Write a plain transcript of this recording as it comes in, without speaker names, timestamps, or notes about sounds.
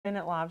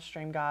minute live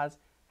stream, guys.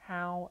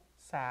 How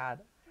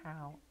sad.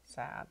 How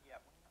sad.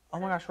 Oh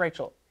my gosh,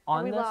 Rachel,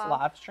 on this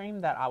live stream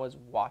that I was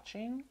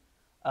watching,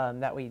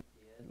 that we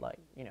did, like,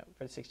 you know,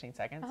 for the 16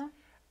 seconds,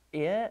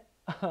 it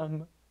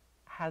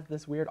has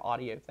this weird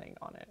audio thing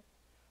on it.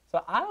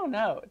 So I don't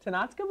know.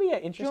 Tonight's going to be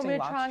an interesting live stream. Do you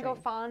want me to try and go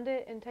find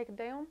it and take it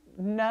down?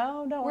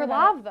 No, don't worry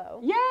about it. We're live,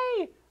 though.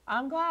 Yay!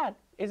 I'm glad.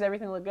 Is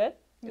everything look good?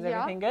 Is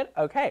everything good?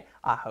 Okay.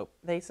 I hope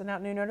they send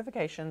out new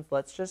notifications.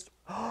 Let's just...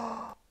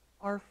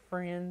 Our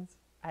friends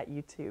at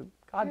YouTube.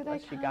 God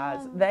bless you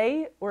guys.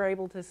 They were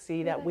able to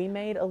see that we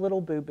made a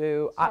little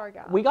boo-boo. Sorry,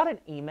 guys. We got an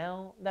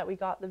email that we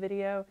got the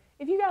video.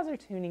 If you guys are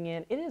tuning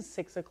in, it is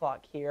 6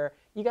 o'clock here.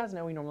 You guys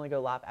know we normally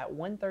go live at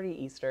 1:30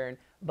 Eastern,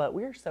 but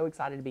we are so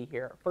excited to be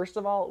here. First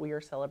of all, we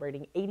are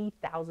celebrating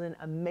 80,000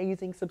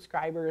 amazing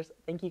subscribers.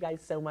 Thank you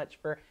guys so much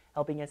for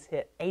helping us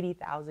hit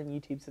 80,000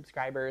 YouTube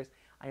subscribers.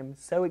 I am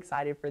so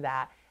excited for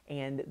that.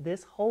 And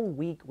this whole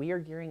week, we are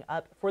gearing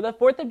up for the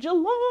 4th of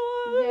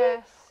July.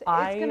 Yes,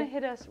 it's going to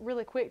hit us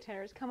really quick,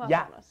 Tanner. It's come up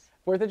on us.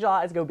 4th of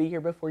July is going to be here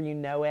before you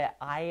know it.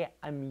 I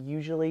am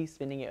usually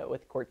spending it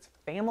with Court's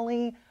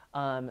family,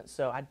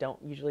 so I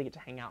don't usually get to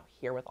hang out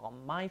here with all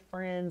my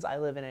friends. I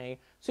live in a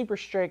super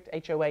strict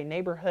HOA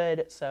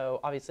neighborhood,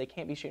 so obviously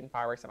can't be shooting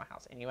fireworks at my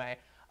house anyway.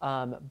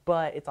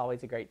 But it's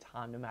always a great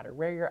time no matter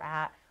where you're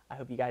at. I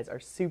hope you guys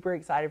are super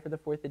excited for the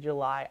 4th of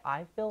July.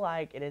 I feel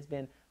like it has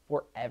been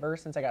forever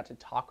since I got to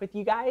talk with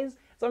you guys,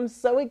 so I'm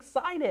so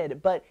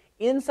excited. But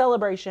in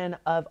celebration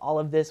of all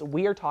of this,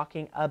 we are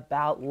talking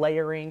about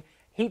layering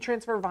heat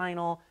transfer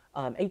vinyl,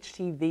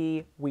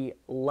 HTV. We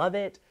love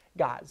it.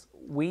 Guys,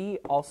 we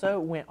also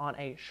went on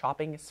a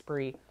shopping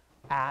spree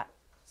at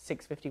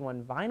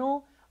 651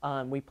 Vinyl.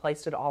 We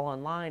placed it all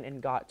online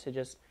and got to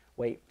just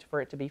wait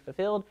for it to be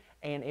fulfilled,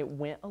 and it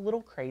went a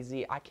little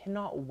crazy. I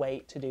cannot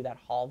wait to do that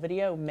haul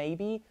video.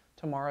 Maybe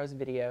tomorrow's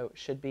video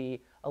should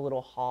be a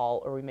little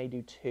haul, or we may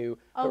do two.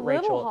 A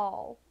little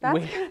haul. That's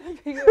going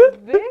to be a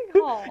big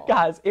haul.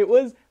 Guys, it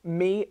was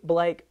me,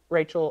 Blake,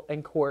 Rachel,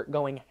 and Court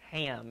going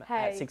ham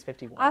at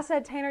 651. I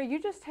said, Tanner,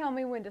 you just tell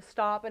me when to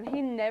stop, and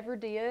he never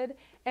did.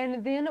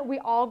 And then we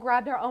all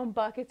grabbed our own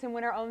buckets and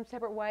went our own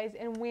separate ways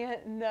and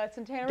went nuts.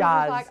 And Tanner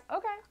was like,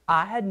 okay.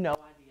 I had no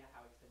idea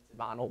how expensive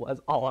vinyl was,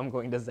 all I'm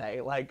going to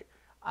say. Like,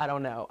 I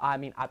don't know. I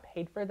mean, I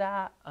paid for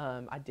that.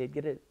 I did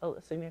get a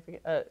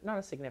significant, not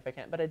a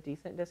significant, but a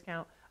decent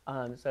discount.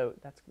 So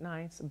that's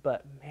nice.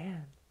 But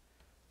man,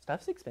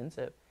 stuff's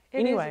expensive.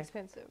 It is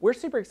expensive. We're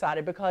super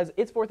excited because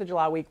it's 4th of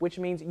July week, which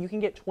means you can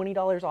get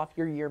 $20 off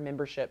your year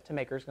membership to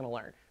Maker's Gonna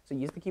Learn. So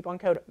use the coupon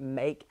code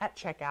MAKE at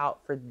checkout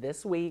for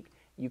this week.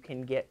 You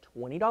can get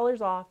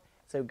 $20 off.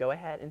 So go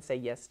ahead and say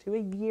yes to a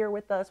year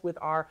with us with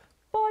our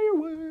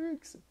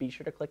fireworks. Be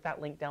sure to click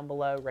that link down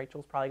below.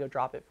 Rachel's probably go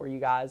drop it for you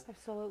guys.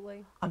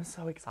 Absolutely. I'm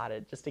so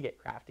excited just to get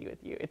crafty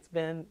with you. It's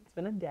been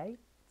a day.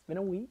 It's been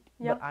a week,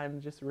 but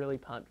I'm just really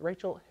pumped.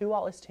 Rachel, who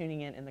all is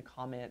tuning in the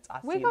comments? I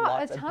see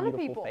lots of beautiful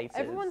people. Faces.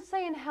 Everyone's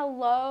saying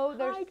hello.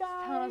 There's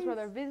telling us where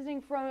they're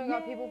visiting from. We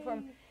got people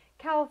from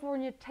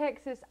California,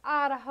 Texas,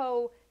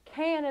 Idaho,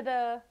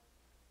 Canada.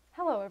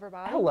 Hello,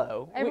 everybody.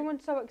 Hello.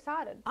 Everyone's so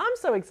excited. I'm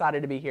so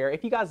excited to be here.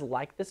 If you guys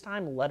like this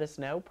time, let us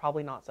know.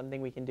 Probably not something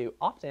we can do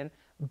often,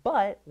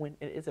 but when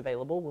it is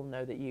available, we'll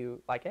know that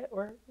you like it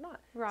or not.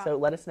 Right. So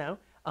let us know.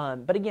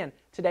 But again,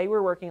 today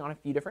we're working on a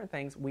few different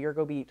things. We are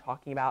going to be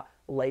talking about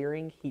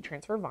layering heat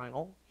transfer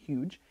vinyl,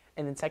 huge.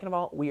 And then second of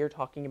all, we are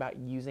talking about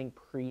using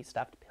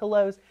pre-stuffed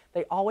pillows.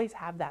 They always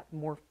have that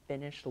more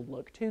finished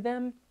look to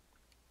them,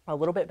 a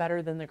little bit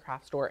better than the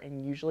craft store,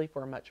 and usually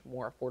for a much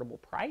more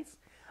affordable price.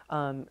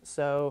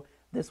 So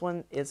this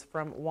one is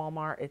from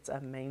Walmart. It's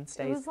a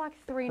Mainstays. It was like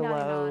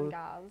 $3.99,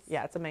 guys.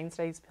 Yeah, it's a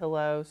Mainstays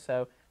pillow,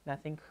 so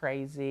nothing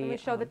crazy. Let me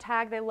show the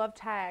tag. They love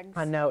tags.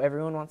 I know,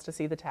 everyone wants to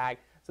see the tag.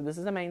 So this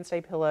is a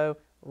Mainstay pillow.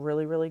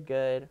 Really, really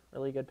good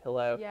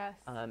pillow. Yes.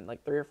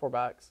 Like $3 or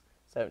 $4.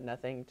 So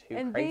nothing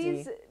too crazy. And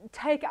these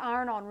take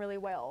iron on really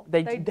well.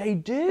 They do. They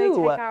take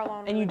iron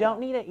on and you don't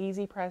need an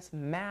easy press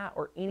mat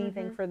or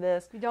anything for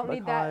this. You don't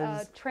need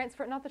that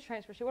transfer, not the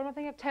transfer sheet. What am I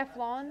thinking of?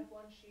 Teflon?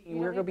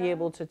 We're going to be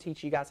able to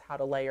teach you guys how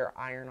to layer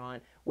iron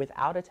on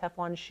without a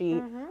Teflon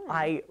sheet.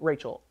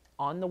 Rachel,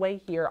 on the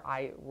way here,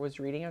 I was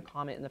reading a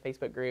comment in the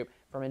Facebook group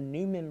from a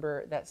new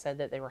member that said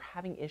that they were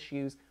having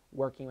issues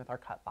working with our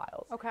cut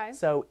files. Okay.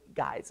 So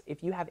guys,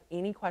 if you have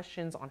any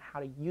questions on how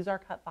to use our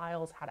cut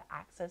files, how to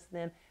access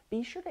them,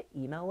 be sure to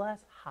email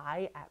us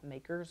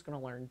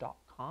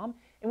hi@makersgonnalearn.com,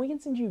 and we can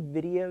send you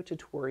video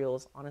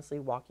tutorials, honestly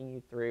walking you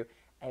through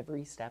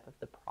every step of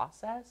the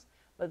process.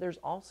 But there's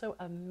also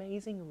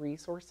amazing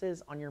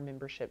resources on your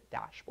membership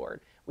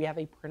dashboard. We have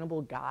a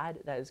printable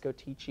guide that is going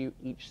to teach you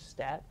each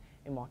step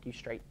and walk you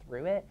straight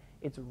through it.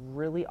 It's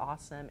really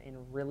awesome and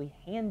really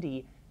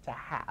handy to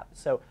have.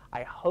 So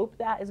I hope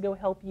that is going to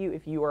help you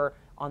if you are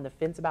on the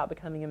fence about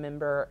becoming a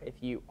member.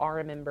 If you are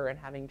a member and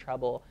having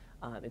trouble,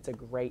 it's a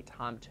great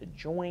time to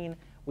join.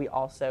 We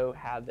also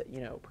have,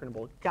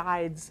 printable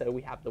guides. So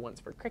we have the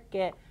ones for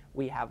Cricut.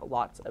 We have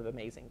lots of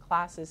amazing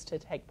classes to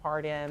take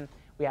part in.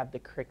 We have the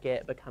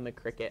Cricut Become a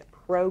Cricut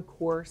Pro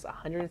course,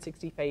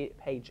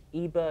 160-page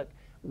ebook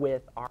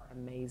with our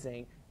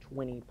amazing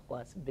 20+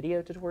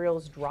 video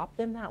tutorials. Drop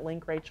them that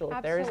link, Rachel.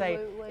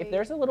 If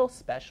there's a little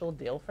special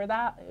deal for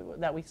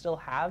that we still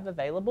have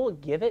available,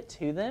 give it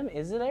to them.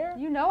 Is it there?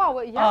 You know I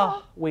would. Yeah.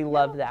 Oh, we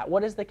love that.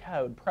 What is the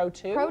code?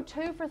 Pro2?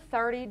 Pro2 for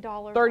 $30.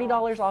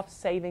 $30 off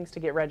savings to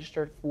get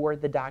registered for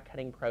the die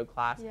cutting pro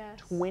class. Yes.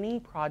 20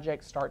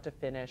 projects start to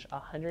finish,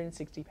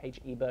 160-page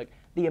ebook.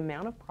 The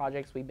amount of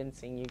projects we've been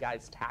seeing you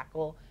guys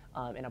tackle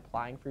in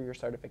applying for your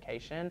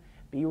certification,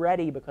 be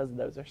ready because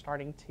those are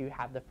starting to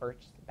have the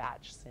first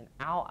batch sent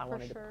out. I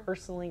wanted to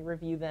personally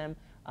review them,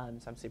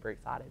 so I'm super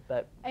excited.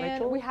 But and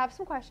Rachel, we have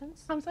some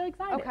questions. I'm so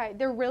excited. Okay,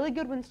 they're really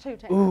good ones too,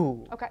 Tanner.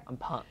 Ooh, okay. I'm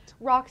pumped.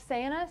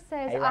 Roxana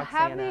says, Hey, I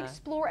have the Roxana.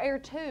 Explore Air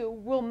 2.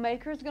 Will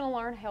Makers Gonna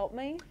Learn help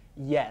me?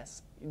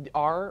 Yes,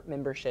 our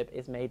membership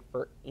is made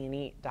for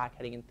any die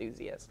cutting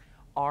enthusiast.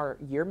 Our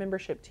year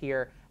membership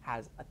tier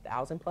has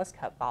 1,000+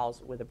 cut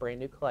files with a brand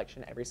new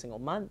collection every single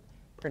month,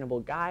 printable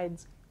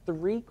guides,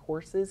 3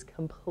 courses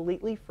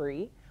completely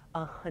free,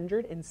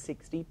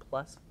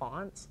 160+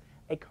 fonts,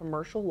 a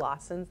commercial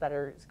license that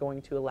is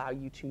going to allow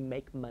you to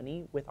make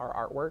money with our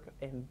artwork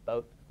in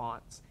both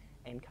fonts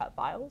and cut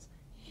files.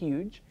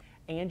 Huge.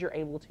 And you're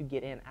able to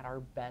get in at our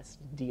best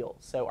deal.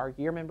 So our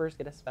year members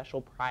get a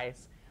special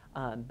price,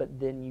 but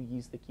then you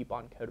use the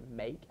coupon code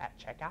MAKE at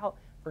checkout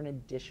for an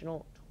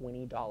additional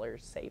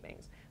 $20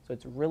 savings. So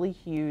it's really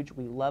huge.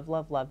 We love,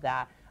 love, love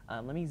that.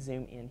 Let me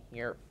zoom in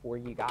here for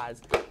you guys.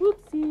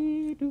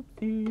 Whoopsie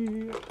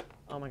doopsie.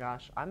 Oh my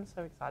gosh, I'm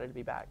so excited to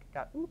be back.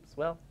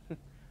 Well,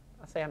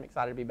 I say I'm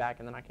excited to be back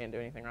and then I can't do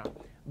anything wrong.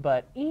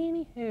 But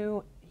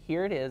anywho,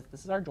 here it is.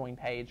 This is our join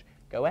page.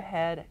 Go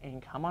ahead and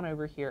come on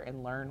over here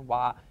and learn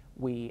why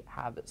we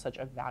have such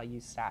a value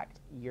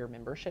stacked year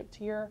membership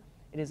tier.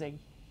 It is a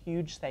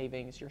huge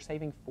savings. You're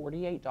saving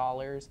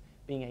 $48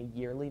 being a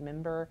yearly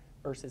member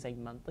versus a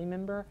monthly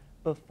member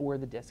before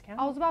the discount.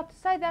 I was about to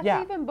say that's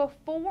even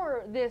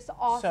before this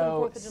awesome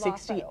 4th of July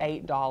sale. So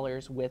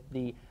 $68 with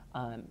the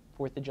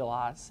 4th of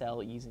July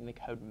sale using the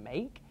code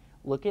MAKE.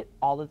 Look at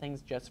all the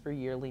things just for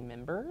yearly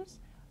members.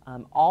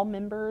 All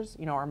members,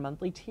 you know, our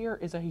monthly tier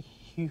is a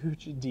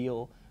huge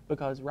deal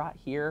because right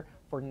here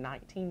for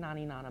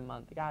 $19.99 a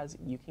month, guys,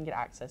 you can get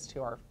access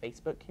to our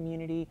Facebook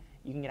community.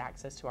 You can get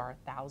access to our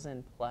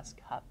 1,000+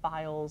 cut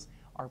files,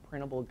 our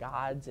printable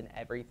guides and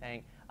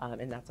everything,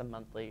 and that's a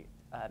monthly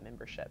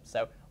membership.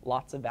 So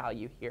lots of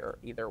value here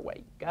either way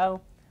you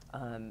go,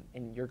 and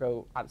you're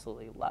going to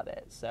absolutely love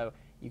it. So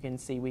you can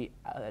see we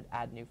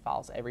add new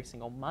files every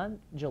single month.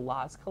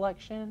 July's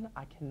collection,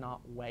 I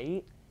cannot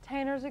wait.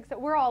 Tanner's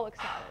excited. We're all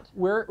excited.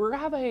 We're going to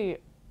have a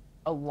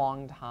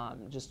long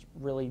time just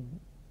really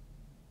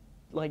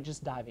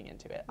just diving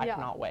into it. I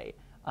cannot wait.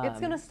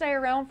 It's going to stay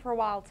around for a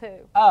while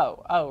too.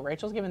 Oh,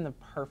 Rachel's giving the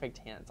perfect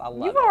hints. I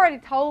love it. You've already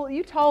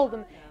told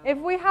them. If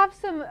we have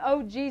some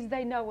OGs,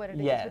 they know what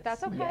it is, but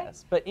that's okay.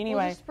 Yes, but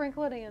anyway, we'll just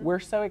sprinkle it in. We're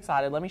so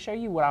excited. Let me show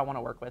you what I want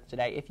to work with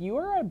today. If you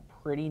are a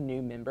pretty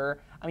new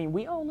member, I mean,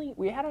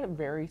 we had a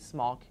very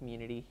small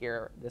community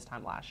here this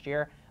time last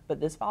year, but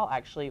this file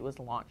actually was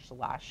launched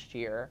last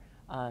year.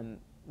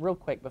 Real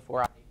quick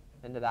before I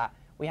get into that,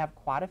 we have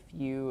quite a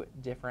few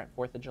different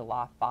 4th of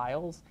July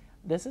files.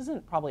 This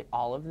isn't probably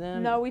all of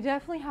them. No, we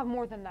definitely have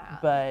more than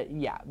that. But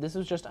yeah, this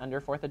was just under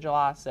 4th of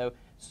July. So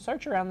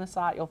search around the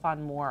site, you'll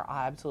find more.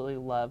 I absolutely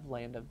love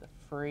Land of the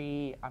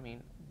Free. I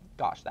mean,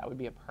 gosh, that would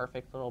be a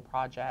perfect little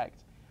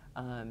project.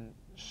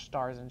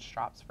 Stars and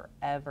Stripes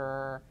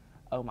Forever.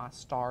 Oh, My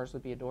Stars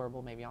would be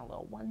adorable, maybe on a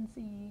little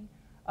onesie.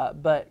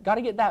 But got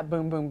to get that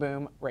boom, boom,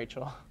 boom,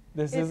 Rachel.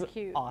 This is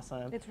cute.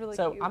 Awesome. It's really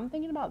cute. So I'm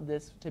thinking about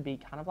this to be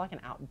kind of like an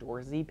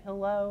outdoorsy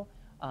pillow.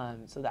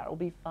 So that will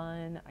be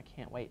fun. I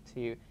can't wait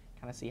to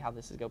kind of see how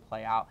this is going to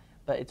play out,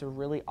 but it's a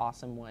really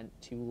awesome one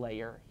to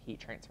layer heat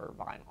transfer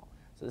vinyl.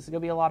 So this is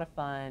going to be a lot of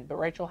fun. But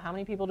Rachel, how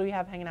many people do we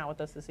have hanging out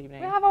with us this evening?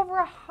 We have over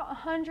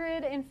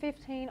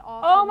 115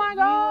 awesome Oh my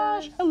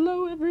gosh! viewers.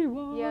 Hello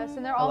everyone! Yes,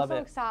 and they're all so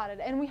excited.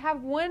 And we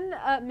have one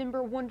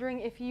member wondering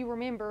if you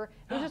remember,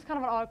 it was just kind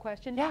of an odd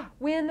question,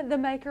 when the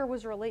Maker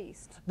was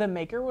released. The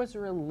Maker was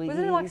released.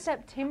 Was it like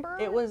September?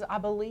 It was, I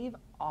believe,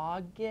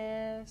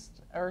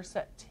 August or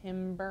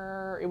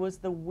September. It was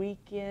the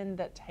weekend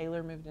that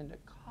Taylor moved into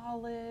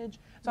college.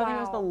 So I think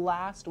it was the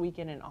last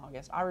weekend in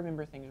August. I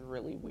remember things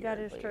really weirdly. That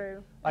is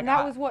true. Like and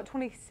that was what,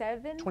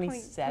 2017?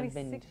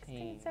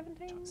 2017.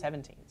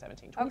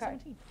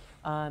 2017.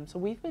 So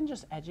we've been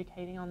just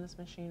educating on this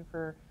machine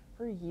for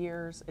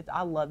years.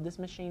 I love this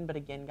machine, but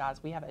again,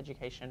 guys, we have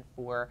education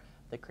for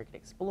the Cricut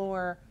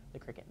Explorer, the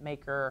Cricut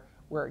Maker.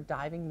 We're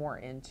diving more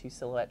into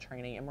silhouette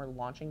training, and we're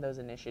launching those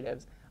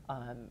initiatives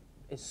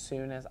as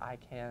soon as I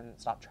can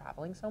stop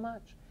traveling so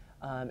much.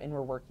 And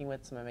we're working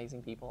with some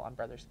amazing people on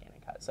Brothers Scan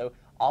and Cut. So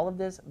all of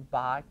this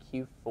by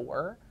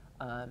Q4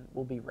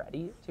 will be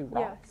ready to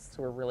rock. Yes.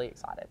 So we're really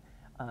excited.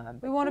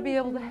 We want to be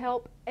able to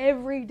help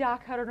every die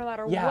cutter, no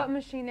matter what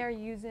machine they're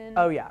using.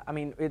 Oh yeah, I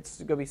mean, it's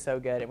going to be so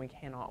good, and we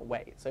cannot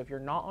wait. So if you're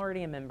not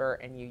already a member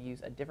and you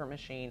use a different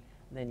machine,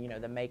 then, you know,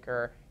 the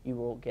maker, you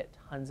will get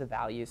tons of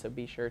value. So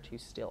be sure to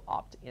still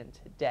opt in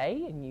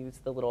today and use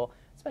the little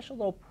special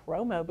little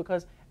promo,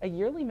 because a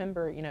yearly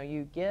member, you know,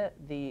 you get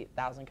the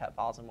 1,000 cut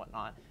files and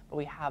whatnot, but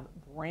we have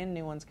brand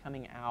new ones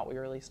coming out. We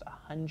released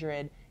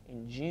 100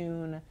 in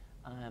June,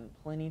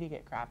 plenty to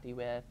get crafty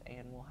with,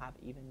 and we'll have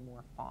even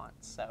more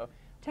fonts. So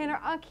Tanner,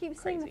 I keep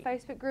seeing the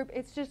Facebook group.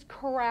 It's just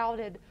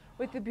crowded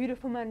with the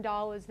beautiful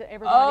mandalas that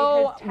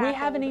everybody has tackled. We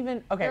haven't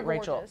even, okay, They're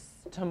Rachel, gorgeous.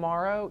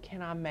 tomorrow,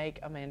 can I make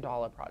a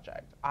mandala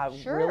project? I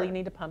Sure. really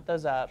need to pump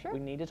those up. Sure. We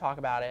need to talk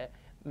about it.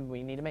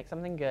 We need to make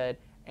something good,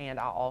 and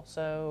I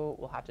also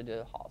will have to do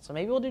the haul. So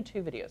maybe we'll do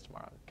 2 videos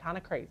tomorrow. Kind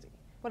of crazy.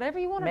 Whatever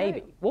you want to do.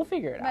 Maybe. We'll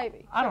figure it out.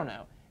 Maybe. I don't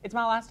know. It's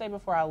my last day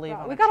before I leave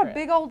Right. on We a got trip. a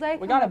big old day.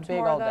 We got a big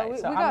tomorrow, old day. though.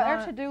 So we got, I'm our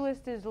not- to-do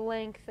list is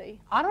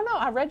lengthy. I don't know.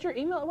 I read your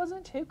email. It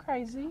wasn't too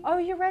crazy. Oh,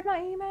 you read my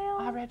email?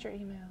 I read your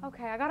email.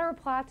 Okay, I got a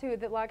reply to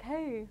it that like,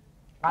 hey,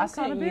 I I'm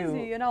kind of sent you-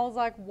 busy, and I was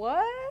like,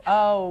 what?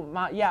 Oh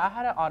my! Yeah, I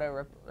had an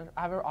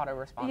I have an auto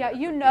responder. Yeah, for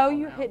you know people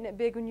you're now. hitting it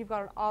big when you've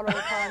got an auto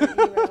reply to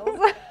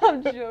emails.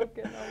 I'm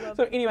joking. I love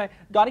So it. anyway,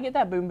 got to get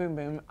that boom, boom,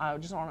 boom. I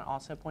just want to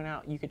also point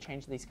out you could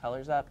change these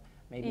colors up,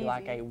 maybe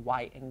like Easy. a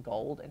white and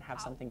gold, and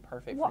have something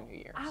perfect Well, for New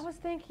Year's. I was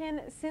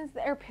thinking, since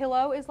their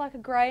pillow is like a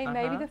gray,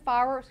 maybe the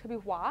fireworks could be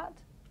white.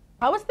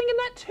 I was thinking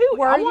that too.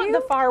 Were I want you?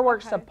 the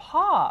fireworks to Okay.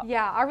 pop.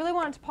 Yeah, I really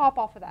want it to pop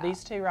off of that.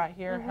 These two right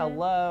here,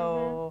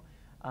 hello.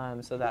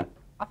 So that,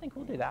 I think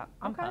we'll do that.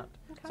 I'm Okay, pumped.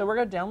 okay. So we're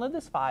going to download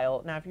this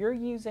file. Now, if you're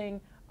using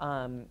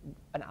an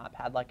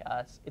iPad like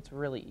us, it's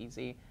really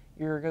easy.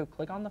 You're going to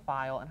click on the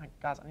file, and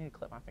guys, I need to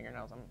clip my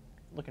fingernails. I'm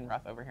looking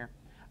rough over here.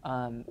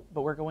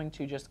 But we're going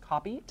to just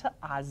copy it to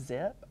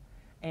iZip.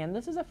 And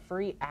this is a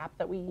free app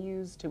that we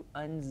use to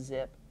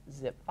unzip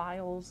zip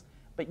files,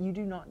 but you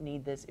do not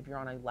need this if you're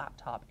on a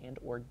laptop and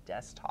or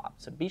desktop.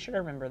 So be sure to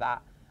remember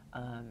that.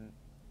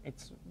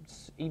 It's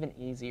even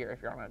easier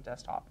if you're on a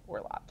desktop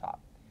or laptop.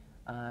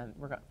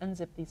 We're going to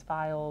unzip these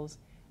files,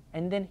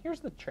 and then here's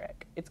the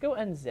trick. It's go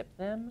unzip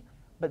them,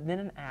 but then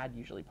an ad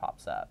usually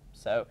pops up.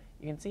 So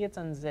you can see it's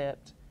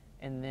unzipped,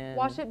 and then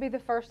Watch it be the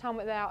first time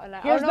without an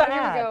ad. here's oh, no, the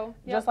here ad, we go.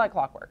 Yep. just like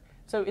clockwork.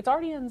 So it's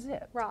already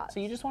unzipped. Right. So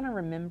you just want to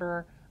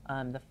remember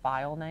the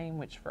file name,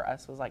 which for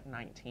us was like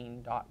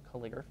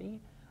 19.calligraphy.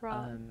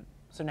 Right.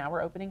 So now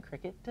we're opening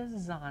Cricut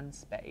Design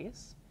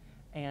Space,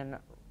 and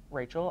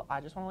Rachel, I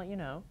just want to let you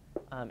know,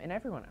 and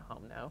everyone at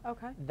home know,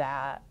 Okay.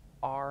 that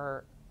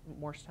our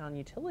Morristown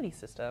utility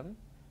system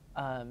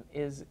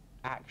is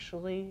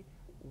actually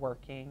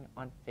working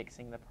on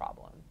fixing the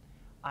problem.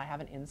 I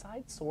have an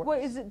inside source.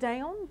 Wait, is it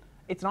down?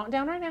 It's not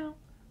down right now,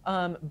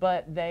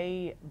 but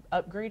they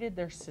upgraded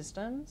their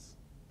systems,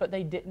 but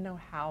they didn't know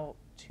how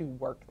to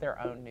work their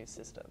own new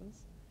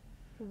systems.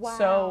 Wow.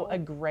 So a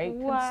great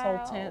Wow.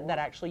 consultant that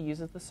actually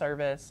uses the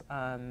service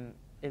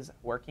is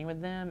working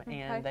with them, Okay.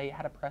 and they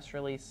had a press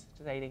release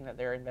stating that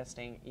they're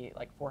investing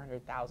like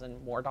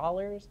 $400,000 more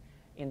dollars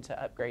into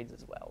upgrades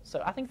as well.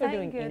 So I think they're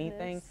Thank doing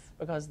anything goodness.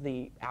 because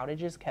the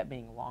outages kept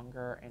being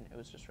longer, and it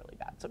was just really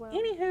bad. So Well,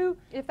 anywho,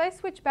 If they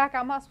switch back,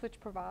 I might switch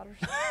providers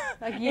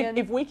again.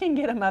 if we can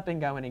get them up and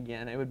going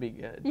again, it would be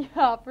good.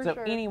 Yeah, for So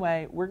sure.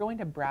 anyway, we're going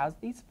to browse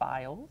these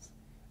files,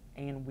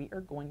 and we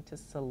are going to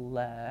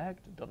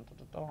select. Dun, dun,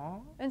 dun,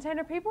 dun. And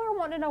Tanner, people are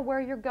wanting to know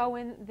where you're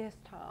going this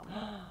time.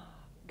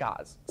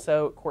 Guys,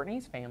 so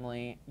Courtney's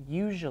family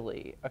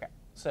usually, okay,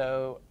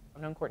 so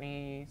I've known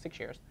Courtney 6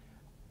 years.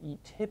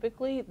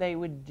 Typically,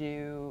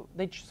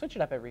 they'd switch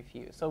it up every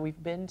few. So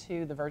we've been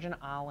to the Virgin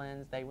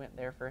Islands. They went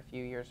there for a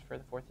few years for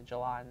the 4th of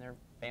July and their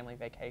family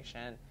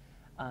vacation.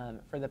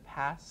 For the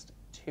past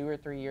 2 or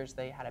 3 years,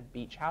 they had a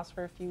beach house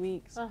for a few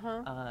weeks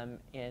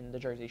in the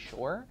Jersey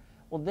Shore.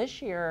 Well,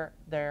 this year,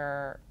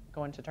 they're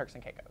going to Turks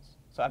and Caicos.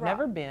 So I've Right.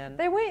 never been.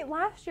 They went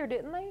last year,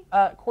 didn't they?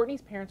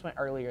 Courtney's parents went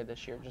earlier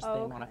this year, just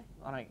Oh, them okay.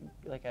 on a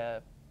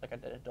like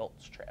an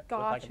adults trip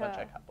Gotcha. with like a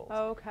bunch of couples.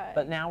 Okay.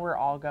 But now we're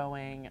all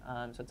going,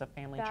 so it's a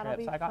family That'll trip.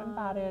 be So I got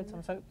invited, so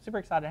I'm super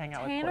excited to hang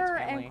out with Tanner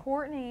Court's family. and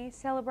Courtney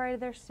celebrated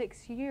their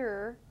 6th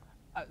year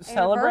anniversary.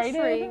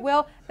 Celebrated?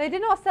 Well, they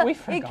did not We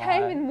celebrate. It forgot.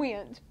 came and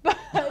went, but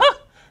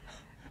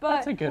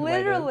That's a good way to-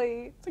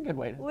 literally, It's a good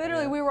way to say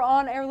literally, it. we were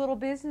on our little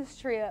business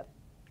trip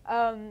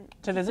To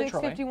visit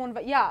Troy. 651.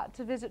 But yeah,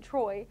 to visit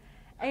Troy,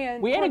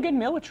 and We had a good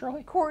meal with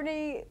Troy.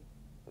 Courtney,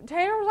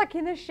 Tanner was like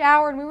in the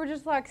shower, and we were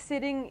just like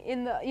sitting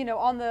in the,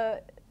 on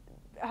the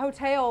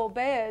hotel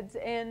beds,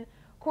 and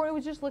Courtney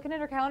was just looking at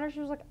her calendar. She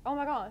was like, "Oh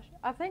my gosh,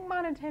 I think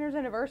mine and Tanner's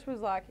anniversary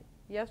was like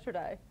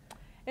yesterday."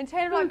 And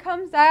Tanner like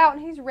comes out,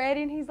 and he's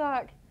ready, and he's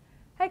like,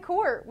 "Hey,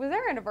 Court, was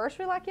their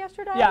anniversary like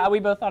yesterday?" Yeah, we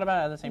both thought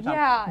about it at the same time.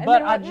 Yeah, and But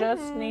they're I like,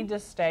 just need to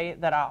state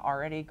that I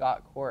already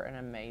got Court an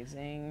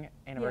amazing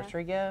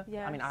anniversary gift.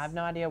 I mean, Yes. I have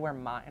no idea where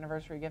my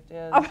anniversary gift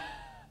is, Oh.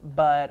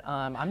 but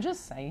I'm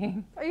just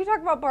saying. Are you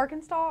talking about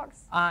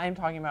Birkenstocks? I'm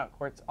talking about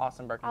Court's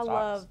awesome Birkenstocks. I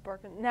love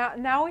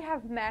Now we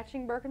have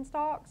matching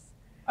Birkenstocks,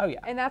 Oh yeah,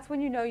 and that's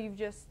when you know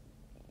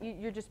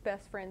you're just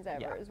best friends ever.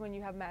 Yeah. Is when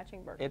you have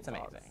matching Birkenstocks. it's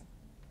amazing.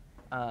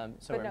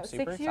 So But no, I'm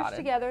super 6 years excited.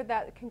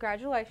 together.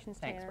 Congratulations,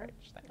 Thanks, Tanner.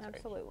 Rach. Thanks, Rach.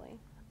 Absolutely.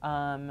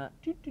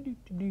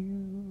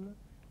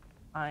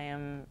 I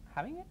am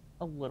having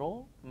a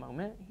little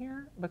moment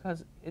here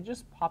because it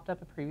just popped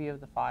up a preview of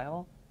the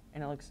file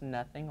and it looks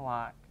nothing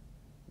like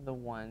the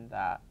one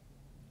that,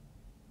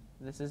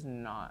 this is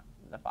not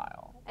the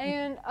file.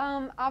 And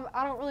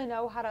I don't really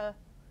know how to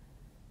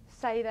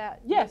say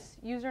that. Yes.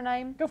 This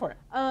username. Go for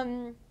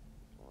it.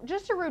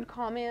 Just a rude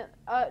comment.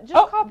 Just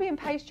Oh. copy and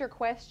paste your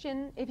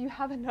question if you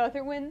have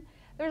another one.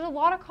 There's a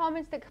lot of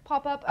comments that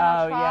pop up, and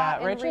I try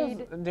and Rachel's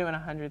read. doing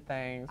 100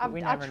 things. I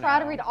never try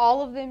know. to read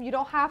all of them. You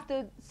don't have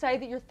to say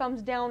that you're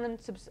thumbs down and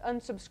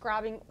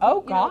unsubscribing. Oh,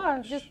 You know,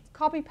 gosh. just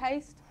copy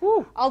paste.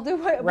 Whew. I'll do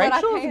what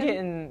I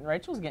can.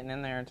 Rachel's getting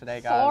in there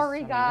today, guys.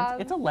 Sorry, guys.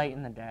 It's a late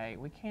in the day.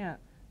 We can't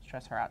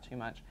stress her out too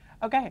much.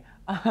 Okay.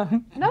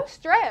 No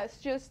stress.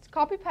 Just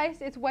copy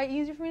paste. It's way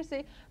easier for me to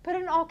see. Put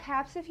it in all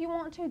caps if you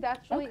want to.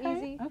 That's really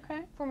easy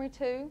for me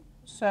too.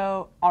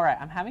 So, all right,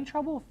 I'm having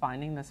trouble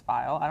finding this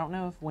file. I don't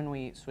know if when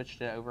we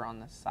switched it over on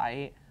the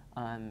site,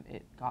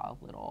 it got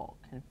a little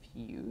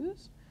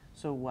confused.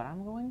 So what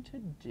I'm going to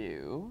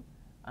do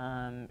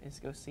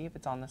is go see if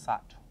it's on the site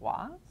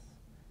twice,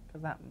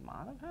 because that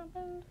might have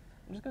happened.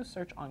 I'm just going to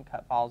search on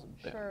cut files.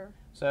 Boom. Sure.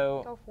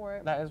 So go for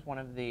it. That is one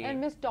of the...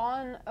 And Miss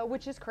Dawn,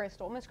 which is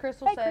Crystal. Miss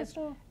Crystal Hey, says,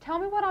 Crystal. tell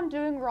me what I'm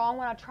doing wrong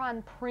when I try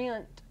and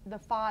print the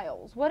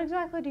files. What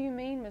exactly do you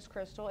mean, Miss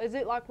Crystal? Is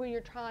it like when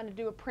you're trying to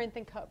do a print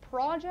and cut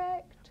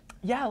project?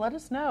 Yeah, let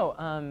us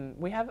know.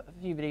 We have a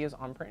few videos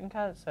on print and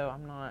cut, so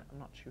I'm not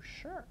too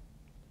sure.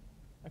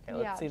 Okay,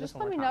 let's see this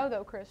one more time. Just let me know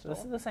though, Crystal. So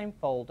this is the same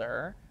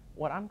folder.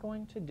 What I'm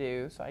going to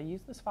do, so I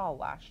used this file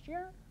last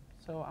year,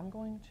 so I'm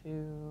going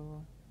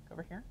to go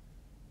over here,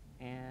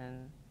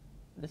 and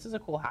this is a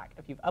cool hack.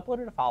 If you've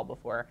uploaded a file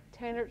before,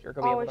 Tanner's you're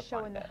going to be able always to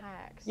showing find the it.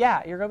 hacks.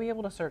 Yeah, you're going to be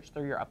able to search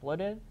through your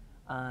uploaded.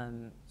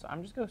 So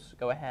I'm just going to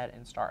go ahead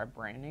and start a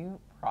brand new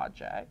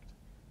project.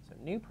 So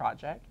new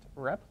project,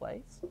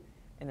 replace,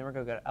 and then we're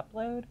going to go to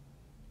upload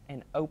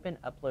and open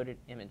uploaded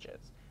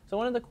images. So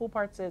one of the cool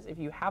parts is if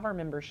you have our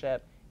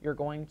membership, you're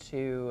going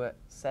to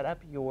set up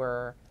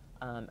your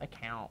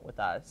account with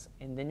us,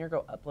 and then you're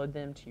going to upload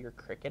them to your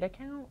Cricut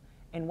account.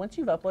 And once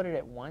you've uploaded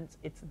it once,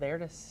 it's there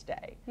to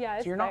stay. Yeah,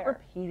 it's so you're there. not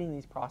repeating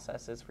these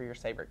processes for your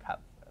favorite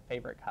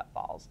cut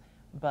files.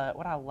 But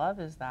what I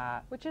love is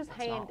that which is it's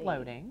handy. not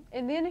loading.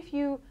 And then if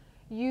you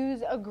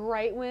use a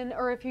great one,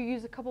 or if you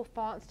use a couple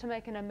fonts to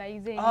make an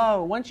amazing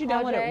once you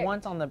download project, it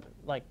once on the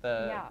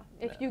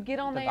if you get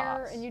on there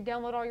docs. and you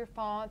download all your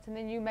fonts and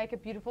then you make a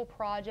beautiful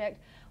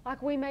project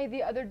like we made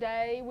the other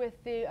day with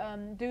the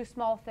do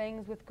small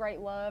things with great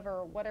love,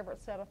 or whatever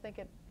it said. I think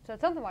it said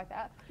something like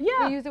that.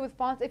 Yeah. We use it with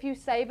fonts. If you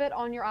save it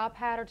on your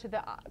iPad or to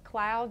the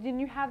cloud, then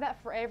you have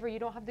that forever. You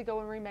don't have to go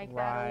and remake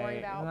that or worry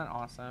about Isn't that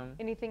awesome?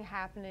 anything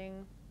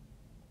happening.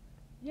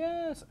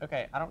 Yes.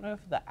 Okay. I don't know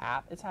if the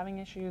app is having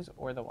issues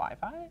or the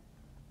Wi-Fi.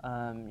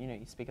 You know,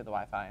 you speak of the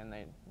Wi-Fi and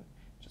they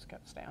just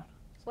goes down.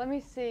 So let me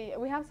see.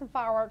 We have some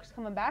fireworks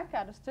coming back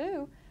at us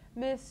too.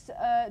 Miss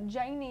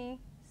Janie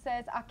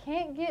says, I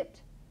can't get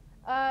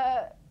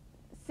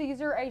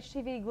Caesar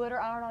HTV glitter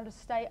iron-on to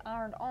stay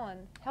ironed on.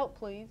 Help,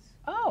 please.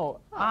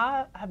 Oh,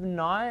 I have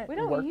not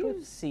worked with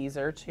use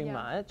Caesar too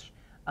much,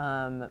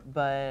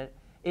 but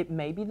it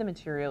may be the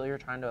material you're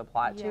trying to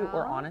apply it to,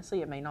 or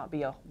honestly, it may not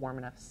be a warm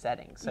enough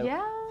setting. So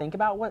think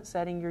about what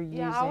setting you're using.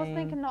 Yeah, I was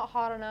thinking not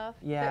hot enough.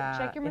 Yeah,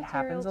 but check your it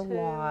material happens a too.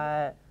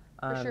 lot.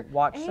 For sure.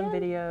 Watch and some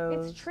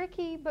videos. It's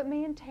tricky, but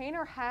me and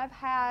Tanner have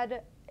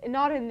had,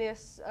 not in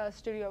this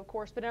studio, of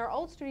course, but in our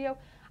old studio,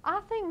 I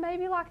think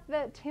maybe like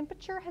the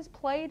temperature has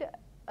played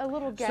a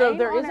little game. So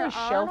there is on a our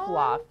shelf iron-on.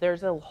 life.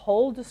 There's a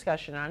whole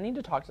discussion. I need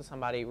to talk to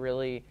somebody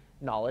really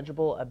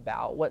knowledgeable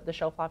about what the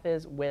shelf life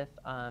is with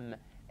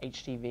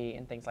HTV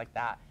and things like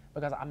that,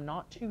 because I'm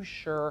not too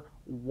sure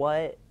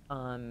what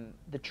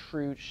the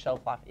true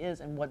shelf life is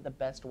and what the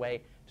best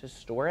way to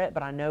store it,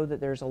 but I know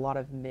that there's a lot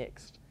of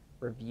mixed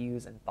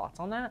reviews and thoughts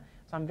on that,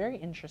 so I'm very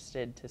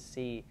interested to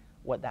see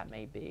what that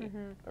may be.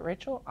 But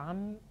Rachel,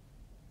 I'm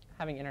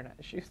having internet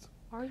issues.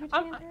 Are you?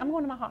 I'm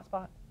going to my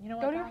hotspot. You know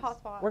what, Go to your guys?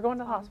 hotspot. We're going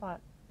to the hotspot.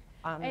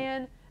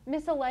 And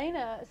Miss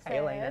Elena said, Hey,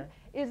 Elena.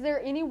 is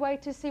there any way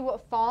to see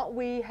what font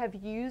we have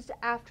used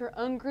after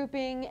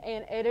ungrouping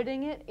and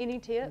editing it? Any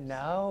tips?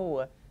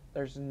 No,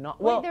 there's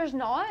not. Wait, there's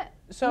not?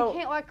 So you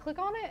can't like click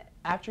on it?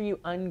 after you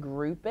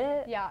ungroup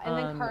it, Yeah, and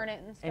then kern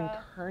it and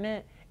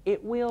stuff.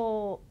 it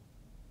will,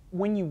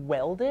 when you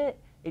weld it,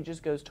 it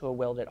just goes to a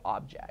welded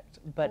object.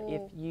 But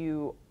if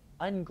you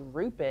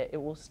ungroup it, it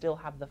will still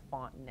have the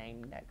font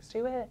name next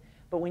to it.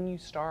 But when you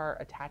start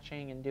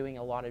attaching and doing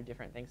a lot of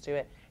different things to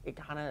it, it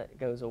kind of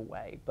goes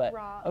away. But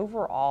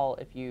overall,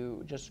 if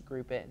you just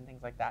group it and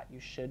things like that,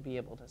 you should be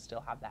able to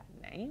still have that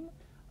name.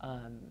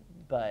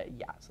 But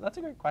yeah, so that's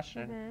a great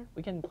question.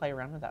 We can play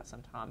around with that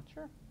sometime.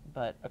 Sure.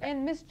 But okay.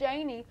 And Miss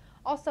Janie,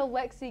 also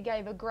Lexi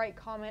gave a great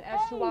comment as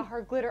to why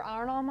her glitter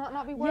iron-on might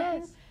not be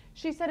working. Yes.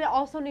 She said it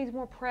also needs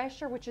more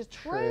pressure, which is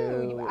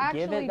true. You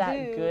actually Give it that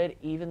do. good,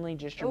 evenly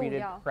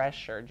distributed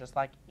pressure, just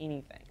like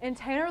anything. And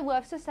Tanner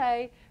loves to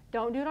say,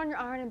 don't do it on your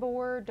ironing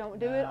board. Don't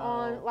do it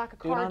on like a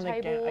card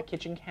table. A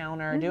kitchen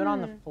counter. Do it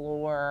on the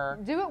floor.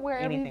 Do it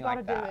wherever anything you've got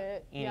like to do that.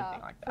 it.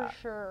 Anything like that.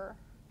 For sure.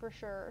 for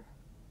sure.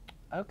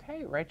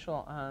 Okay,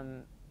 Rachel.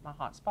 My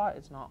hotspot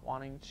is not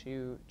wanting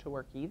to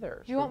work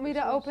either. Do you want me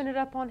to open it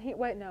up on here?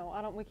 Wait, no,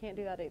 I don't. We can't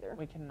do that either.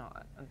 We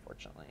cannot,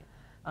 unfortunately.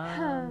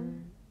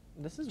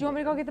 This is. Do you want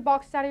me to go get the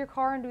boxes out of your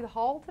car and do the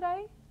haul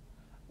today?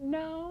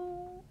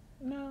 No.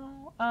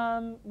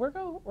 We're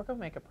gonna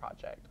make a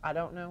project. I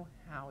don't know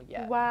how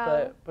yet.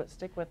 Wow. But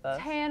stick with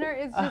us. Tanner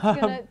is just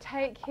gonna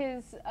take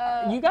his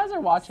you guys are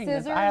watching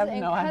scissors this. I have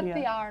and no cut idea.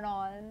 the iron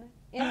on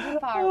into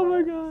fireworks. Oh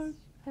my gosh.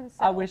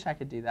 Himself. I wish I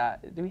could do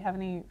that. Do we have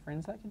any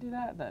friends that could do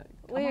that?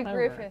 Come Leah on over.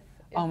 Griffith.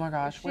 Oh my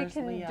gosh, She where's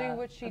can Leah? do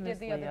what she I did miss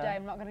the other Leah. day.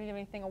 I'm not gonna give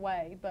anything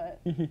away,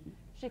 but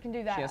she can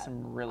do that. She has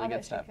some really I good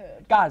bet stuff. She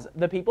could. Guys,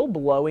 the people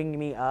blowing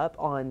me up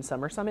on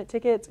Summer Summit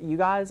tickets, you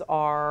guys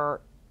are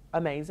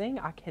amazing.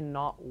 I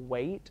cannot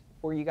wait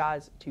for you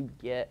guys to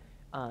get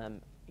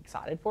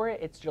excited for it.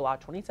 It's July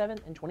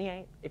 27th and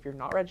 28th. If you're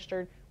not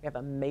registered, we have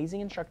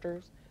amazing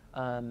instructors.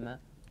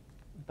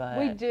 But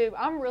We do.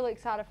 I'm really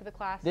excited for the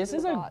class. this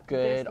is a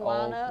good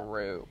old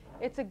group.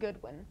 It's a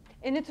good one.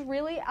 And it's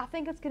really, I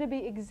think it's going to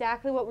be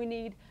exactly what we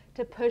need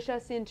to push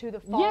us into the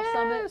fall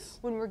summit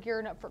when we're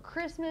gearing up for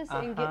Christmas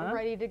and getting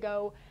ready to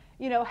go,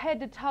 you know, head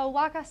to toe.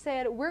 Like I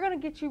said, we're going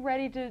to get you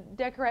ready to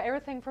decorate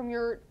everything from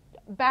your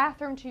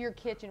bathroom to your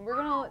kitchen. You're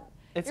going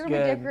to be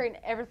decorating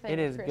everything. It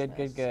is for good.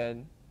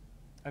 Christmas.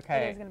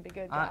 Okay. It is going to be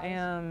good, guys. I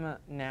am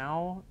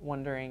now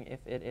wondering if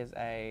it is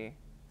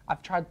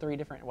I've tried 3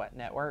 different wet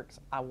networks.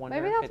 I wonder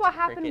Maybe if that's it's what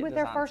happened Cricut with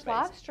their Design first Space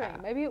live stream.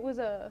 app. Maybe it was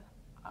a...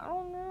 I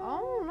don't know. I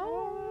don't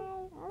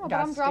know. But Guys,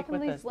 I'm stick dropping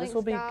with these this. links, This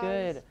will be guys.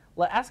 good.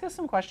 Ask us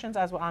some questions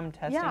as I'm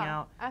testing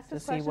out ask to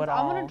us see questions. what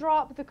I'm going to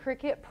drop the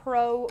Cricut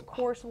Pro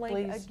course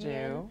link please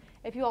again. do.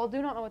 If you all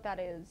do not know what that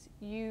is,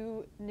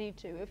 you need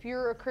to. If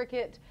you're a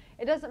Cricut,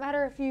 it doesn't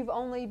matter if you've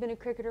only been a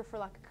Cricketer for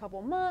like a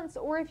couple months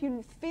or if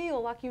you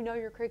feel like you know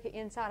your Cricut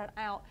inside and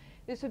out.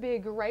 This would be a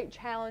great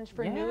challenge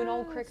for new and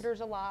old Cricketers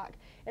alike.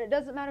 And it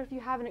doesn't matter if you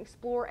have an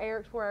Explorer Air,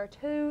 Explorer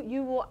 2,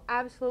 you will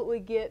absolutely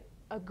get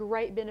a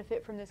great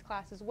benefit from this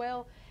class as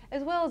well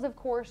as of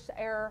course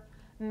Air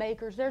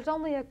makers. There's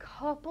only a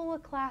couple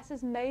of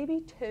classes,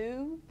 maybe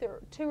 2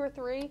 or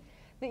 3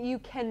 that you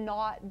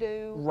cannot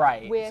do.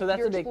 Right. With So that's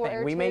your a big Explorer thing.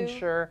 Air We made 2.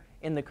 sure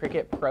in the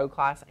Cricut Pro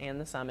class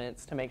and the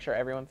Summits to make sure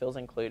everyone feels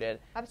included.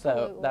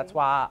 Absolutely. So that's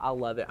why I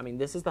love it. I mean,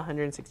 this is the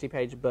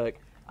 160-page book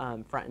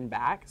front and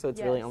back, so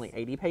it's really only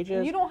 80 pages.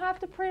 And you don't have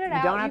to print it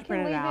out. You don't have to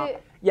print it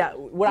out. Yeah,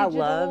 what I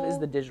love is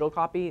the digital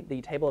copy,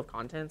 the table of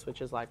contents,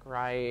 which is like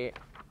right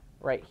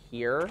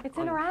here. It's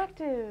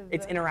interactive.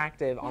 It's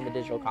interactive on the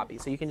digital copy.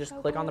 So you can just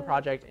click on the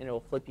project and it will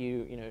flip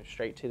you,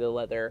 straight to the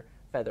leather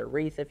feather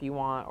wreath if you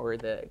want, or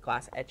the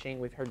glass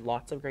etching. We've heard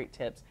lots of great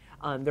tips.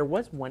 There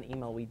was one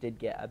email we did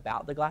get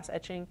about the glass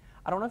etching.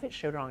 I don't know if it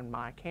showed it on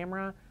my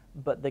camera,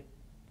 but the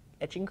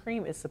etching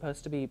cream is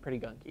supposed to be pretty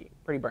gunky,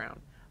 pretty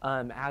brown.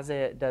 As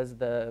it does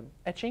the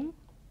etching,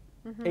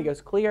 it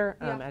goes clear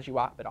as you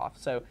wipe it off.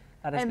 So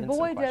that has been some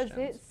questions. And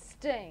boy, does it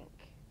stink.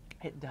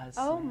 It does.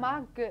 Oh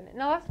my goodness.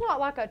 Now that's not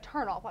like a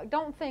turn off. Like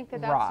don't think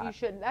that that's you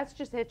shouldn't. That's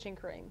just etching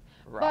cream.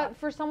 But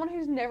for someone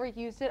who's never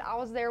used it, I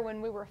was there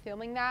when we were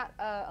filming that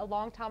a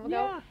long time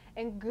ago,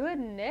 and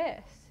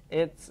goodness.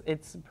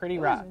 It's pretty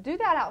rough. Do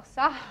that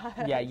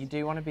outside. Yeah, you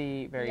do want to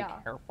be very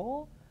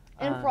careful.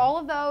 And for all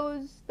of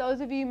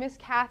those of you, Miss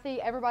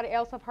Kathy, everybody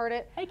else, I've heard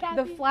it. Hey,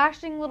 Kathy. The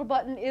flashing little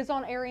button is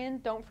on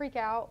Arian. Don't freak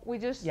out. We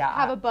just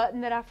have a button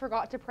that I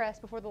forgot to press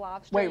before the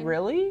live stream. Wait,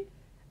 really?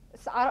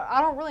 So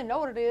I don't really know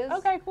what it is.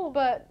 Okay, cool.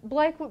 But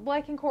Blake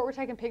and Court were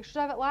taking pictures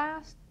of it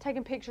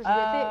taking pictures with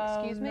it,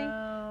 excuse me.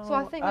 So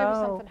I think maybe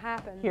something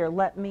happened. Here,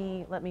 let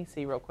me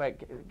see real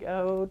quick.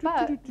 Go.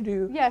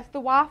 Yes, the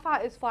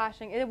Wi-Fi is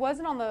flashing. It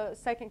wasn't on the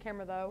second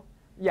camera though.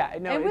 Yeah,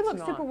 no, and we it's look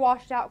not super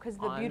washed out because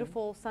of the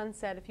beautiful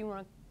sunset. If you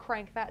want to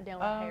crank that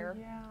down a hair.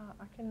 Yeah,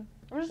 I can.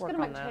 I'm just gonna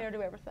make Tanner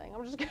do everything.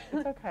 I'm just gonna.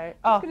 It's okay.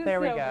 Oh, there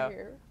we go.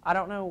 Here. I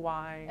don't know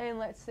why. And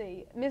let's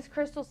see. Miss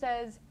Crystal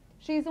says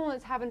she's the one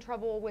that's having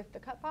trouble with the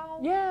cut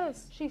files.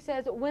 Yes. She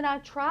says when I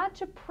tried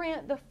to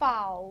print the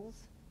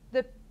files,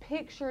 the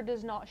picture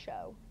does not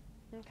show.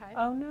 Okay.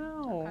 Oh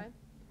no. Okay.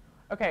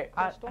 Okay,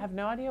 Crystal? I have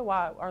no idea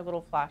why our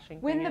little flashing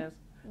thing is,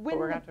 but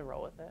we're gonna have to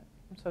roll with it.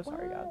 I'm so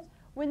sorry, guys.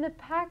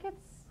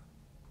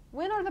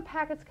 When are the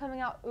packets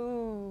coming out?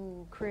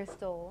 Ooh,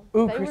 Crystal.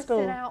 Ooh, they Crystal.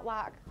 were sent out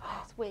like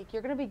last week.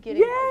 You're going to be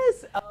getting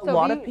Yes! those. A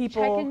lot of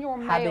people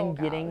have mail,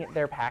 been getting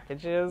their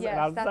packages, yes,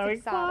 and I'm that's so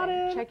exciting.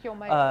 excited. Check your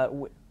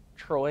mail.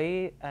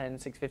 Troy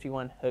and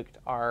 651 hooked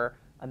our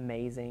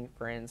amazing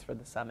friends for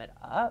the summit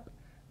up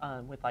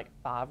with like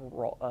 5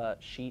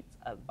 sheets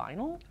of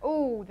vinyl.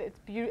 Oh, that's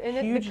beautiful.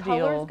 And Huge the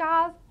colors, deal.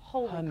 guys,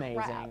 holy amazing.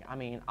 crap. I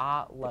mean,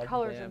 I love the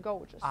colors them. are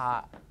gorgeous.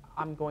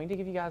 I'm going to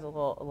give you guys a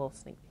little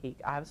sneak peek.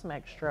 I have some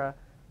extra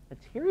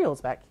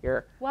materials back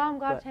here. Well, I'm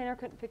glad Tanner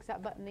couldn't fix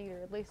that button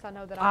either. At least I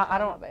know that I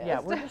don't. My best. Yeah,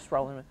 we're just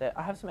rolling with it.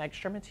 I have some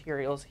extra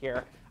materials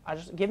here.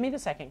 Give me the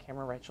second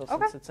camera, Rachel,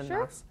 since it's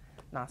a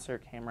nicer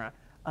camera.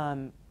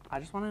 I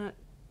just want to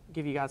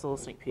give you guys a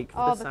little sneak peek for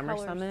the Summer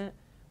Summit.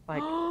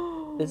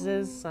 Like, this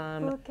is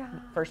some, Look, guys.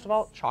 first of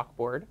all,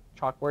 chalkboard.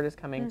 Chalkboard is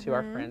coming to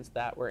our friends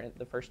that were in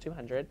the first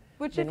 200.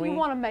 Which, Then if you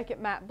want to make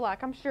it matte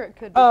black, I'm sure it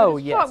could be. Oh, but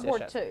it's yes, chalkboard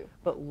yes. too.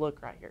 But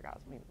look right here,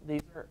 guys. I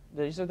mean,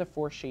 these are the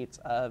 4 sheets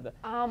of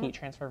heat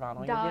transfer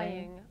vinyl you're getting.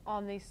 Dying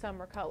on these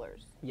summer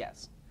colors.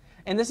 Yes.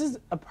 And this is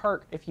a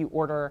perk if you're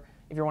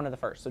one of the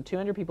first. So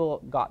 200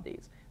 people got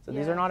these. So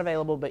these are not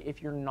available, but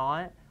if you're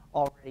not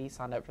already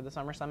signed up for the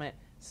Summer Summit,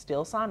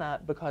 still sign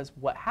up, because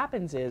what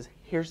happens is,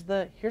 here's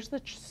the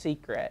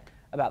secret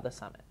about the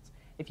summits.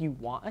 If you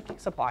want a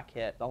supply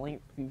kit, the only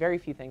very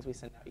few things we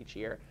send out each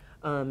year,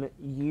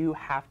 you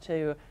have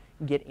to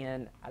get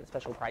in at a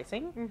special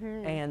pricing,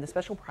 and the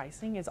special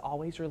pricing is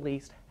always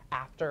released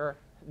after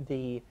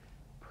the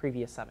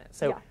previous summit.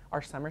 So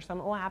our Summer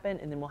Summit will happen,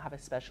 and then we'll have a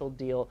special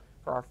deal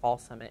for our Fall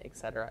Summit, et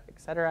cetera,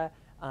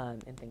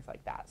 and things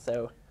like that.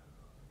 So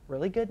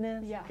really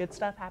goodness, good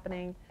stuff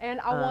happening. And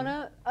I want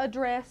to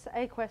address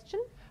a question.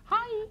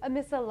 Hi.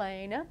 Miss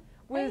Elena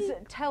was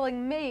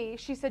telling me,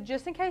 she said,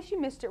 just in case you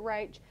missed it,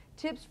 Rach,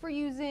 tips for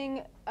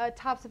using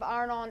types of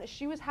iron-on.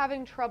 She was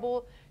having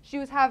trouble. She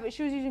was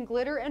using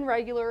glitter and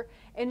regular,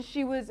 and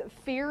she was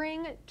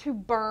fearing to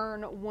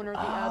burn one or the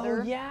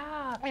other.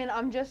 Yeah. And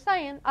I'm just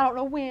saying, I don't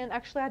know when.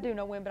 Actually, I do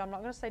know when, but I'm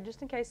not going to say,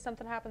 just in case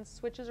something happens,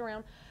 switches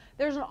around.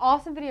 There's an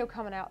awesome video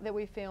coming out that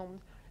we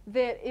filmed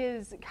that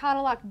is kind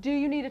of like, do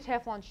you need a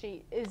Teflon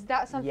sheet? Is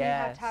that something you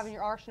have to have in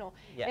your arsenal?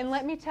 Yes. And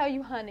let me tell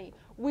you, honey,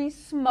 we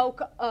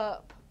smoke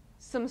up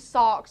some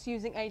socks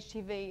using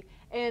HTV,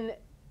 and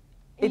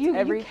you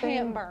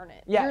can't burn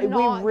it. Yeah,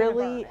 we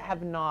really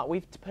have not.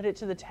 We've put it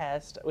to the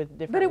test with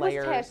different layers. But it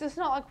was test. It's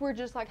not like we're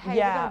just like, hey,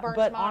 yeah, we're going to burn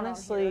but some iron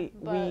honestly,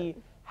 on here. we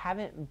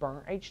haven't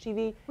burnt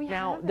HTV. We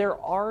now, haven't. there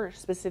are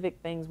specific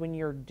things when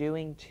you're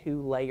doing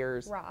 2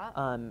 layers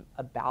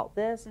about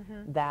this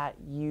that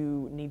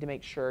you need to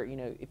make sure,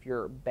 if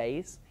your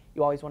base,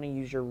 you always want to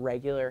use your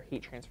regular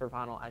heat transfer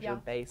vinyl as your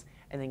base,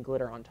 and then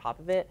glitter on top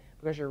of it,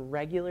 because your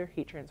regular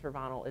heat transfer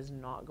vinyl is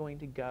not going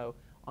to go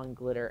on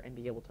glitter and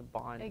be able to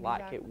bond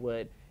like it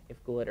would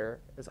if glitter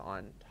is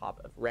on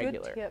top of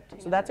regular. Good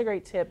tip, so that's a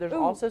great tip. There's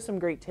also some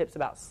great tips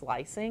about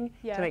slicing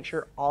to make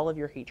sure all of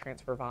your heat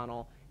transfer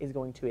vinyl is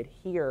going to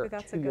adhere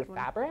to your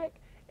fabric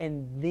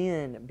and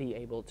then be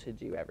able to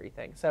do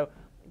everything. So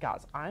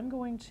guys, I'm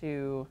going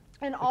to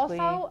And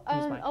also,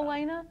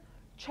 Elena,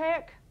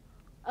 check,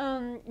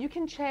 you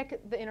can check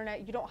the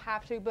internet, you don't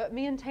have to, but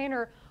me and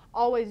Tanner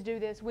always do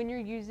this when you're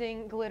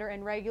using glitter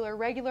and regular.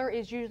 Regular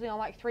is usually on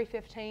like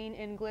 315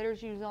 and glitter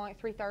is usually on like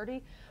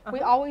 330.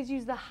 We always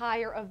use the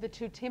higher of the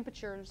 2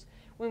 temperatures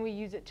when we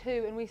use it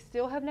too, and we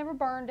still have never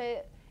burned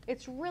it.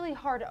 It's really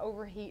hard to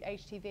overheat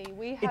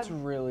HTV. It's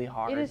really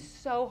hard. It is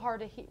so hard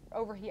to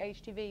overheat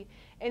HTV.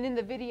 And in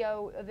the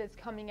video that's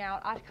coming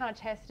out, I kind of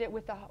tested it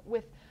with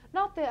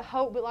not the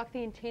hope, but like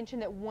the intention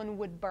that one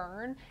would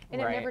burn,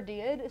 and it never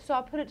did. So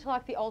I put it to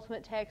like the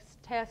ultimate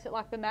test at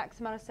like the max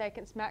amount of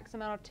seconds, max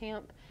amount of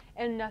temp,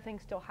 and nothing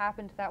still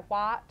happened to that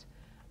white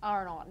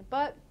iron-on.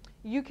 But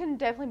you can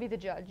definitely be the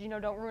judge.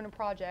 Don't ruin a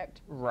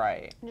project.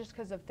 Right. Just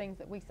because of things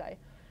that we say.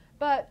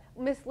 But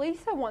Miss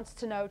Lisa wants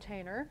to know,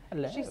 Tanner.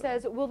 Hello. She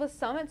says, will the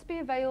summits be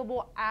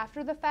available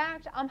after the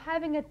fact? I'm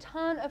having a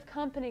ton of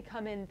company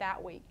come in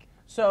that week.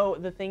 So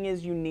the thing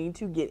is, you need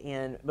to get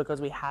in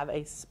because we have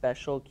a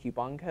special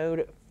coupon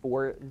code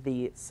for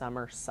the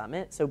Summer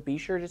Summit. So be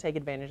sure to take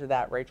advantage of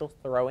that. Rachel's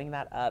throwing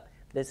that up.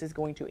 This is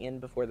going to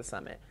end before the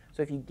summit.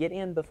 So if you get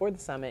in before the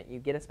summit, you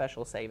get a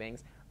special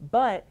savings,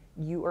 but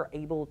you are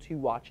able to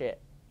watch it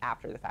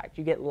after the fact.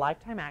 You get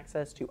lifetime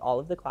access to all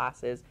of the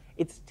classes.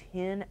 It's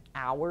 10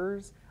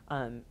 hours.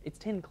 It's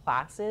 10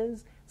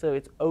 classes, so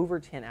it's over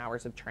 10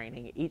 hours of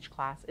training. Each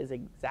class is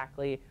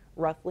exactly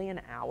roughly an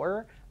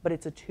hour, but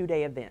it's a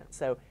 2-day event.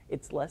 So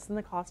it's less than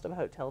the cost of a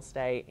hotel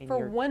stay. And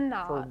for one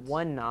night. For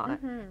one night.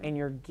 And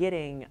you're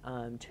getting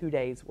 2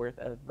 days worth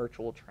of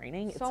virtual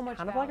training. So it's much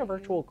kind of like a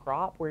virtual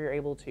crop where you're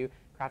able to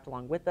craft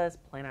along with us,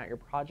 plan out your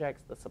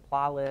projects, the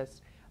supply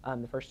list.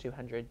 The first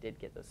 200 did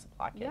get the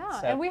supply kit.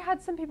 Yeah, so. and we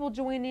had some people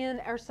join in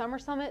our summer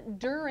summit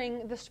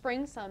during the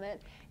spring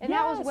summit, and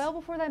that was well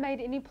before they made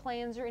any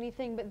plans or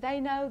anything, but they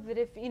know that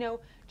if,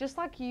 just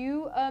like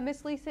you,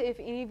 Miss Lisa, if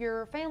any of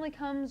your family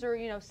comes or,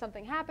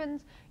 something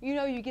happens,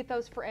 you get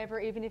those forever,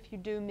 even if you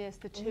do miss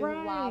the 2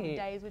 live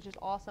days, which is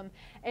awesome.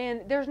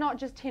 And there's not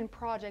just 10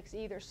 projects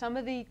either. Some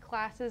of the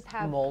classes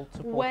have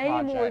multiple way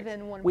projects. more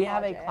than one We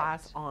project. have a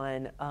class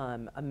on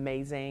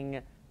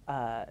amazing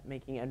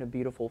making a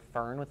beautiful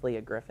fern with Leah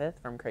Griffith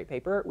from Crate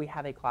Paper. We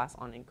have a class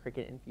on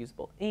Cricut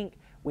infusible ink.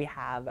 We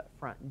have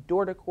front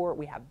door decor.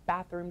 We have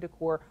bathroom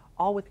decor,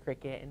 all with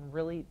Cricut, and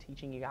really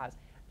teaching you guys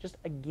just,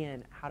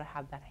 again, how to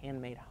have that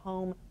handmade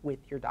home with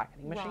your die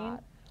cutting machine. Right.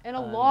 And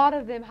a lot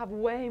of them have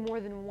way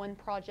more than one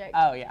project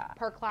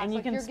per class. And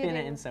you can spin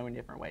it in so many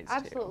different ways,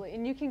 absolutely.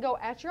 And you can go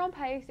at your own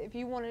pace if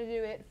you want to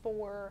do it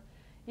for,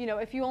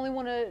 if you only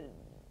want to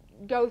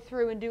go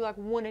through and do like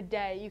one a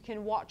day, you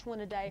can watch one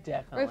a day.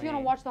 Definitely. Or if you want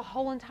to watch the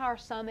whole entire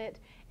summit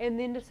and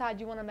then decide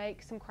you want to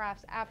make some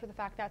crafts after the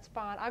fact, that's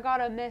fine. I got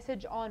a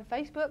message on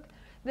Facebook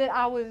that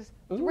I was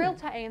thrilled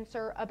to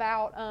answer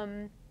about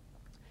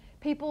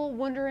people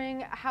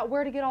wondering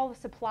where to get all the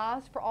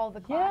supplies for all the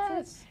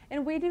classes. Yes.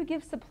 And we do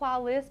give supply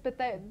lists, but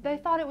they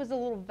thought it was a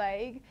little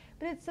vague.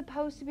 But it's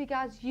supposed to be,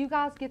 guys, you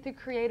guys get the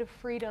creative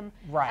freedom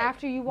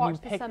after you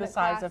watch the summit pick the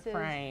size classes. of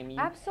frame, you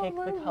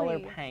Absolutely. pick the color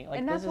paint. Like,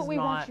 and that's this what is we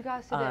not want you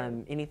guys to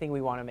do. anything.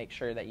 We want to make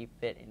sure that you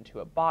fit into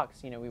a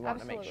box. You know, we want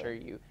to make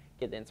Absolutely. sure you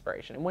get the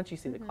inspiration. And once you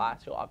see the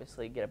class, you'll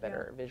obviously get a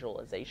better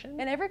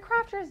visualization. And every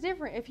crafter is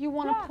different. If you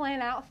want to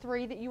plan out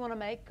 3 that you want to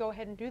make, go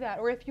ahead and do that.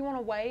 Or if you want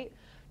to wait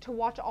to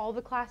watch all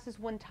the classes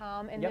one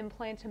time and then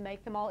plan to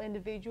make them all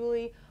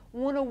individually,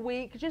 one a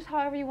week, just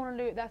however you want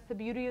to do it. That's the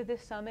beauty of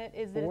this summit,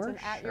 is that it's an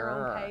at your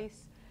own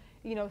pace,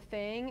 you know,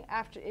 thing.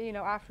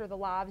 After the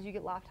lives, you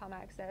get lifetime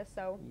access.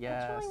 So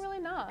that's really, really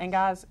nice. And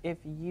guys, if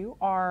you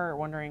are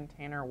wondering,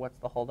 Tanner, what's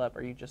the holdup?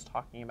 Are you just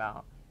talking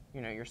about,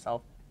 you know,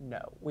 yourself? No,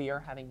 we are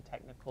having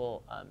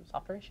technical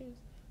software issues.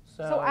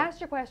 So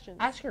ask your questions.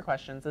 Ask your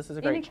questions. This is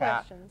a great Any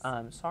chat.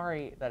 questions.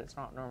 Sorry that it's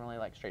not normally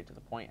like straight to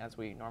the point as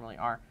we normally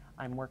are.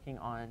 I'm working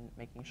on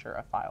making sure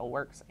a file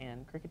works,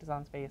 and Cricut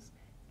Design Space is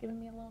giving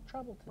me a little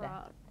trouble today.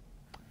 Right.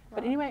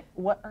 But anyway,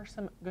 what are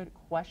some good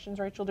questions,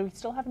 Rachel? Do we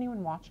still have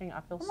anyone watching?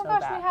 I feel so bad. Oh my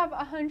gosh, we have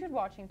 100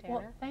 watching, Tanner.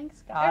 Well,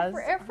 thanks, guys.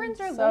 Our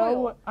friends are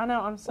loyal. I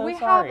know, I'm so we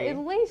sorry. We have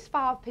at least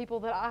 5 people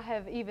that I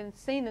have even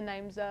seen the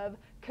names of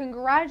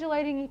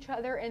congratulating each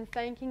other and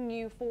thanking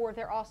you for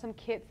their awesome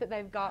kits that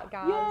they've got,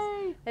 guys.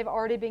 Yay! They've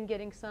already been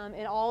getting some.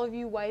 And all of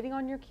you waiting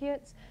on your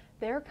kits,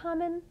 they're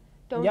coming.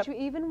 Don't you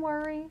even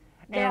worry.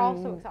 They're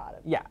also excited.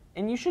 Yeah,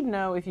 and you should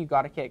know if you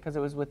got a kit, because it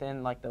was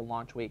within like the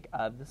launch week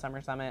of the Summer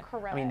Summit.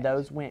 Correct. I mean,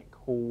 those went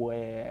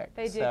quick.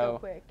 They did go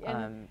quick.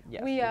 And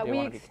yes,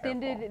 we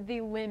extended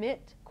the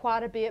limit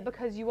quite a bit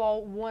because you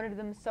all wanted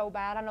them so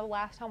bad. I know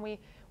last time we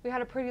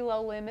had a pretty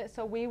low limit,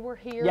 so we were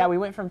here. Yeah, we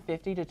went from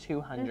 50 to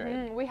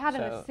 200. We had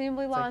an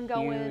assembly line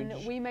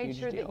going. We made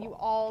sure deal. that you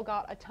all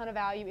got a ton of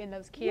value in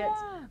those kits.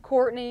 Yeah.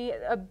 Courtney,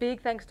 a big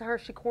thanks to her.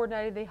 She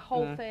coordinated the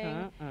whole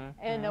thing.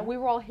 And we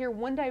were all here.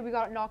 One day we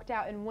got it knocked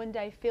out, and one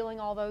day filling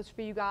all those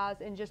for you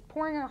guys and just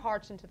pouring our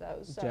hearts into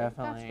those. So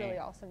Definitely. that's really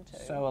awesome, too.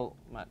 So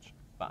much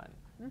fun.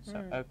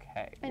 So,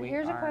 okay. And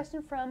here's a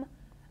question from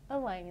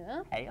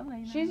Elena. Hey,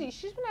 Elena.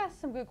 She's been asked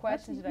some good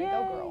questions today.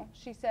 Go, girl.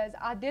 She says,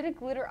 I did a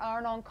glitter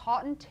iron-on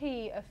cotton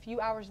tee a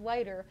few hours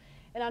later,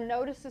 and I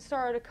noticed it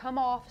started to come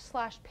off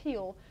 /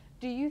 peel.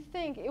 Do you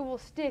think it will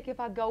stick if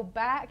I go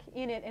back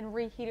in it and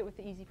reheat it with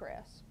the Easy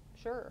Press?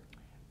 Sure.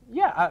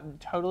 Yeah,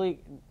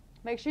 totally.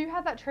 Make sure you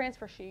have that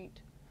transfer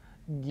sheet.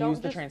 Use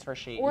the transfer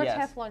sheet. Or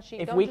yes. a Teflon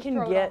sheet. If Don't we just can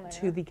throw it get on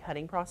to there. the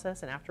cutting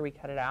process, and after we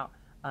cut it out,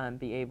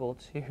 be able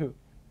to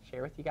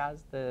share with you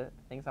guys the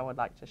things I would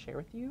like to share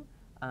with you,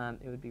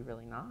 it would be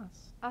really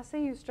nice. I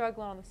see you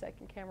struggling on the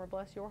second camera.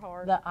 Bless your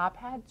heart. The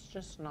iPad's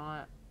just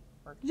not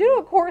working. Did you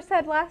know what Court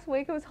said last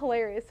week? It was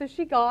hilarious. So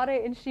she got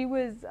it, and she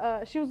was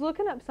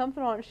looking up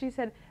something on it. She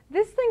said,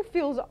 "This thing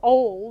feels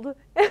old."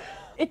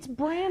 It's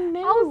brand new.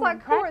 I was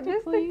like, Court,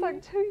 this thing's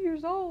like 2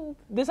 years old.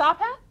 This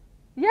iPad?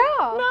 Yeah.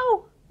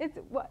 No. It's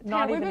what?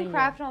 Not We've even been a year.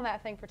 crafting on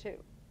that thing for 2.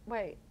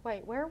 Wait,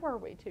 where were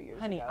we 2 years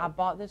Honey, ago? I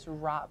bought this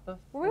right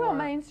before. Were we on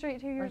Main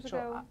Street 2 years Rachel,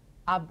 ago?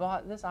 I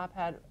bought this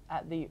iPad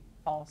at the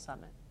Fall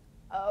Summit.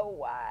 Oh,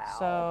 wow.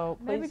 So,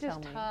 please maybe tell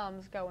just me.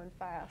 time's going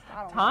fast.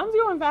 I don't know. Time's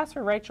going fast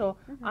for Rachel.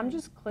 I'm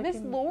just clicking.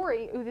 Miss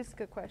Lori, ooh, this is a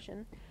good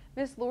question.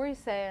 Miss Lori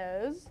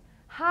says,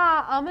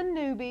 "Hi, I'm a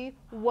newbie.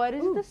 What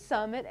is the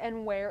summit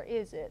and where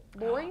is it?"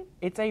 Lori?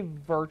 It's a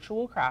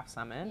virtual craft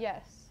summit.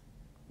 Yes.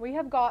 We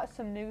have got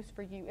some news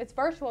for you. It's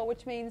virtual,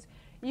 which means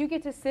you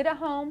get to sit at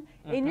home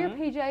in your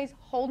PJs,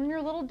 holding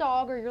your little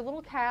dog or your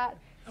little cat,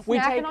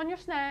 snacking on your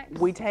snacks.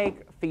 We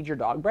take feed your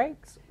dog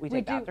breaks. We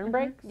take do. bathroom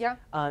breaks. Yeah.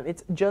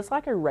 It's just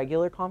like a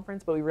regular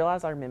conference, but we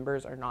realize our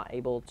members are not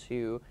able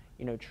to,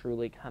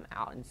 truly come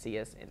out and see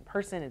us in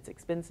person. It's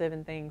expensive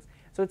and things.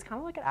 So it's kind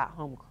of like an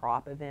at-home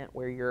crop event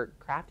where you're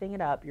crafting it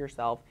up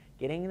yourself,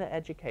 getting the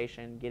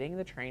education, getting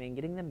the training,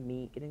 getting the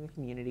meet, getting the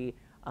community,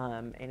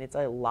 and it's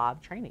a live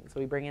training. So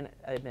we bring in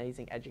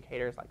amazing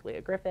educators like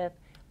Leah Griffith.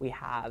 We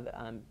have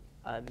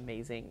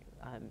amazing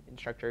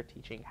instructor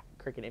teaching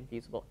Cricut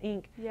Infusible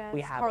ink. Yes,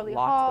 we have Carly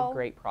lots Hall. of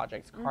great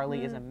projects.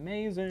 Carly is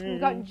amazing. We've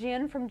got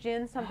Jen from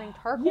Jen Something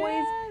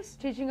Turquoise Yes.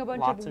 teaching a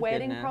bunch Lots of of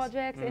wedding goodness.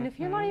 projects. And if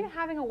you're not even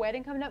having a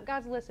wedding coming up,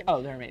 guys, listen.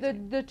 Oh, they're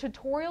amazing. The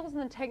tutorials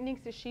and the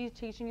techniques that she's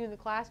teaching you in the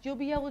class, you'll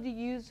be able to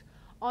use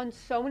on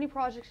so many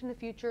projects in the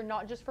future,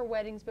 not just for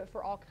weddings, but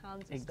for all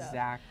kinds of stuff.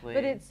 Exactly.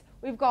 But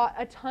we've got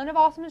a ton of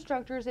awesome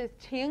instructors. It's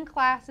 10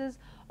 classes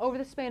over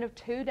the span of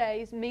 2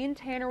 days. Me and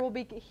Tanner will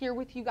be here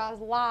with you guys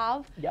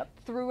live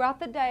throughout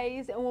the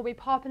days, and we'll be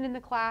popping in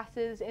the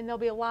classes, and there'll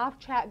be a live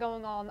chat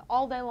going on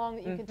all day long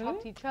that you can talk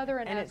to each other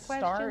and ask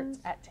questions. And it starts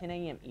at 10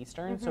 a.m.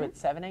 Eastern, so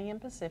it's 7 a.m.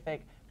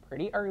 Pacific,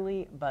 pretty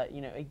early, but,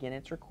 again,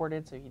 it's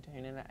recorded, so you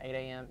tune in at 8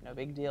 a.m., no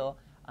big deal.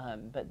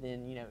 But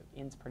then,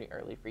 ends pretty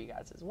early for you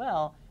guys as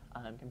well.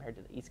 Compared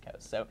to the East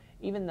Coast. So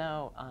even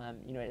though,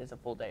 it is a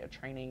full day of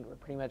training, we're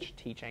pretty much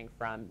teaching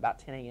from about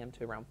 10 a.m.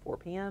 to around 4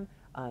 p.m.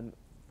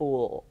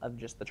 Full of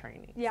just the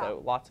training. Yeah.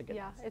 So lots of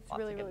goodness. Yeah, it's lots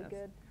really, of really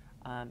goodness. good.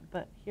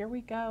 But here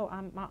we go.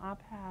 My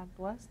iPad.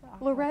 Bless the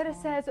iPad. Loretta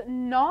says,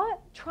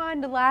 not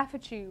trying to laugh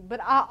at you, but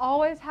I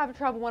always have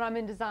trouble when I'm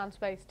in design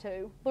space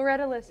too.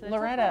 Loretta, listen. It's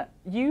Loretta,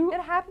 okay.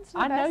 It happens to the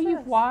I know best of you've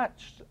us.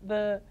 watched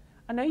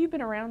I know you've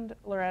been around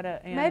Loretta,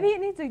 and Maybe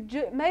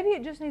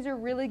it just needs a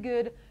really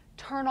good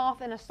turn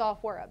off and a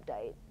software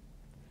update.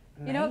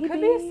 You know, it could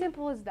be as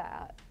simple as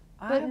that.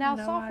 But now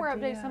software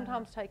updates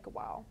sometimes take a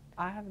while.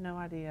 I have no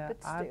idea.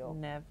 But still. I've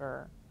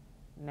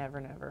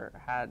never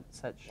had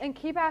such. And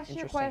keep asking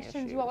your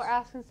questions. You all are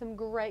asking some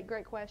great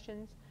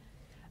questions.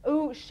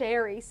 Ooh,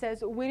 Sherry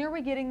says, when are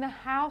we getting the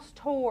house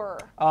tour?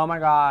 Oh my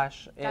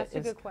gosh, That's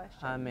a good question.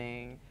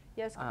 Coming.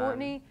 Yes,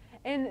 Courtney.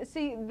 And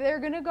see, they're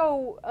gonna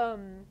go.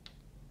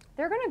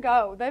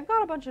 They've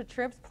got a bunch of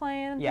trips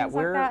planned, Yeah, things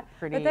like that.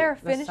 But they're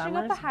finishing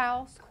up the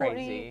house.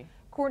 Crazy.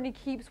 Courtney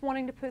keeps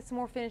wanting to put some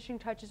more finishing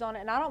touches on it,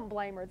 and I don't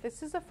blame her.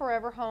 This is a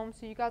forever home,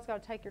 so you guys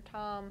got to take your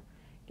time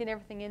getting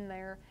everything in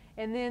there.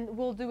 And then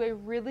we'll do a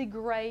really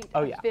great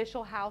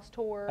official house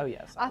tour. Oh,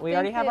 yes. We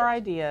already have our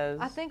ideas.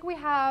 I think we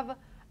have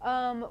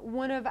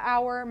one of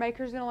our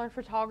Makers Gonna Learn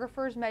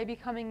photographers maybe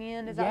coming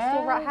in. Is that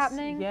still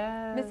happening?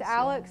 Yes. Miss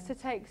Alex to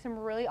take some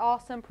really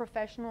awesome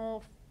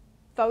professional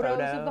photos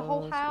of the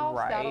whole house.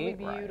 That'll be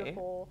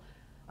beautiful.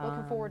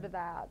 Looking forward to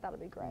that. That'll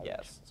be great.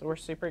 Yes. So we're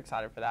super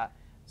excited for that.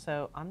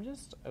 So I'm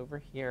just over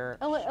here.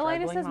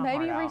 Elena says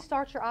maybe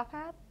restart your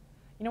iPad.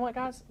 You know what,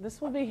 guys?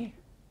 This will be.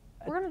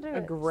 We're gonna do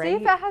it. Great... See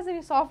if that has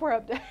any software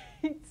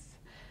updates.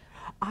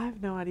 I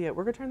have no idea.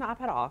 We're gonna turn the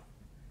iPad off.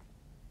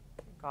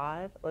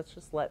 God, let's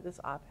just let this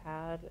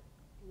iPad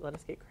let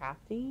us get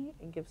crafty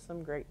and give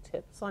some great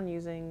tips on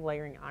using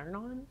layering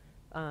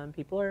iron-on.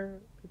 People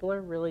are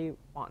really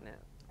wanting it.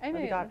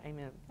 Amen. God,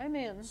 amen.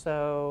 Amen.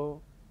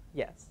 So,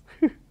 yes,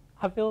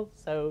 I feel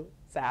so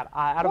sad.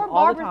 Poor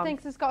Barbara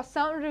thinks it's got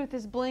something to do with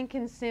this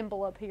blinking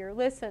symbol up here.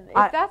 Listen,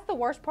 if that's the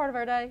worst part of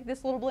our day,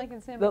 this little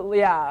blinking symbol.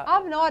 Yeah. I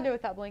have no idea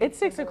what that blinking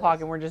symbol is. It's 6 o'clock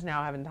and we're just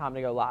now having time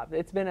to go live.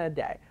 It's been a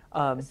day.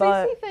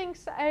 Cece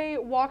thinks a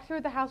walk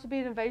through the house would be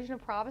an invasion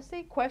of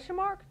privacy? ?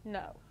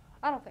 No,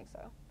 I don't think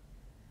so.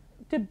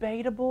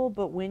 Debatable,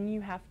 but when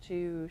you have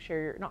to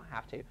share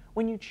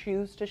when you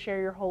choose to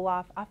share your whole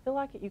life, I feel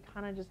like you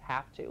kind of just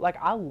have to. Like,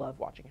 I love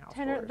watching house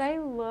tours. They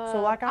love.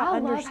 So, like, I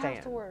understand. Love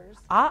house tours.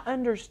 I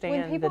understand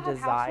when people the have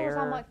desire. House tours,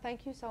 I'm like,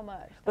 thank you so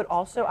much. But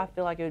also, I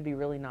feel like it would be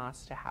really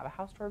nice to have a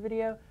house tour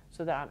video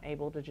so that I'm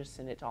able to just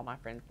send it to all my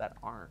friends that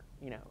aren't,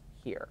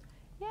 here.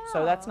 Yeah.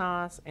 So that's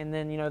nice. And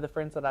then, the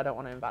friends that I don't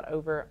want to invite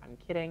over, I'm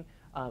kidding.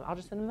 I'll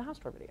just send them the house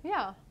tour video.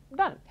 Yeah.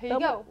 Done. Here you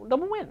go.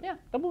 Double win. Yeah.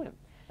 Double win.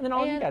 And then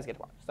all of you guys get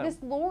to watch. So. Miss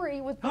Lori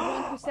was the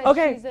one who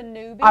said she's a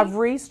newbie. I've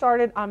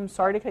restarted. I'm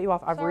sorry to cut you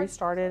off. I've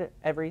restarted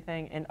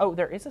everything. And,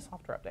 there is a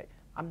software update.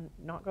 I'm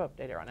not going to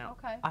update it right now.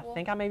 Okay. I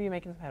think I may be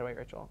making some headway,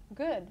 Rachel.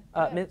 Good.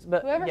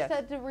 Whoever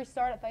said to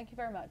restart it, thank you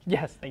very much.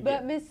 Yes, thank you.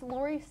 But Miss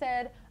Lori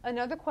said,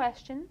 another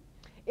question.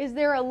 Is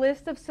there a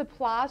list of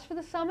supplies for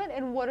the summit,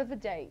 and what are the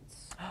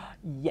dates?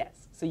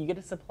 Yes. So you get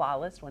a supply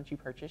list once you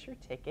purchase your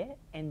ticket,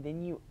 and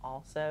then you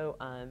also,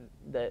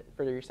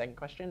 for your second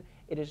question,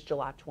 it is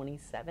July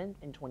 27th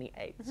and 28th.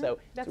 Mm-hmm. So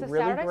that's it's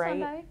really Saturday, great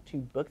Sunday. To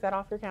book that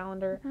off your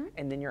calendar,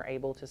 and then you're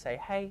able to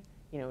say, hey,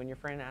 when your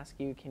friend asks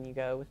you, can you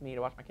go with me to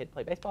watch my kid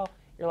play baseball?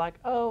 You're like,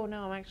 oh,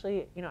 no, I'm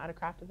actually, at a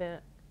craft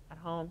event at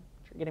home,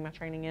 getting my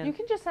training in. You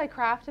can just say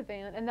craft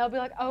event, and they'll be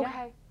like, okay.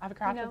 Yeah, I have a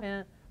craft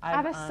event. I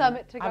have a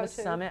summit to go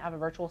to. I have a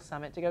virtual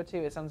summit to go to.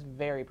 It sounds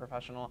very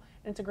professional.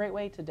 And it's a great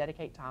way to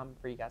dedicate time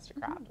for you guys to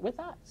craft with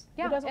us.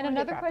 Yeah, and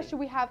another question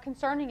we have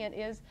concerning it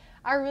is,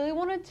 I really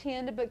want to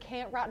attend but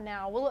can't right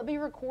now. Will it be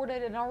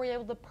recorded, and are we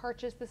able to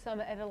purchase the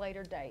summit at a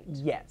later date?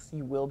 Yes,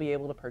 you will be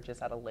able to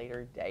purchase at a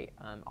later date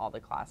all the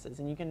classes.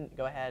 And you can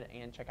go ahead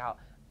and check out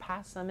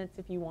past summits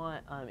if you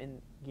want in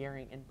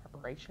gearing in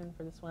preparation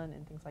for this one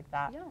and things like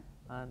that.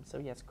 Yeah. So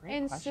yes, great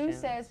and question. Sue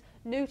says,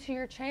 new to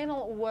your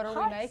channel, what are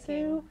we making?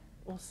 Sue.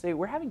 Well, Sue,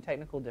 we're having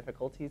technical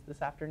difficulties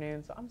this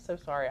afternoon, so I'm so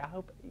sorry. I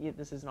hope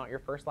this is not your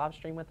first live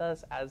stream with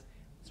us, as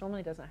this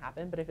normally doesn't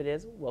happen, but if it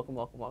is, welcome,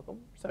 welcome, welcome.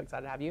 We're so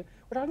excited to have you.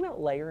 We're talking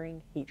about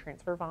layering heat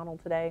transfer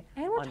vinyl today.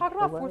 And we're talking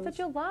about 4th of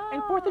July.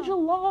 And 4th of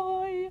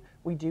July.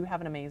 We do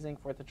have an amazing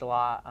 4th of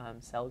July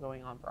sale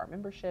going on for our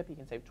membership. You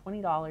can save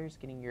 $20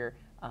 getting your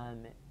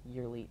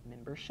yearly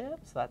membership,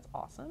 so that's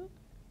awesome.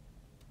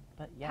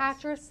 But yes.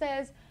 Patra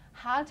says,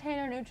 hi,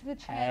 Tanner, new to the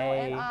channel,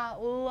 and I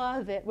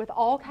love it. With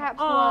all caps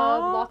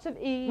love, lots of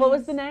E's. What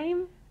was the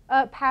name?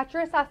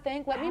 Patris, I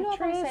think. Let me know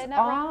if I'm saying that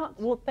right.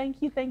 Well,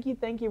 thank you.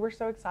 We're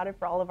so excited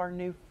for all of our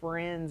new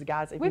friends,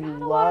 guys. If We've you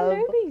had a lot of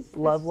newbies.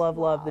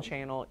 love the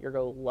channel, you're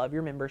going to love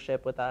your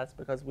membership with us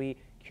because we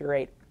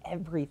curate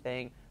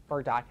everything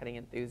for die cutting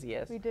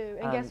enthusiasts. We do.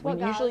 And guess what,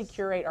 we usually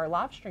curate our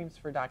live streams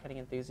for die cutting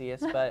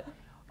enthusiasts, but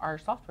our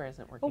software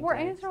isn't working. But we're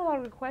answering a lot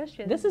of good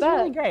questions. This is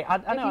really great.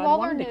 I know. I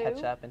wanted to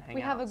catch up and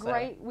hang out.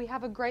 We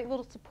have a great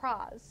little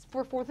surprise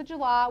for 4th of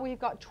July. We've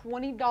got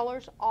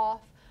 $20 off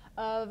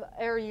of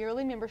our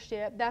yearly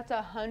membership. That's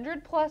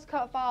 100+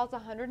 cut files,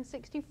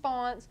 160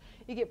 fonts.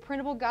 You get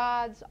printable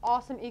guides,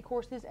 awesome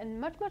e-courses,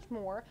 and much, much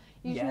more.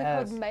 Using the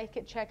code MAKE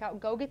at checkout.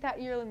 Go get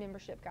that yearly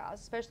membership,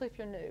 guys, especially if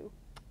you're new.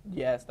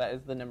 Yes, that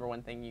is the number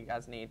one thing you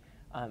guys need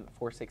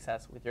for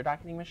success with your die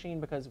cutting machine,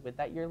 because with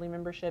that yearly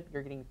membership,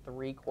 you're getting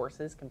 3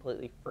 courses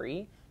completely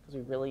free, because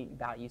we really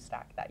value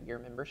stack that year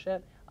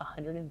membership.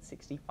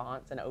 160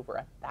 fonts and over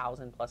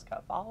 1,000+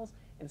 cut files,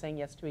 and saying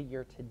yes to a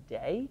year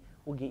today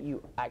will get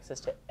you access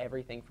to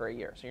everything for a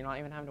year. So you're not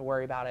even having to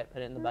worry about it,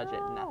 put it in the budget,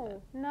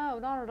 nothing. No,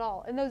 not at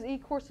all. And those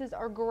e-courses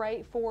are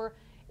great for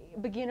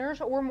beginners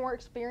or more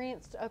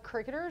experienced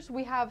cricketers.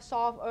 We have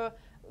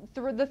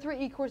the 3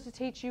 e-courses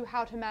teach you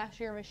how to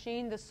master your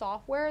machine, the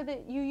software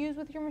that you use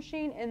with your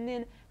machine, and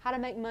then how to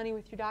make money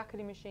with your die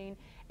cutting machine.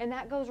 And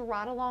that goes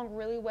right along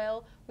really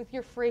well with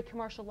your free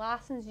commercial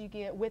license you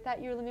get with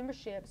that yearly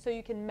membership, so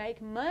you can make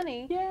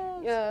money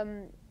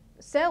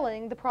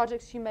selling the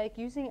projects you make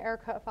using our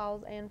cut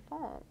files and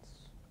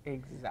fonts.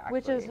 Exactly.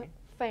 Which is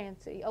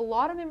fancy. A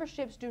lot of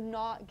memberships do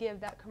not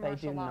give that commercial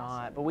license. They do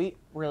not, but we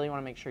really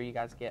want to make sure you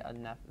guys get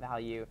enough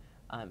value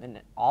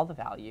and all the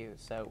value,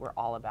 so we're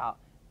all about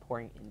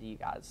pouring into you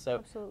guys. So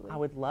absolutely. I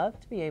would love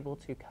to be able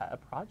to cut a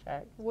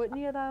project. Wouldn't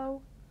you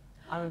though?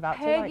 I'm about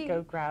to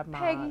go grab my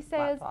Peggy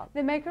says laptop.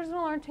 the Makers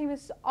Gonna Learn team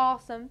is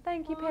awesome.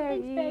 Thank you,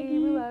 Peggy. Thanks, Peggy.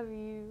 We love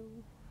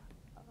you.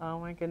 Oh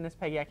my goodness,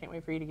 Peggy, I can't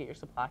wait for you to get your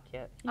supply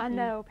kit. I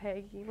know,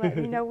 Peggy. Let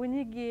me know when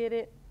you get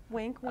it.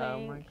 Wink, wink. Oh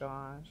my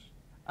gosh.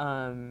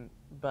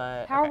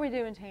 But how are we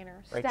doing,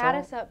 Tanner? Rachel?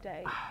 Status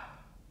update.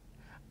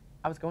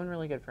 I was going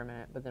really good for a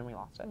minute, but then we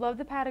lost it. Love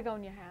the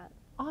Patagonia hat.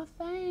 Oh,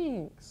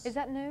 thanks. Is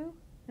that new?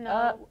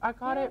 No. I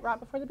got it right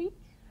before the beach.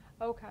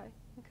 Okay.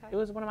 It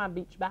was one of my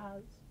beach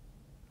bags.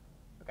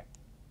 Okay.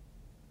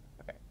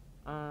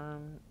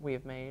 We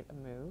have made a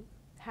move.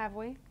 Have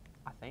we?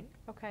 I think.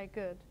 Okay,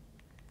 good.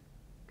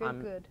 I'm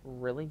good.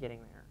 really getting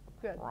there.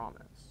 I Good.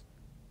 promise.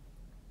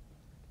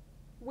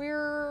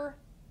 We're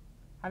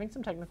having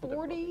some technical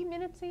 40 difficulty.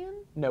 minutes in?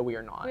 No, we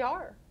are not. We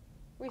are.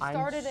 We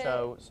started I'm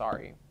so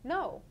sorry.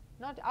 No,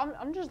 not.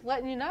 I'm just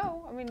letting you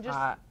know. I mean, just.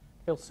 I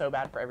feel so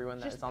bad for everyone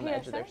that just is on the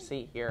edge of their PSA.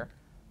 seat here.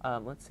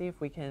 Let's see if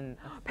we can.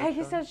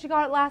 Peggy said she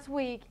got it last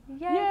week. Yay,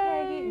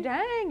 Peggy!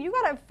 Dang, you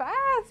got it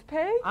fast,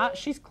 Peggy.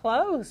 She's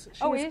close.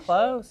 She was is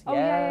close. She? Oh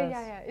yes.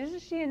 yeah.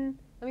 Isn't she in?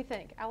 Let me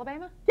think.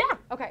 Alabama? Yeah.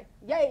 Okay.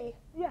 Yay.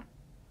 Yeah.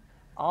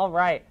 All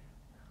right.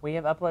 We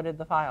have uploaded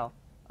the file.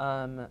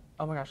 Oh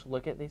my gosh,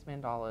 look at these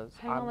mandalas.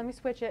 Hang on, let me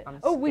switch it. I'm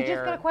we just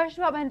got a scared.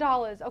 question about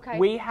mandalas. Okay.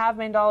 We have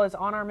mandalas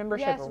on our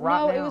membership yes, right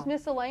now. no, it was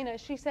Miss Elena.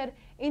 She said,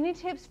 any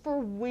tips for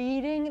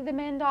weeding the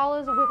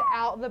mandalas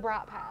without the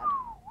bright pad?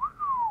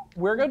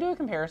 We're going to do a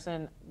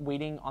comparison,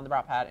 weeding on the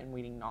bright pad and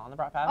weeding not on the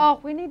bright pad. Oh,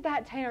 we need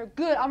that, Tanner.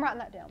 Good, I'm writing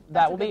that down.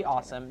 That will be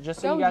awesome, just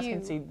so Go you guys you.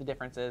 can see the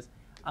differences.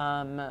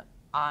 I'm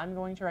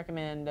going to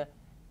recommend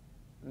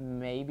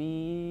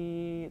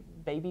maybe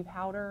baby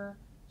powder,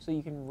 so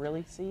you can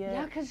really see it.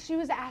 Yeah, because she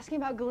was asking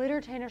about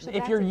glitter, Tanner. So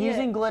if you're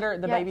using glitter,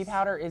 the yes. baby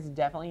powder is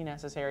definitely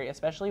necessary,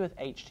 especially with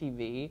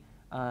HTV.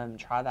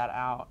 Try that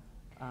out.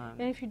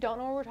 And if you don't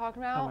know what we're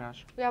talking about, oh my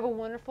gosh. we have a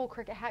wonderful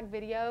Cricut hack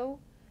video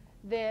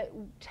that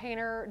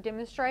Tanner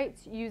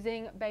demonstrates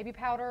using baby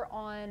powder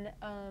on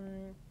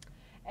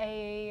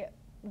a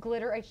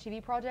glitter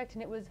HTV project,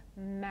 and it was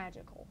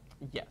magical.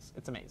 Yes,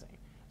 it's amazing.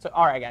 So,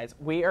 all right, guys,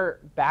 we are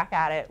back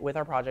at it with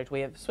our project.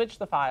 We have switched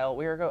the file.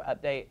 We are going to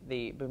update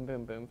the boom,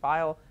 boom, boom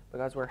file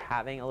because we're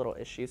having a little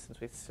issue since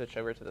we switched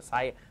over to the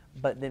site.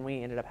 But then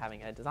we ended up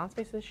having a design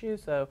space issue.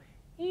 So,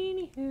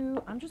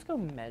 anywho, I'm just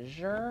going to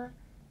measure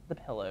the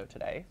pillow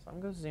today. So, I'm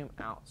going to zoom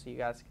out so you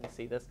guys can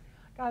see this.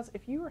 Guys,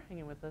 if you were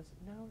hanging with us,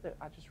 know that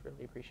I just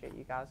really appreciate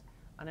you guys.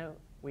 I know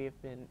we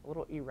have been a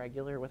little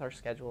irregular with our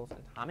schedules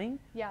and timing.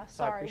 Yeah,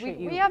 so sorry.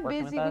 We have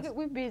busy. busy.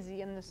 We're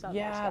busy in the summers.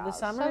 Yeah, guys. the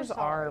summers so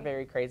are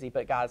very crazy.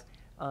 But guys,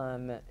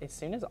 as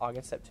soon as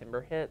August,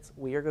 September hits,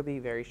 we are going to be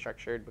very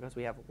structured because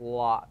we have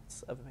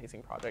lots of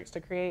amazing projects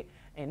to create,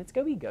 and it's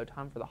going to be go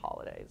time for the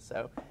holidays.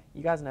 So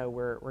you guys know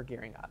we're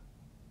gearing up.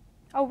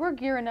 Oh, we're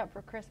gearing up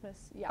for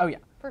Christmas. Yeah. Oh yeah,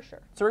 for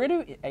sure. So we're going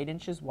to do 8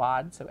 inches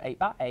wide, so 8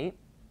 by 8.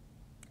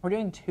 We're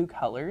doing 2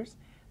 colors.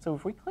 So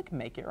if we click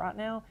Make It right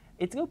now,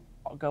 it's going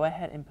to go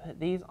ahead and put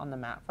these on the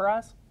mat for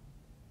us,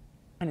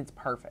 and it's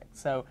perfect.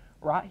 So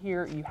right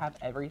here, you have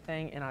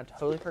everything, and I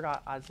totally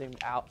forgot I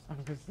zoomed out, so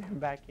I'm going to zoom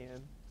back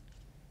in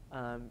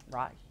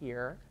right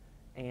here,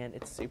 and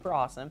it's super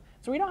awesome.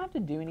 So we don't have to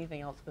do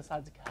anything else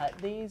besides cut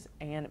these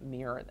and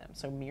mirror them.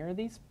 So mirror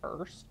these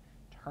first,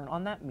 turn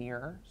on that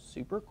mirror,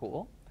 super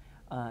cool,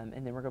 and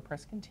then we're going to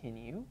press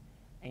Continue,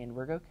 and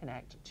we're going to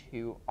connect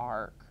to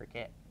our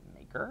Cricut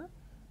Maker.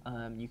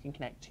 You can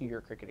connect to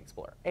your Cricut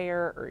Explorer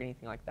Air or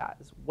anything like that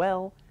as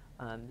well.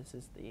 This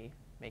is the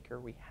maker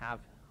we have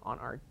on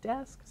our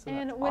desk. So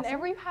and that's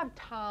whenever awesome. you have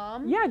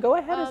time, yeah, go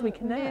ahead as we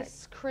connect.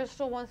 Miss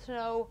Crystal wants to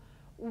know,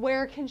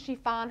 where can she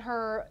find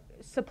her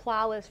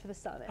supply list for the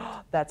summit?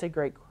 That's a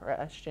great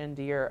question,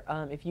 dear.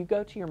 If you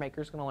go to your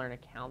Makers Gonna Learn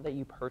account that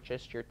you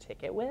purchased your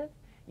ticket with,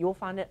 you will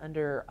find it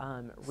under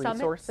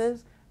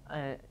resources.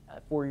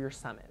 for your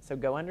summit. So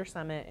go under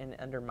summit, and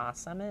under my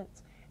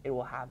summits, it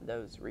will have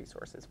those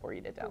resources for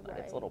you to download.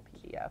 It's a little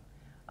PDF.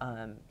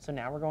 So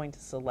now we're going to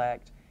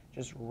select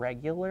just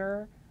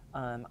regular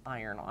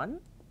iron-on.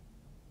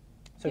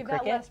 So give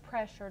that less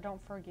pressure,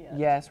 don't forget.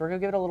 Yes, we're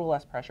going to give it a little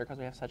less pressure because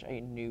we have such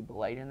a new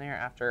blade in there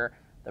after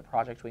the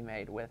project we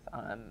made with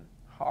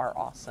our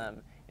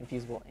awesome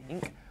infusible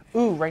ink.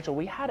 Ooh, Rachel,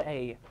 we had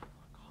a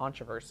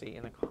controversy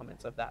in the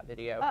comments of that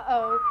video.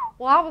 Uh-oh.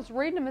 Well, I was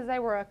reading them as they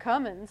were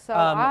coming, so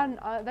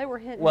they were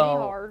hitting me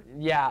hard.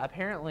 Yeah,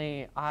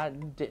 apparently I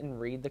didn't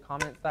read the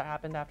comments that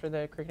happened after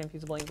the Cricut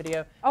infusible ink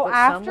video. Oh,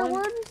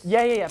 afterwards?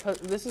 Yeah.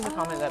 This is the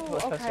comment that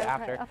was posted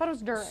after. I thought it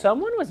was during.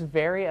 Someone was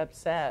very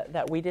upset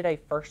that we did a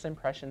first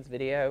impressions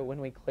video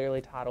when we clearly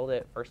titled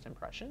it First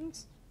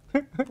Impressions.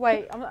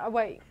 Wait.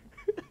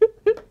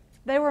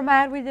 They were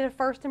mad we did a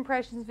first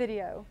impressions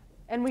video.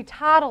 And we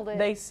titled it.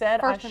 They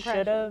said I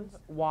should have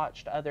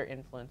watched other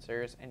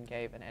influencers and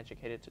gave an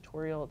educated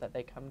tutorial, that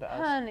they come to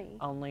us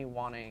only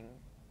wanting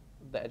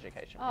the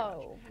education.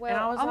 Oh, well, and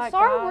I was I'm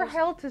sorry we're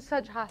held to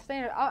such high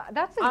standards.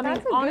 That's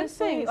a good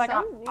thing. Like,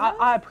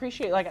 I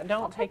appreciate, like,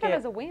 don't take it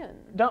as a win.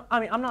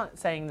 I'm not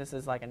saying this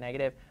is like a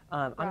negative.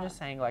 I'm just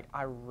saying, like,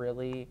 I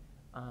really,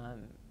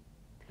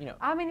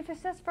 I mean, if it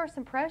says first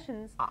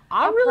impressions,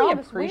 I really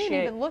appreciate. We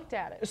ain't even looked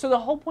at it. So the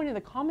whole point of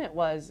the comment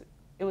was,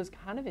 it was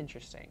kind of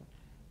interesting.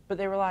 But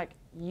they were like,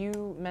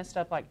 you messed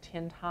up like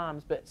 10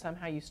 times, but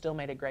somehow you still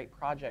made a great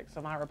project. So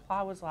my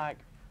reply was like,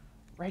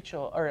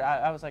 Rachel, or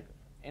I was like,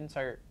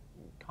 insert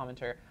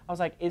commenter. I was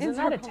like, isn't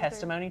that a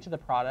testimony to the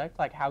product?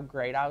 Like how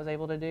great I was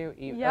able to do,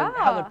 or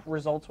how the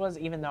results was,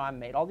 even though I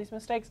made all these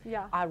mistakes.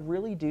 Yeah. I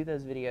really do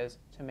those videos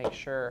to make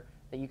sure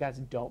that you guys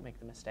don't make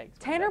the mistakes.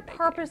 Tanner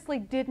purposely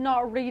did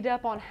not read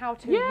up on how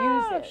to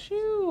use it.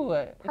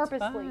 Shoot.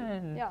 Purposely. It's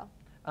fun. Yeah.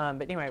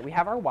 But anyway, we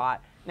have our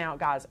watt. Now,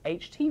 guys,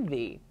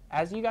 HTV,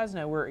 as you guys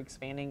know, we're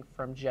expanding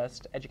from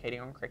just educating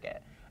on Cricut.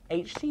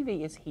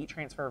 HTV is heat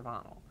transfer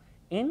vinyl.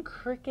 In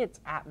Cricut's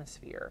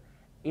atmosphere,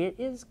 it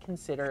is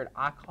considered,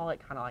 I call it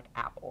kind of like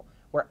Apple,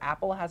 where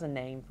Apple has a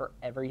name for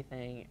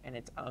everything and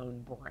its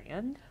own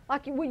brand.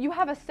 Like you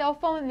have a cell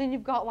phone and then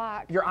you've got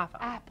like your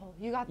iPhone. Apple.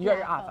 You got your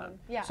iPhone.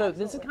 Yeah. So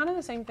this is kind of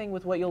the same thing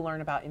with what you'll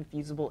learn about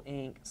infusible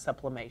ink,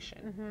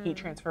 sublimation, heat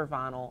transfer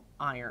vinyl,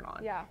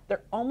 iron-on. Yeah.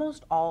 They're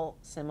almost all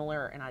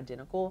similar and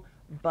identical,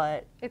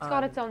 but it's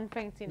got its own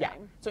fancy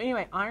name. So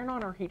anyway,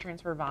 iron-on or heat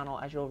transfer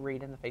vinyl, as you'll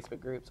read in the Facebook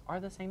groups, are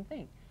the same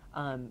thing.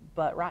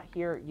 But right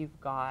here, you've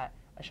got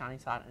a shiny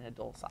side and a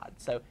dull side.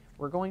 So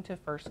we're going to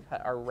first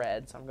cut our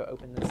red, so I'm going to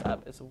open this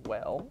up as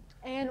well.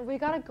 And we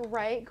got a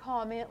great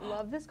comment.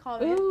 Love this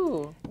comment.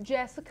 Ooh.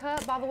 Jessica,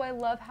 by the way,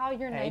 love how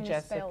your name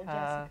is spelled,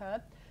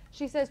 Jessica.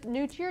 She says,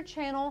 new to your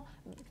channel,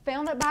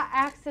 found it by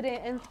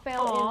accident and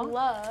fell in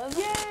love.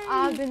 Yay.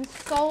 I've been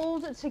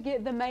sold to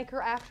get the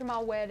maker after my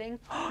wedding.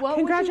 What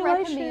would you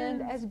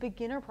recommend as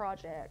beginner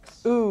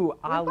projects? Ooh,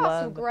 I love. We've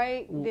got some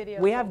great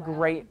videos. We have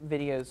great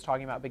videos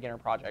talking about beginner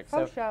projects.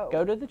 So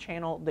go to the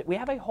channel. We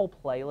have a whole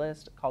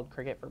playlist called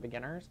Cricut for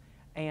Beginners,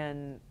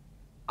 and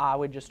I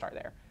would just start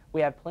there. We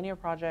have plenty of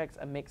projects,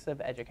 a mix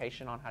of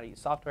education on how to use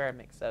software, a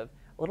mix of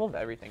a little of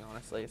everything,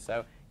 honestly.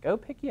 So go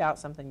pick you out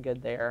something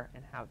good there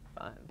and have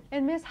fun.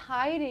 And Miss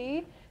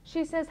Heidi,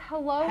 she says,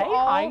 hello hey,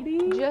 all.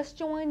 Heidi. Just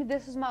joined.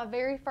 This is my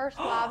very first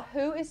live.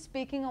 Who is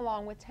speaking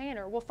along with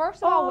Tanner? Well,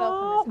 first of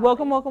all,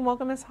 welcome, Miss Heidi.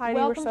 Welcome, Miss Heidi.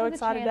 Welcome We're so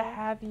excited to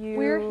have you.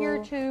 We're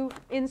here to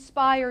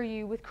inspire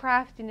you with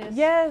craftiness.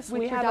 Yes,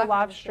 we have a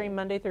live stream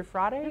Monday through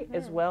Friday,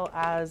 as well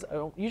as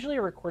usually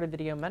a recorded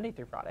video Monday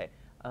through Friday.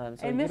 So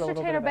and Mr.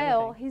 Tanner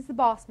Bell, he's the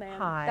boss man.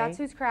 Hi. That's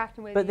who's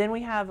crafting with you. But then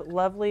we have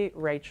lovely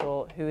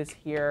Rachel, who is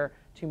here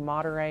to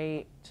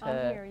moderate,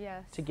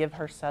 to give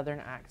her southern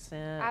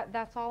accent.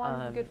 That's all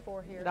I'm good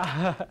for here.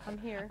 I'm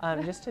here.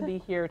 Just to be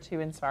here to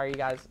inspire you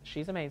guys.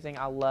 She's amazing.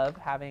 I love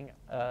having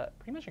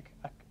pretty much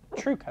a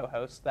true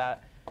co-host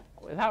that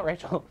without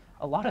Rachel,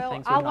 a lot of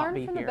things would not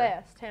be here. I learned from the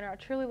best, Tanner. I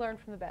truly learned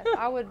from the best.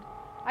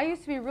 I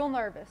used to be real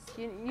nervous.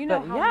 You know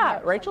how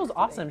nervous Rachel's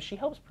awesome. She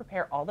helps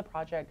prepare all the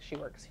projects. She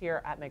works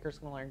here at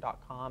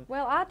makersgonnalearn.com.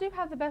 Well, I do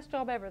have the best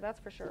job ever, that's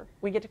for sure.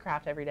 We get to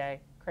craft every day.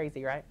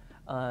 Crazy, right?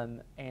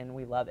 And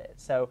we love it.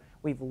 So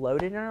we've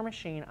loaded in our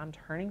machine. I'm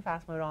turning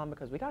fast mode on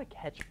because we got to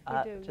catch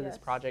up to this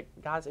project.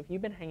 Guys, if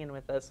you've been hanging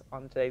with us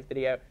on today's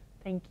video,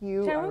 thank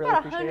you. Tanner, we've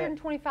got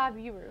 125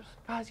 viewers.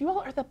 Guys, you all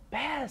are the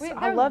best.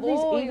 I love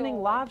these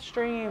evening live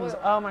streams.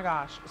 Oh my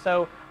gosh.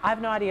 So I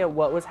have no idea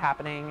what was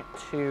happening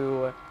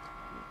to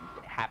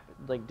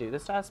do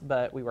this to us,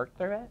 but we worked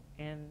through it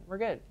and we're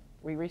good.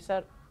 We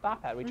reset the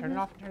iPad. We turned it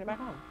off and turned it back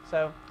on.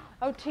 So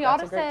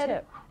Tiata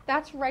said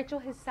that's Rachel,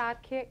 his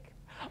sidekick.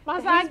 My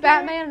sidekick. He's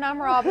Batman and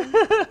I'm Robin.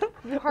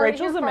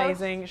 Rachel's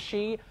amazing.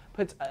 She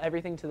puts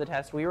everything to the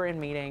test. We were in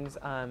meetings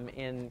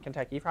in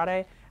Kentucky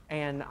Friday,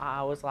 and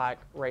I was like,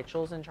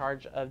 Rachel's in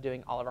charge of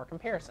doing all of our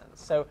comparisons.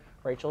 So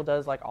Rachel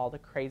does like all the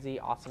crazy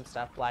awesome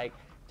stuff like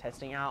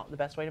testing out the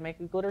best way to make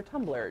a glitter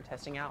tumbler,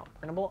 testing out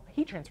printable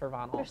heat transfer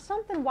vinyl. There's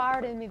something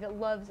wired in me that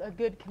loves a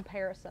good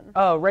comparison.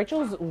 Oh,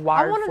 Rachel's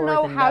wired I want for to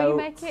know the how you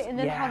notes. make it, and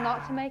then how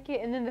not to make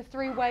it, and then the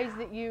 3 ways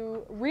that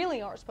you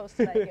really aren't supposed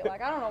to make it.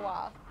 Like, I don't know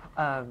why.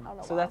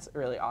 So that's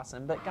really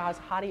awesome. But guys,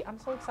 Heidi, I'm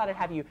so excited to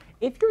have you.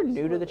 If you're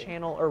new to the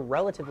channel or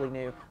relatively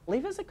new,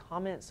 leave us a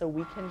comment so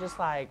we can just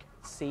like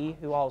see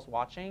who all's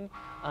watching.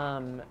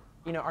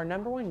 You know, our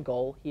 #1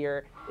 goal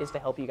here is to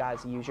help you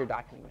guys use your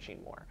die cutting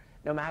machine more.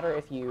 No matter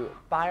if you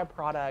buy a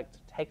product,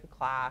 take a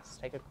class,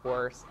 take a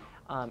course,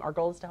 our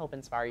goal is to help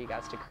inspire you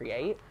guys to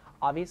create.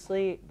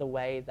 Obviously, the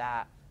way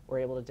that we're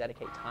able to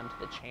dedicate time to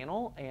the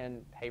channel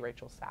and pay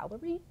Rachel's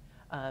salary,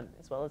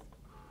 as well as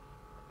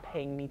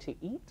paying me to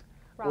eat,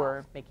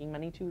 or making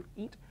money to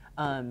eat,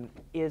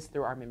 is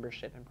through our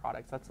membership and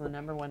products. That's the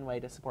 #1 way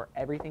to support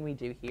everything we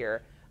do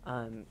here,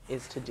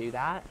 is to do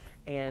that.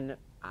 And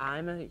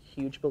I'm a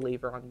huge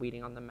believer on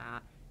weeding on the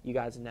mat. You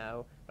guys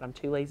know, but I'm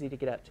too lazy to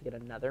get up to get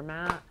another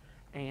mat.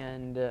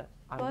 And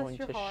I'm going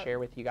to share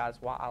with you guys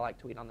why I like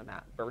to weed on the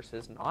mat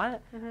versus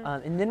not.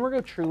 And then we're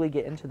going to truly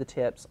get into the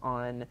tips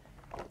on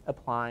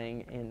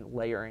applying and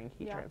layering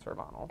heat transfer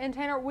vinyl. And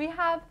Tanner, we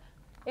have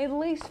at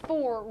least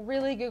 4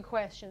 really good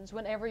questions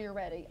whenever you're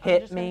ready.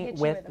 Hit me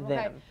with them.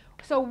 Okay.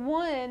 So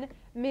one,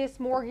 Miss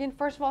Morgan,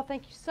 first of all,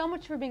 thank you so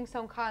much for being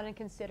so kind and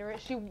considerate.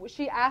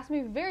 She asked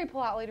me very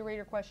politely to read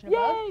her question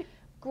above. Yay!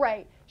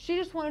 Great. She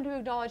just wanted to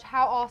acknowledge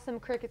how awesome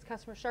Cricut's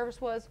customer service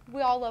was.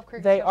 We all love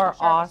Cricut's They customer are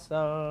service.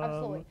 awesome.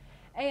 Absolutely.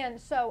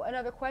 And so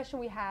another question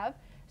we have,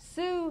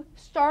 Sue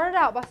started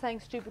out by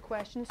saying stupid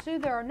questions. Sue,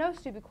 there are no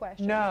stupid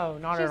questions. No,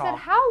 not at all. She said,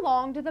 how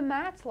long do the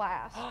mats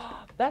last?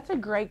 That's a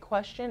great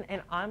question,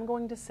 and I'm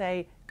going to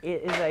say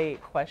it is a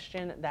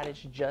question that is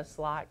just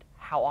like,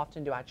 how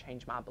often do I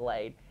change my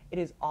blade? It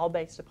is all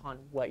based upon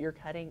what you're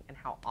cutting and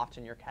how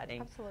often you're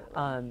cutting.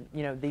 Absolutely.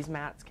 You know, these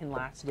mats can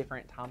last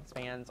different time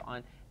spans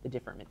on the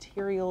different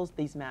materials.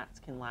 These mats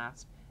can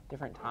last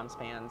different time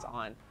spans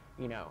on,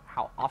 you know,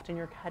 how often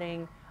you're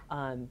cutting.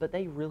 But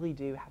they really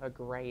do have a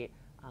great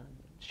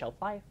shelf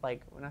life.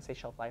 Like when I say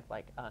shelf life,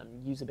 like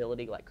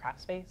usability, like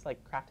craft space,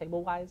 like craft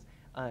table wise.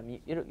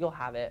 You'll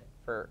have it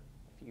for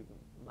a few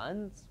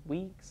months,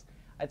 weeks.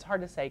 It's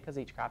hard to say because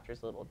each crafter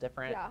is a little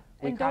different. Yeah,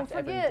 We and don't craft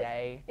every forget,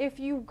 day. if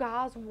you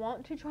guys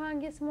want to try and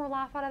get some more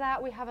life out of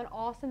that, we have an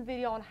awesome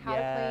video on how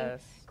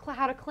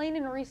to clean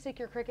and restick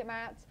your Cricut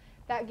mats.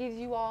 That gives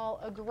you all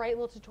a great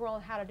little tutorial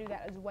on how to do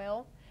that as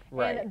well.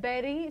 Right. And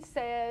Betty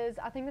says,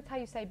 I think that's how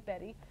you say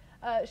Betty.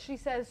 She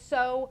says,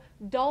 so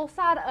dull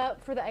side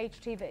up for the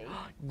HTV.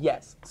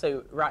 Yes.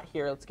 So right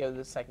here, let's go to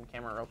the second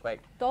camera real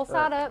quick. Dull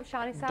side up,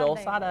 shiny side down. Dull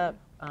side up,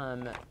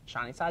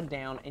 shiny side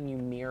down, and you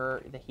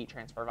mirror the heat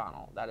transfer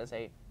vinyl. That is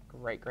a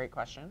great, great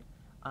question.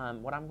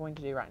 What I'm going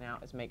to do right now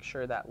is make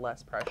sure that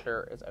less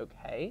pressure is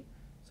okay.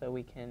 So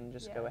we can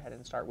just go ahead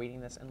and start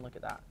weeding this, and look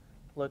at that.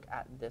 Look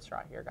at this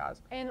right here,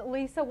 guys. And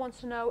Lisa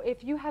wants to know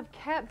if you have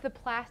kept the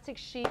plastic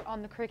sheet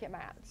on the Cricut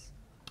mats.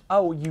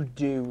 Oh, you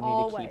do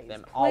need to keep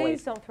them.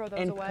 Please don't throw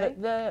those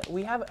away.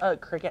 We have a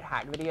Cricut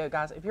hack video,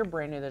 guys. If you're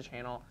brand new to the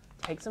channel,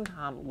 take some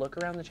time, look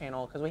around the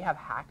channel, because we have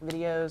hack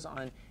videos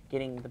on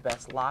getting the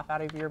best life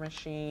out of your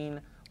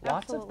machine.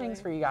 Lots of things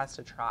for you guys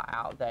to try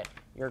out that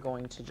you're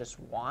going to just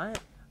want.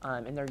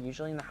 And they're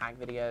usually in the hack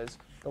videos.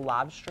 The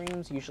live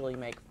streams usually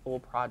make full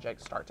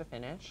projects start to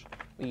finish.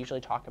 We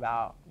usually talk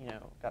about, you know,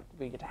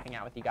 we get to hang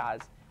out with you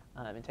guys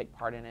and take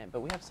part in it. But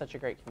we have such a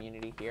great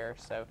community here,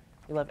 so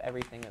we love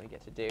everything that we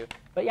get to do.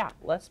 But yeah,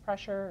 less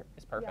pressure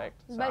is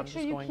perfect. Yeah. So Make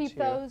sure you keep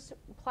those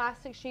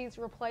plastic sheets,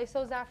 replace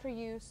those after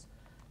use.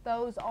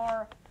 Those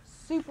are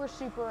super,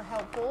 super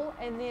helpful.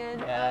 And then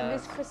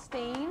Miss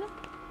Christine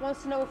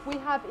wants to know if we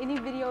have any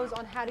videos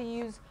on how to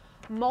use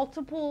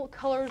multiple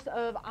colors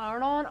of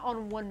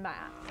iron-on one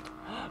mat.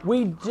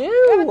 We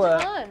do. We have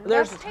a ton.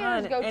 There's a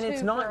ton, and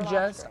it's not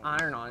just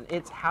iron-on.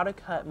 It's how to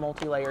cut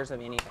multi-layers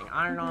of anything.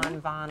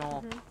 Iron-on,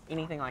 vinyl,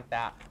 anything like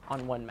that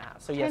on one mat.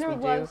 So yes, Tanner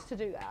we do. loves to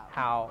do that.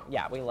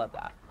 Yeah, we love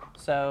that.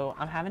 So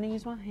I'm having to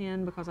use my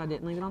hand because I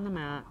didn't leave it on the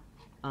mat.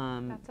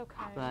 That's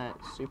okay. But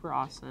super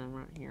awesome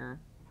right here.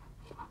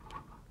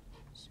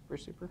 Super,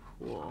 super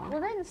cool.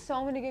 We're getting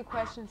so many good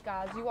questions,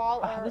 guys. You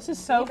all are this is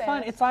so the fun.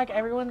 best. It's like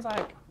everyone's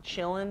like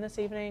chilling this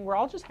evening. We're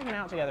all just hanging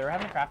out together. We're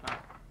having a craft night.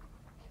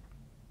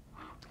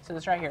 So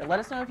this right here. Let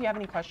us know if you have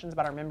any questions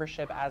about our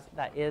membership, as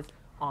that is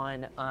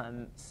on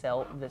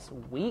sale this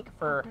week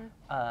for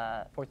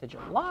 4th of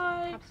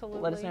July.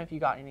 Absolutely. Let us know if you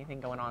got anything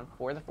going on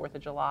for the 4th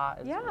of July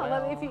as well.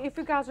 Yeah, if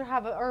you guys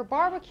are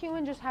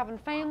barbecuing, just having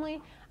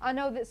family. I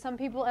know that some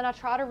people, and I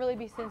try to really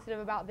be sensitive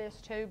about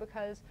this too,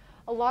 because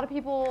a lot of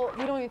people,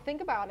 we don't even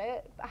think about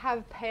it,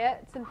 have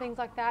pets and things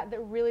like that that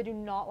really do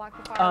not like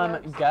the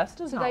fireworks. Gus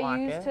does not like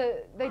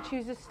it. They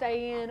choose to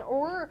stay in,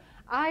 or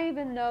I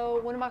even know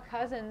one of my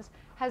cousins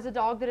has a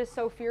dog that is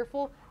so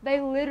fearful, they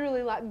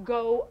literally like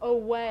go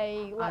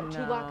away, like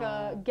to like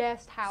a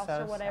guest house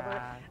So or whatever,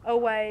 sad.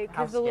 away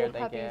How because the little scared they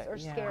puppies get. are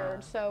Yeah.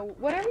 scared. So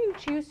whatever you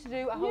choose to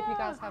do, I hope you Yeah.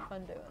 guys have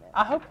fun doing it.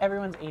 I hope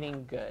everyone's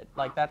eating good.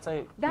 Like, that's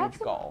a That's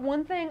huge goal.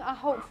 one thing I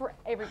hope for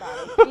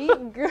everybody.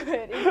 Eat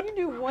good. If you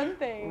do one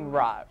thing.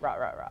 Right.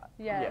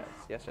 Yes.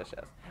 Yes.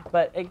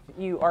 But if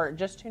you are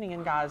just tuning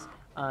in, guys,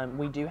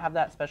 we do have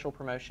that special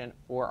promotion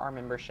for our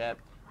membership.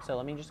 So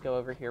let me just go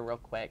over here real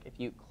quick. If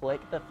you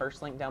click the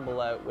first link down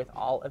below with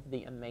all of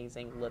the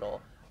amazing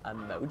little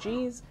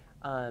emojis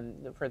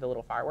for the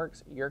little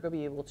fireworks, you're going to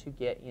be able to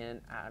get in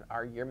at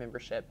our year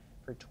membership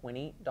for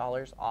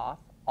 $20 off.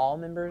 All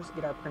members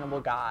get our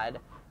printable guide.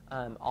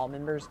 All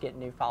members get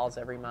new files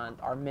every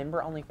month. Our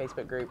member-only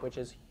Facebook group, which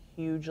is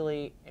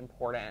hugely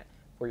important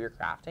for your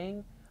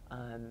crafting.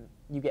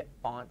 You get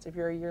fonts if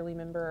you're a yearly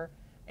member.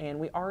 And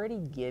we already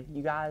give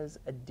you guys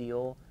a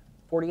deal,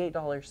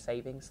 $48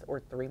 savings or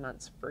 3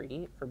 months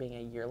free for being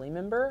a yearly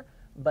member.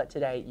 But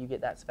today you get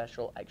that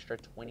special extra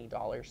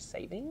 $20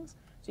 savings.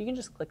 So you can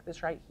just click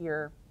this right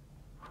here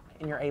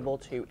and you're able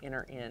to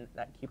enter in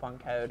that coupon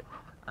code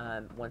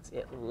once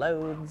it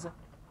loads.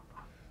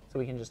 So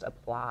we can just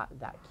apply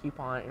that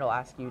coupon. It'll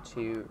ask you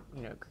to,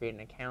 create an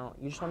account.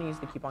 You just want to use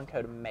the coupon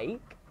code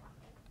MAKE,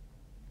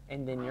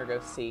 and then you're going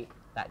to see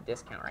that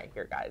discount right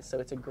here, guys. So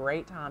it's a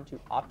great time to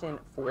opt in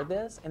for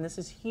this, and this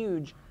is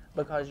huge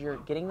because you're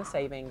getting the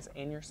savings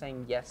and you're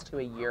saying yes to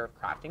a year of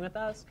crafting with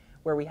us,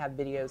 where we have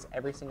videos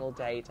every single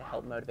day to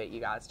help motivate you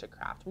guys to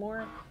craft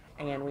more.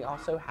 And we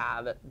also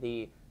have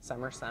the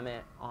Summer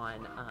Summit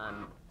on,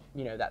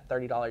 that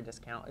 $30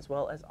 discount, as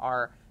well as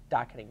our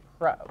Die Cutting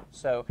Pro.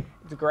 So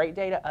it's a great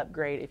day to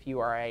upgrade if you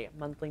are a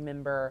monthly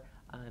member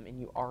and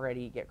you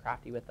already get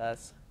crafty with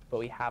us. But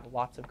we have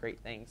lots of great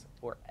things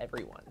for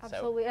everyone.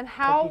 Absolutely. So and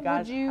how you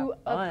guys would you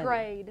have fun.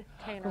 upgrade,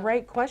 Tanner?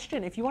 Great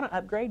question. If you want to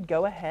upgrade,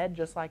 go ahead,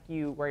 just like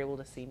you were able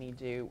to see me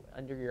do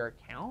under your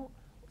account.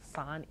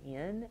 Sign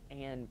in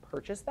and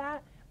purchase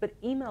that. But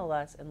email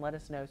us and let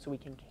us know so we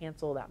can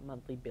cancel that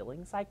monthly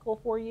billing cycle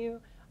for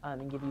you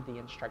and give you the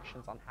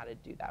instructions on how to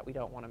do that. We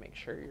don't want to make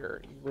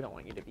sure we don't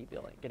want you to be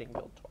getting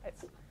billed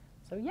twice.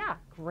 So yeah,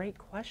 great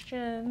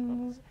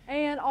questions.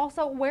 And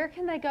also, where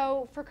can they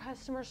go for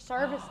customer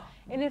service?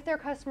 And if their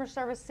customer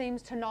service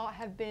seems to not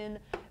have been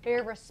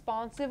very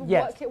responsive,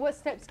 Yes. what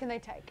steps can they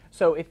take?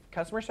 So if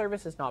customer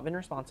service has not been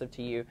responsive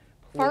to you,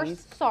 please.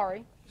 First,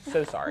 sorry.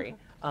 So sorry.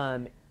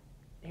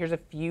 Here's a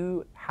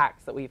few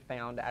hacks that we've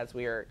found as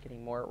we are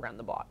getting more around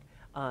the block.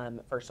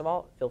 First of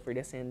all, feel free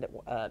to send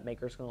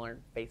Makers Gonna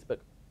Learn Facebook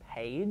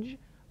page,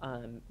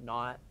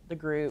 not the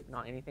group,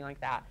 not anything like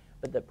that,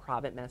 but the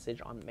private message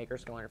on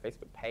Makers Gonna Learn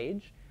Facebook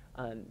page.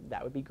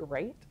 That would be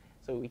great.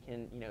 So we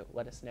can,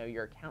 let us know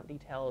your account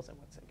details and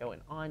what's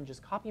going on.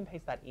 Just copy and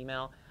paste that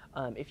email.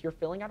 If you're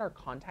filling out our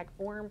contact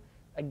form,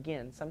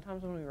 again,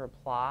 sometimes when we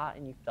reply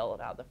and you fill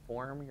it out the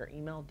form, your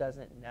email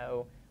doesn't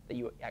know that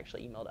you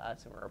actually emailed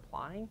us and we're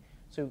replying.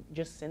 So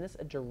just send us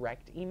a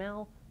direct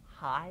email,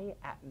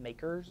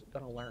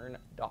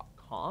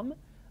 hi@makersgonnalearn.com,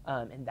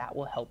 and that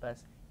will help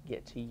us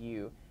get to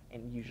you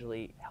and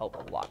usually help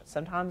a lot.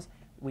 Sometimes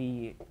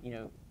we,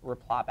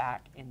 reply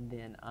back and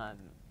then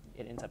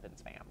it ends up in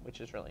spam, which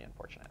is really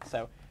unfortunate.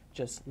 So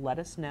just let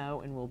us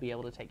know and we'll be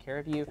able to take care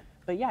of you.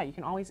 But yeah, you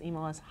can always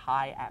email us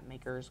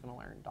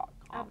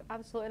hi@makersgonnalearn.com.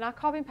 Absolutely. And I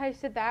copy and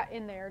pasted that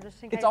in there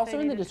just in case. It's also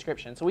in the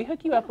description. So we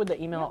hook you up with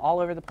the email all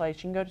over the place.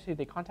 You can go to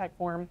the contact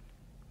form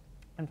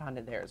and find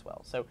it there as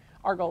well. So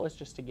our goal is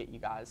just to get you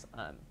guys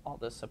all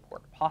the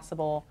support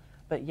possible.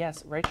 But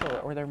yes,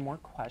 Rachel, were there more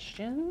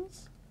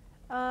questions?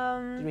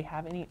 Did we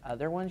have any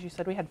other ones? You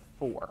said we had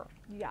 4.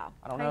 Yeah.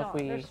 I don't know if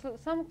we. There's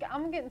some.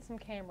 I'm getting some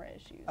camera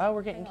issues. Oh,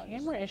 we're getting Hang on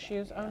camera just a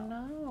issues. second,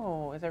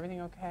 Oh no, is everything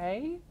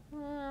okay?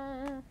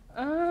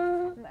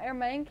 Our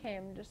main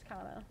cam just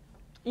kind of.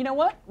 You know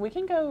what? We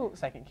can go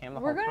second cam the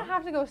We're whole gonna time.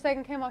 have to go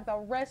second cam like the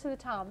rest of the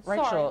time.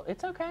 Rachel, Sorry.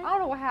 it's okay. I don't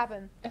know what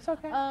happened. It's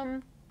okay.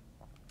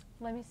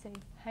 Let me see.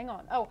 Hang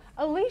on. Oh,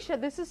 Alicia,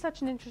 this is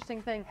such an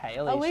interesting thing. Hey,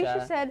 Alicia.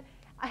 Alicia said,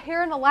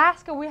 here in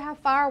Alaska we have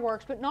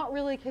fireworks, but not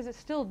really because it's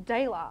still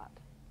daylight.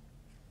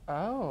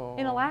 Oh.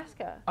 In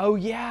Alaska. Oh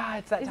yeah,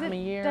 it's that Is time it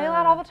of year.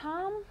 daylight all the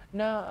time?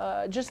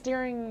 No, just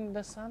during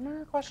the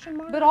summer? Question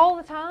mark. But all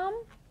the time?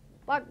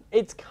 Like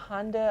It's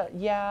kinda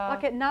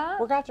like at night?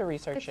 We're going to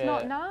research It's it.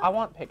 not night? I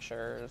want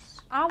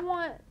pictures. I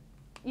want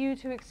you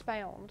to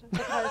expound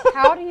because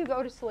how do you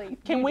go to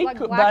sleep? Can Do we you, like,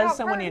 buzz blackout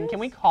someone in? Can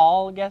we curtains?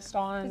 call a guest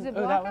on? Is it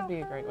Oh, that would blackout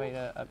be a great way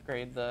curtains? to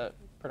upgrade the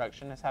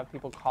production, is have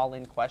people call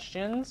in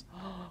questions.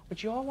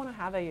 Would you all want to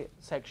have a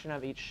section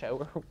of each show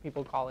where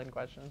people call in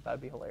questions? That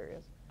would be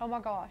hilarious. Oh my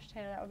gosh,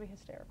 Tana, that would be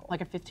hysterical.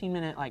 Like a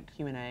 15-minute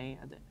Q&A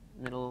at the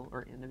middle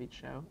or end of each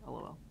show.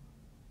 LOL.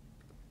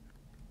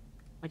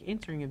 Like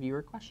answering a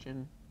viewer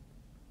question.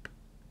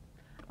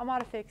 I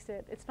might have fixed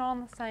it. It's not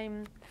on the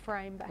same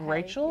frame, but hey,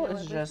 Rachel you know, is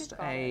at least just we've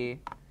got a,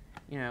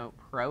 it.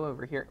 pro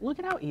over here. Look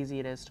at how easy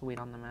it is to weed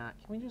on the mat.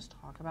 Can we just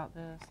talk about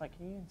this? Like,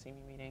 can you even see me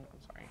weeding? I'm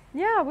sorry.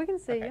 Yeah, we can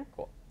see Okay, you.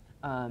 cool.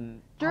 I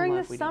During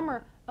love the weeding on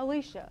summer,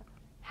 Alicia,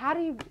 How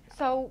do you?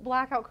 So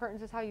blackout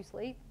curtains is how you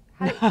sleep.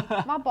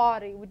 My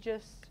body would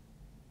just.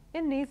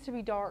 It needs to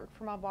be dark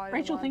for my body.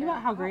 Rachel, think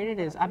about how great it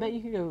is. I bet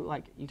you could go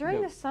like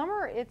during the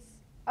summer. It's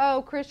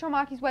Christian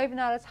Mikey's waving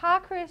at us. Hi,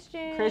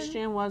 Christian.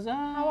 Christian, what's up?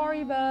 How are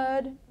you,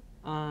 bud?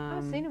 I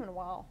haven't seen him in a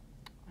while.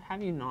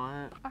 Have you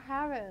not? I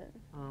haven't.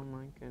 Oh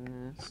my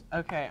goodness.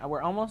 Okay,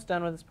 we're almost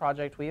done with this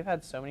project. We have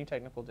had so many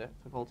technical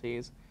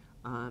difficulties,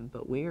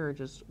 but we are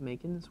just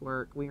making this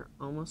work. We are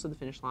almost to the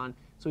finish line,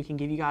 so we can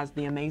give you guys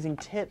the amazing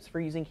tips for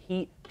using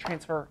heat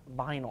transfer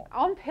vinyl.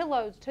 On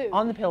pillows, too.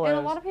 On the pillows. And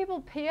a lot of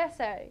people,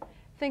 PSA,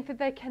 think that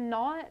they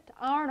cannot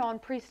iron on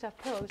pre-stuffed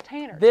pillows.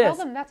 Tanner, tell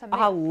them that's a myth.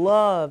 I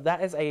love,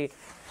 that is a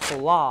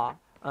flaw.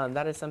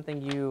 That is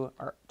something you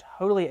are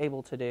totally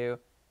able to do.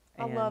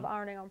 I love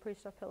ironing on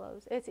pre-stuffed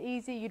pillows. It's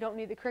easy. You don't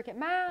need the Cricut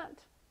mat.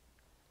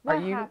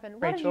 What happened?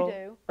 What did you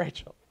do?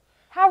 Rachel.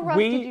 How rough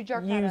did you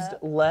jerk that up? We used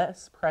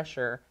less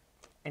pressure,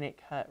 and it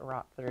cut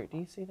right through. Do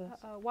you see this?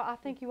 Well, I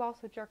think you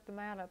also jerked the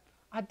mat up.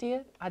 I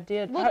did.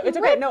 Look, it's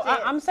okay. No,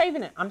 I'm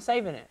saving it.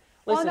 Listen,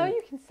 well, I know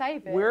you can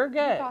save it. We're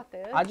good. You got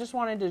this. I just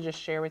wanted to just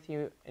share with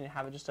you and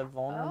have just a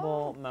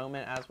vulnerable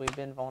moment, as we've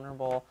been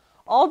vulnerable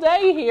all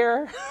day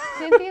here.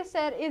 Cynthia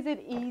said, is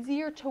it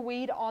easier to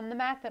weed on the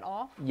mat than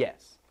off?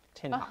 Yes.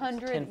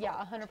 100,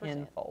 yeah, 100%.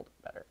 Tenfold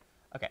better.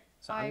 Okay,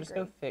 so I'm just agree.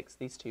 going to fix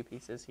these two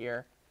pieces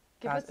here.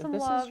 Give Guys, it some if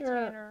this love, is your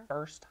Tanner.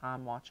 first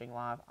time watching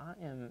live, I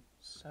am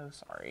so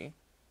sorry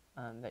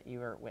that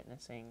you are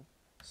witnessing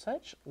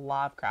such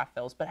live craft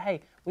fails. But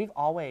hey, we've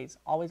always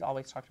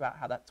talked about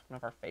how that's one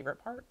of our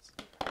favorite parts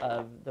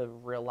of the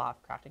real life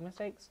crafting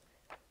mistakes.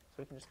 So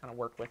we can just kind of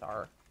work with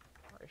our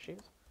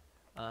issues.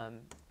 But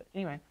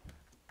anyway,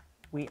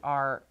 we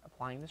are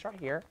applying this right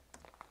here.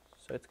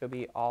 So it's going to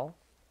be all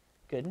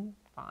good and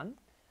fine.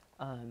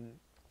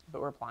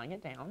 But we're applying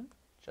it down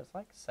just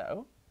like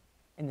so.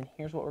 And then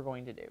here's what we're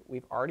going to do.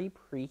 We've already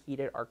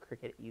preheated our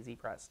Cricut Easy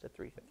Press to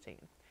 315.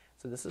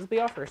 So this will be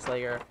our first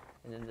layer,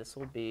 and then this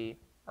will be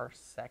our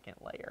second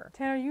layer.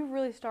 Tanner, you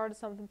really started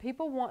something.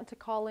 People want to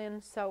call in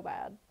so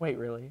bad. Wait,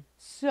 really?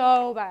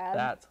 So bad.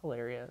 That's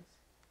hilarious.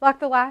 Like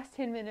the last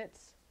 10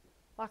 minutes.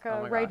 Like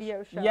a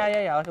radio show.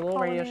 Yeah. Like a little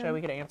radio show.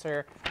 We could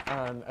answer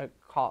a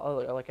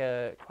call, like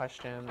a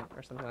question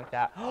or something like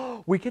that.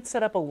 We could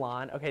set up a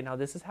line. Okay, now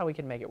this is how we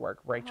can make it work.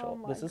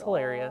 Rachel, this is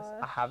hilarious.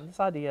 I have this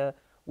idea.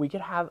 We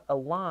could have a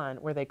line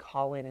where they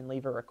call in and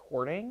leave a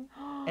recording.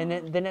 And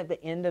then at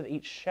the end of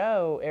each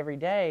show every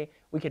day,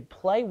 we could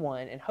play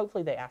one, and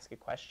hopefully they ask a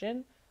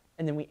question,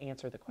 and then we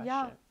answer the question.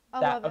 Yeah, I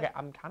love it. Okay,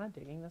 I'm kind of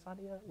digging this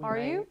idea.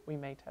 We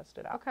may test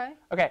it out. Okay.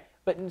 Okay,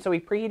 but so we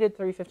preheated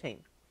 315.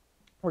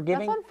 We're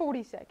giving. That's on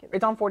 40 seconds.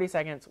 It's on 40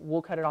 seconds.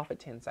 We'll cut it off at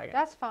 10 seconds.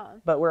 That's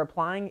fine. But we're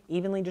applying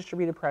evenly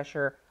distributed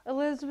pressure.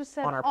 Elizabeth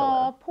said, on our pillow.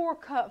 "Oh, poor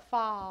cut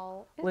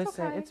file."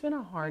 Listen, okay. it's been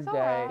a hard It's day.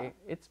 all right.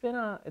 It's been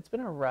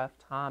a rough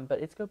time, but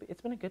it's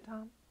been a good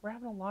time. We're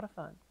having a lot of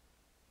fun.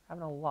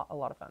 Having a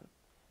lot of fun.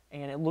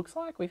 And it looks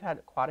like we've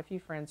had quite a few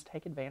friends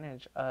take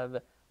advantage of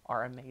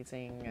our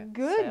amazing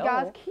Good, sale.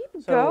 guys.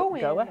 Keep So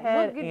going. go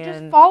ahead Look, and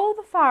just follow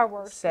the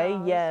fireworks. say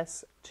guys.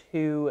 yes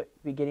to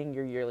be getting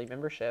your yearly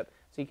membership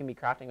so you can be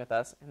crafting with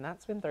us. And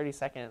that's been 30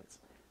 seconds.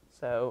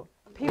 So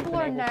People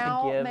are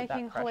now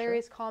making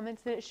hilarious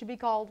comments that it should be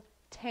called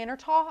Tanner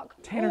Talk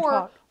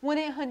or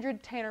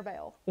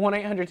 1-800-TANNER-BELL.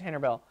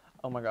 1-800-TANNER-BELL.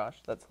 Oh my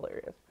gosh, that's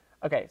hilarious.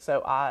 Okay,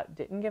 so I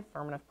didn't give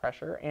firm enough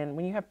pressure, and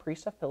when you have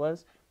pre-stuffed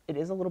pillows, it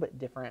is a little bit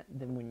different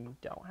than when you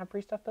don't have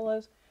pre-stuffed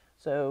pillows.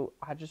 So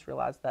I just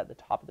realized that the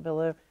top of the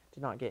pillow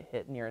did not get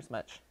hit near as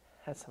much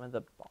as some of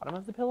the bottom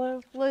of the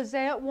pillow.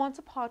 Lizette wants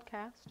a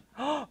podcast.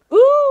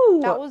 Ooh!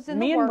 That was in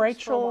the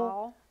works for a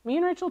while. Me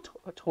and Rachel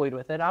toyed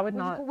with it. I would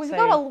not we've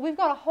say... We've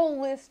got a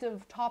whole list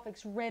of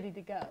topics ready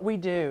to go. We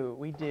do.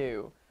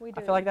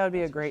 I feel like that would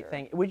be a great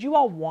thing. Would you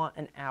all want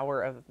an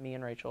hour of me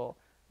and Rachel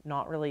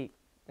not really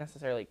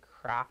necessarily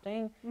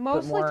crafting?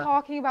 Mostly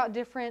talking about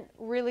different,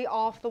 really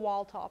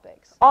off-the-wall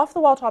topics.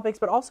 Off-the-wall topics,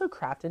 but also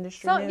craft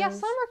industry news. Yeah,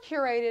 some are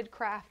curated,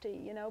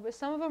 crafty, but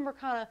some of them are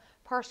kind of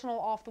personal,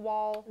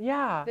 off-the-wall,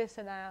 this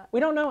and that. We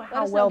don't know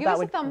how well that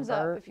would convert. Give us a thumbs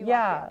up if you like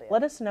the idea.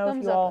 Let us know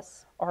if you all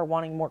are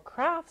wanting more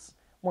crafts,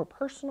 more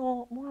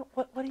personal, more,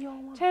 what do you all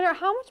want? Tanner,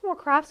 how much more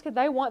crafts could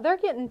they want? They're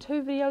getting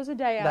 2 videos a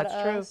day out of us.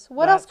 That's true.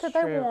 What else could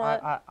they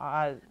want?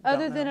 I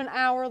other than an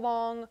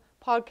hour-long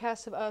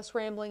podcast of us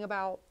rambling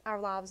about our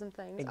lives and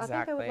things. Exactly.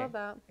 I think they would love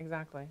that.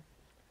 Exactly.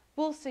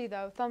 We'll see,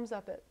 though. Thumbs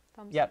up it.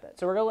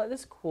 So we're going to let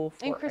this cool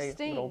for a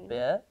little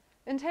bit.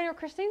 And Tanner,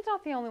 Christine's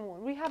not the only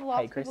one. We have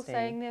lots of people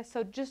saying this,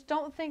 so just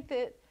don't think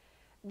that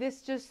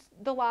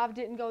the live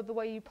didn't go the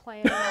way you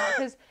planned it out,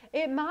 because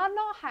it might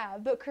not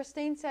have, but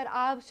Christine said,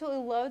 I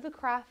absolutely love the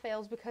craft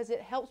fails because it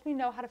helps me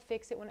know how to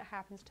fix it when it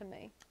happens to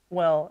me.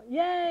 Well,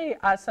 yay!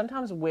 I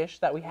sometimes wish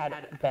that we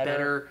had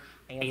better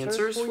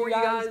answers for you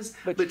guys,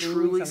 but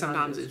truly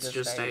sometimes it's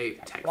just a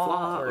tech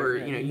flaw, or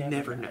you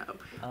never know.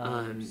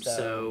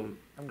 So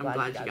I'm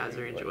glad you guys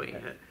are enjoying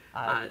it.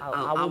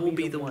 I will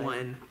be the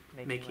one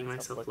making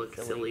myself look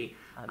silly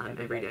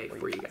every day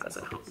for you guys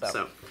at home.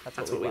 So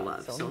that's what we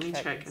love. So let me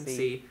check and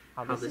see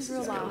how this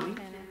is going.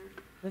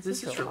 This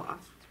is is real real life.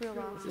 It's real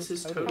life. This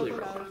is totally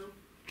real Photos.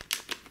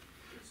 life.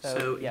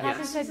 So, yeah.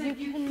 Papa said you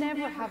can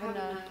never have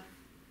enough.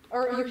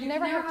 Or you can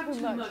never have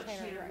too much,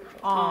 Tanner and Rachel.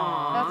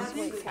 Aw, That's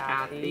sweet,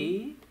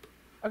 Kathy.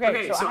 Okay,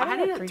 Okay, so I had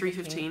it at 3:15.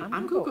 3:15.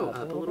 I'm gonna go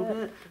up a little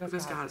bit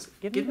because, guys,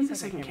 give me the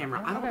second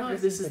camera. I don't know if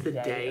this is the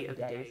day of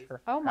the days.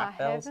 Oh my Craft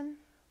bells, heaven.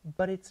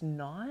 but it's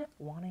not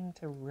wanting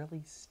to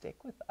really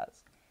stick with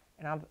us.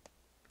 And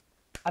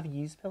I've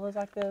used pillows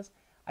like this.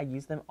 I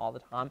use them all the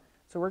time.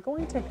 So we're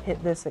going to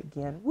hit this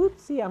again.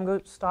 Whoopsie, I'm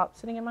going to stop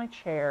sitting in my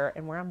chair,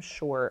 and where I'm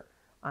short,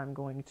 I'm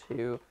going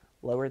to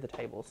lower the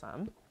table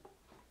some.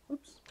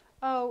 Oops.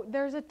 Oh,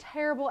 there's a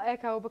terrible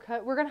echo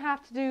because we're going to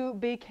have to do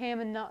B cam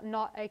and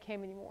not A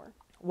cam anymore.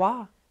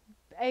 Why?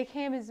 A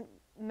cam is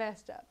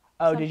messed up.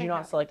 Oh, did Something you not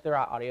happened. select the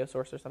right audio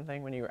source or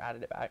something when you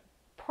added it back?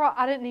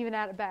 I didn't even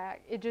add it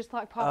back. It just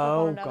like popped up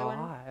on another one.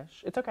 Oh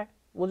gosh, it's okay.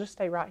 We'll just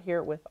stay right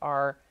here with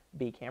our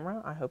B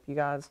camera. I hope you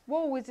guys.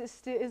 Whoa, is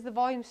the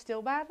volume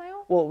still bad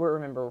now? Well,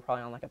 remember we're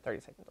probably on like a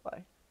 30-second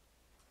delay.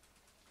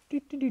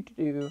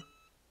 Do.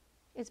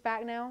 It's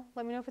back now.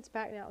 Let me know if it's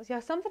back now. Yeah,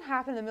 something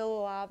happened in the middle of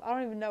the live. I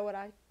don't even know what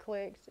I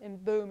clicked,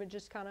 and boom, it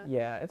just kind of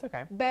Yeah, it's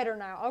okay. better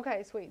now.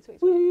 Okay, sweet.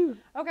 Woo!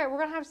 Okay, we're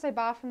gonna have to say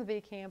bye from the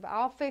B cam, but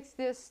I'll fix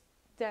this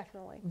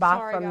definitely. Bye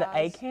Sorry, from the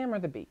A guys. cam or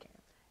the B cam?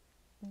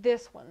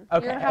 This one.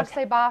 Okay, You're gonna have to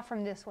okay. say bye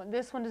from this one.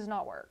 This one does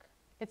not work.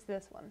 It's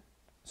this one.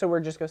 So we're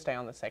just gonna stay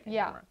on the second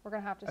Yeah, camera. we're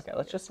gonna have to. Okay, stay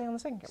let's here. just stay on the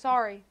second camera.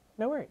 Sorry,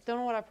 No worries. don't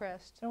know what I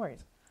pressed. No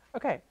worries.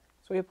 Okay,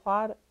 so we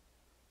applied.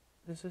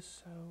 This is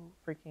so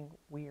freaking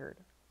weird.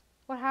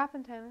 What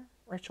happened, Tanner?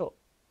 Rachel,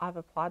 I've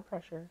applied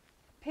pressure.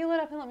 Peel it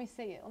up and let me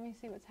see it. Let me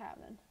see what's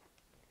happening.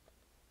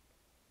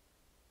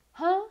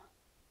 Huh?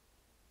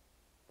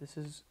 This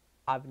is.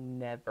 I've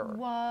never.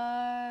 What?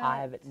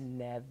 I've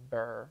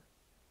never.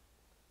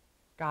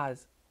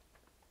 Guys,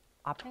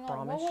 I Hang on.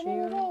 promise Whoa, whoa,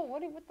 you. whoa,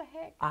 whoa. What the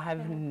heck? I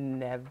have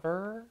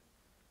never,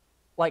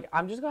 like,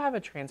 I'm just gonna have a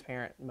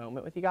transparent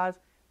moment with you guys.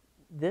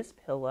 This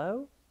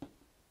pillow,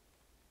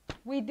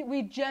 We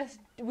just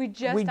we ironed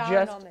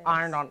just on this.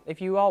 ironed on.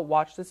 If you all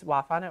watch this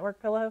Wi-Fi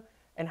network pillow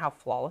and how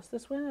flawless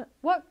this went,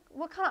 What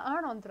kind of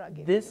iron on did I give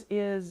you? this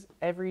is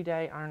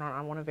everyday iron on.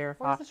 I want to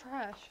verify. Where's the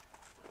trash?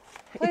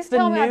 It's Please the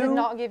tell me I did new-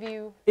 not give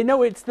you.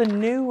 No, it's the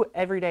new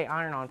everyday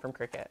iron on from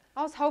Cricut.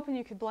 I was hoping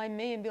you could blame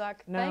me and be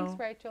like, No, thanks,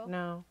 Rachel.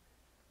 No,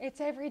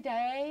 It's every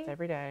day. it's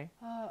every day.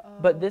 Uh-oh.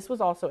 But this was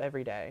also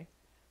every day.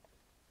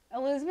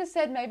 Elizabeth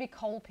said maybe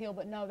cold peel,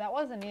 but no, that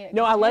wasn't it.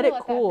 No, I let Tanner it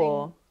that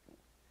cool.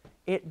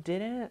 It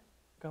didn't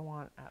go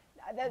on at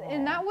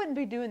and that wouldn't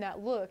be doing that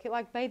look. It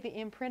like made the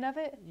imprint of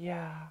it.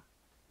 Yeah.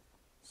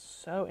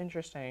 So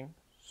interesting.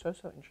 So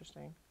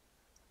interesting.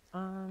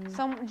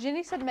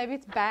 Jenny said maybe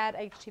it's bad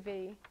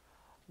HTV.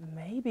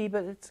 Maybe,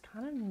 but it's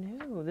kind of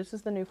new. This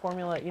is the new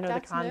formula. You know,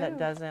 That's the kind that new.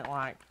 doesn't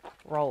like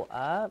roll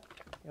up.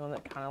 You know,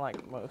 that kind of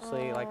like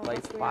mostly like lays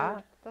that's flat.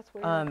 weird. That's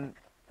weird.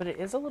 But it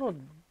is a little.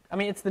 I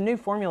mean, it's the new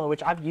formula,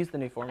 which I've used the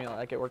new formula.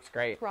 Like it works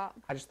great. Right.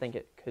 I just think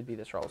it could be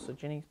this roll. So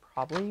Jenny's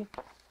probably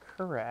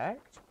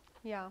correct.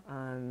 Yeah.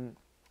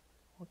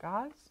 Well,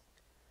 guys.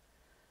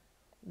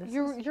 This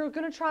You're is- you're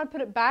gonna try and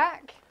put it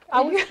back? I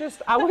was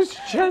just Are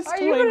you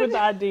toying gonna with do- the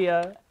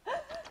idea.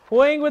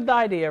 Toying with the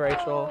idea,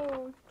 Rachel.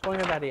 Oh. Toying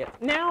with the idea.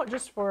 Now,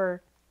 just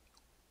for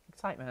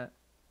excitement,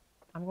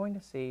 I'm going to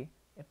see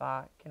if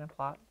I can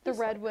apply The this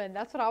red light. one.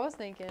 That's what I was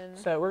thinking.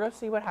 So we're going to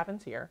see what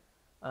happens here.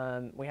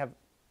 We have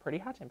pretty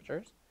high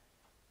temperatures.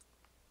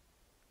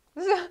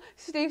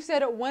 Steve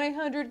said at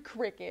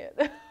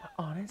 1-800-CRICKET.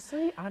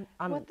 Honestly, I'm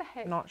What the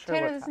heck? not sure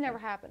Tanner, what's this never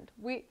happening.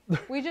 happened.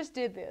 We just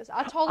did this.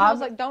 I told him, I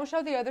was I've- like, don't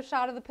show the other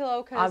side of the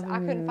pillow because I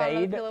couldn't find another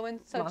made pillow in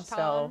such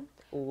myself time.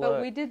 look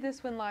But we did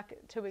this one like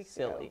 2 weeks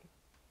ago. silly.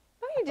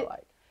 No, I you feel did.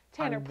 like.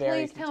 Tanner, I'm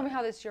very please tell me concerned.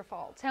 how this is your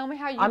fault. Tell me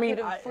how you I mean,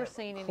 could have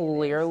foreseen any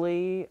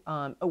clearly.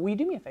 Will you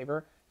do me a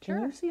favor? Can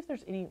Sure. you see if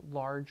there's any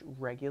large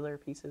regular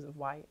pieces of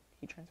white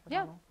heat transfer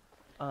Yeah.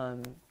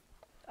 vinyl?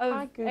 of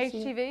Hi, this.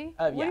 Goosey. HTV?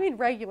 Yeah. What do you mean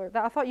regular?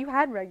 I thought you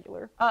had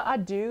regular. I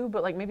do,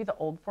 but like maybe the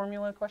old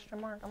formula question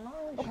mark. I'm not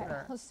really Okay,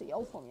 sure. let's see.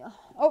 Old formula.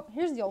 Oh,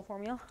 here's the old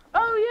formula.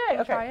 Oh yeah.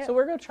 Wanna try Okay. it? So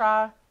we're gonna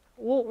try.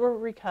 We'll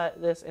recut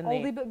this in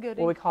Oldie the but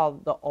goodie. what we call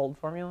the old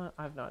formula.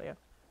 I have no idea.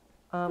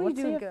 What are you let's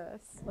see doing, if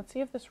Gus? let's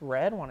see if this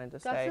red wanted to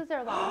Gus stay. is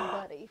their like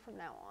buddy from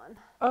now on.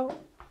 Oh,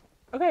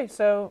 okay.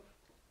 So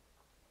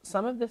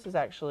some of this is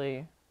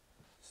actually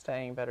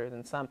staying better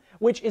than some,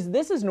 which is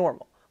this is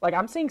normal. Like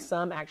I'm seeing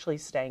some actually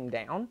staying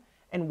down,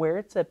 and where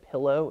it's a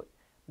pillow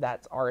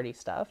that's already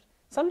stuffed,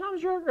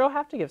 sometimes you'll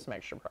have to give some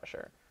extra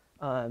pressure,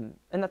 and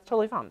that's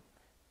totally fine.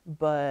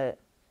 But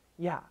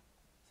yeah,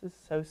 this is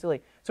so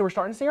silly. So we're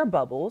starting to see our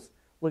bubbles.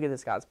 Look at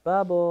this, guys,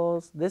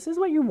 bubbles. This is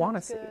what you want to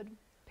That's see. good.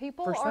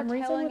 People For are some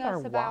reason telling with our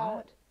us about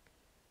white-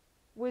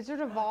 Wizard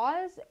of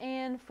Oz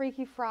and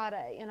Freaky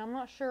Friday, and I'm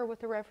not sure what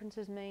the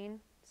references mean.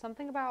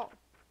 Something about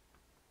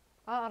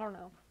I don't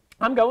know.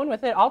 I'm going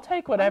with it. I'll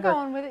take whatever. I'm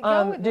going with it.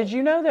 Go with did it.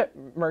 you know that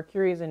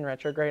Mercury is in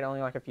retrograde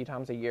only like a few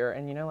times a year?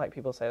 And you know, like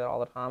people say that all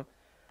the time.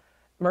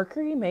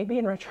 Mercury may be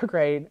in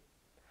retrograde.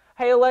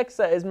 Hey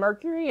Alexa, is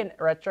Mercury in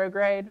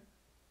retrograde?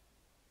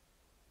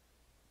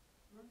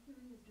 Mercury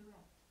is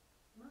direct.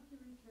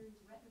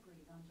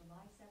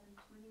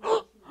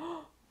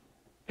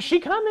 she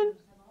coming?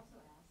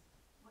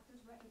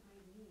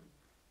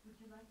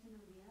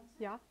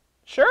 Yeah.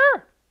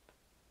 Sure.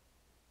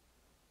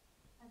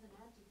 As an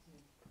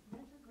adjective,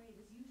 retrograde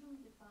is usually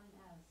defined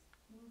as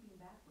moving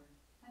backward,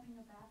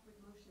 having a backward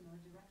motion or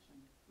direction,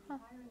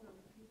 retiring or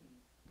retreating.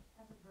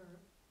 As a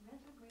verb,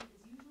 retrograde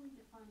is usually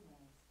defined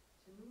as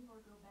to move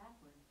or go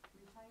backward,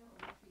 retire or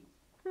retreat.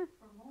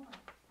 For more,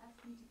 ask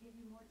me to give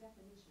you more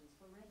definitions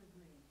for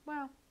retrograde.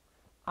 Wow.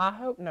 I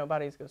hope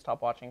nobody's going to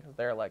stop watching because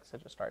their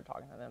Alexa just started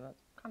talking to them.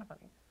 That's kind of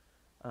funny.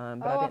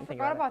 But I didn't think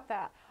forgot about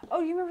that.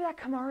 Oh, you remember that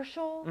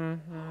commercial?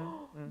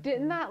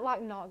 Didn't that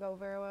like not go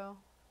very well?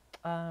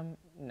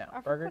 No.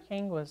 Burger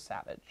King was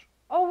savage.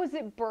 Oh, was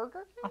it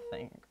Burger King? I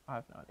think. I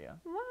have no idea.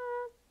 What?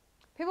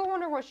 People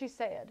wonder what she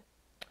said.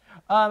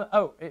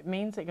 It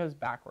means it goes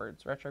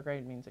backwards.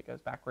 Retrograde means it goes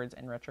backwards.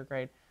 In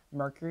retrograde,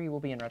 Mercury will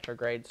be in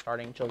retrograde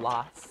starting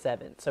July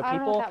 7th. So I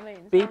don't know people what that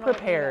means. be I don't know what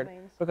prepared that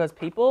means. because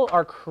people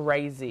are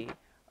crazy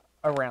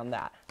around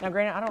that. Now,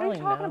 granted, I don't What are really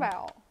you talking know.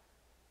 about?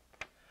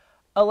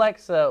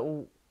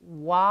 Alexa,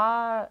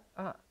 why?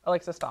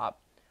 Alexa, stop.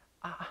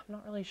 I'm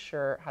not really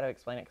sure how to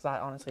explain it because I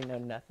honestly know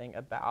nothing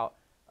about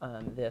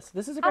this.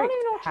 This is a I great don't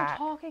even know what hack.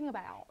 you're talking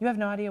about. You have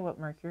no idea what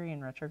Mercury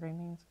in retrograde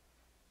means?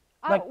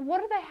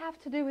 What do they have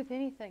to do with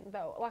anything,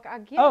 though? Like, I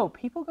get Oh,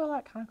 people go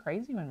like kind of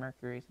crazy when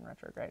Mercury's in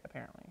retrograde,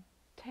 apparently.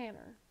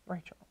 Tanner.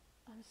 Rachel.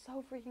 I'm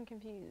so freaking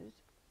confused.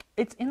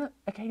 It's in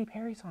a Katy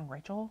Perry song,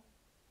 Rachel.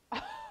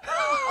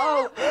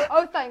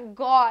 Oh, thank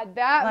God.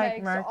 That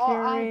Like makes I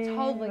Mercury,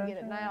 totally get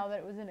it Mercury. now that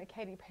it was in a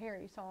Katy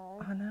Perry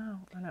song. I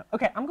know.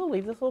 Okay, I'm going to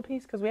leave this little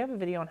piece because we have a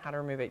video on how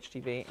to remove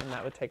HTV, and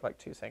that would take like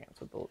 2 seconds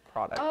with the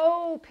product.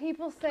 Oh,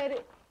 people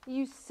said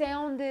you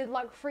sounded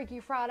like Freaky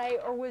Friday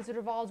or Wizard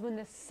of Oz when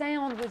the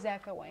sound was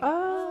echoing.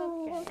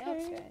 Oh,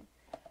 okay.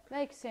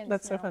 Makes sense.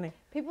 That's so now. funny.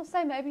 People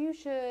say maybe you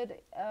should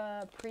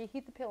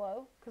preheat the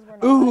pillow because we're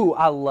not. Ooh,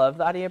 I love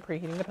the idea of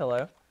preheating the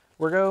pillow.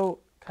 We're going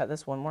to cut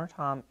this one more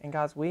time. And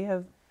guys, we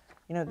have,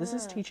 this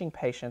is teaching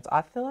patience.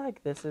 I feel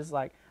like this is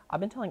like, I've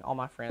been telling all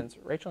my friends,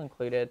 Rachel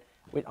included,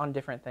 on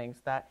different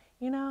things that,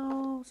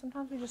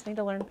 sometimes we just need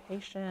to learn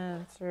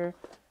patience or,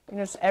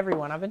 just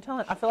everyone. I've been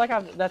telling, I feel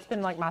like that's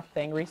been like my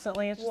thing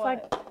recently. It's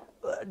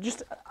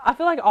just I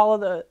feel like all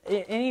of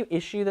any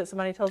issue that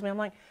somebody tells me, I'm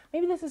like,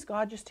 maybe this is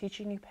God just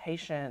teaching you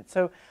patience.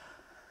 So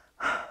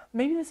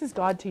maybe this is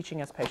God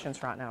teaching us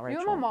patience right now,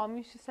 Rachel. You know what my mom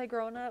used to say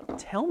growing up?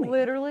 Tell me.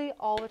 Literally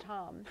all the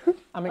time.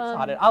 I'm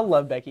excited. I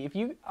love Becky.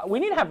 We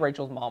need to have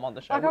Rachel's mom on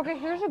the show. Like, okay,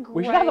 here's a great...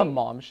 We should have a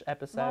mom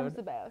episode. Mom's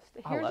the best.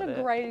 Here's love a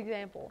it. great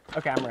example.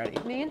 Okay, I'm ready.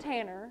 Me and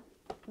Tanner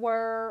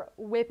were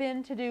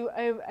whipping to do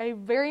a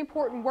very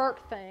important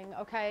work thing,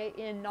 okay,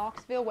 in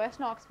Knoxville, West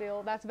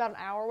Knoxville. That's about an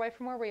hour away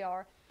from where we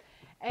are.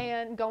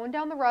 And going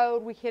down the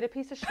road, we hit a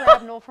piece of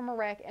shrapnel from a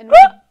wreck, and we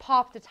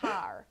popped a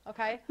tire,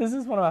 okay? This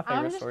is one of my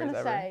favorite I'm stories ever.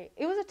 just going to say,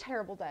 it was a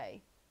terrible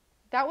day.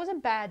 That was a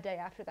bad day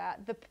after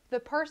that. The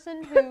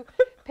person who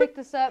picked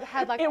us up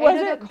had like 8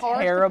 other cars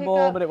terrible,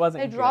 to pick up. but it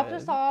wasn't They dropped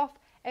good. us off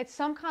at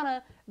some kind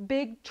of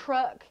big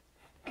truck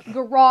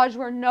garage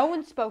where no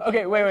one spoke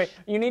Okay, English. wait.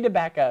 You need to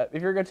back up.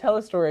 If you're going to tell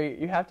a story,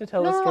 you have to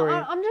tell the story.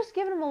 No, I'm just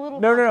giving them a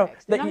little No.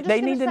 context. And I'm just They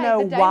gonna need to say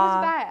know the day why.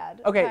 was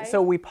bad, Okay,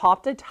 so we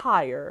popped a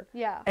tire.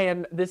 Yeah.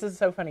 And this is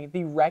so funny.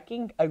 The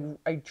wrecking,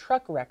 a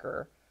truck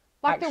wrecker.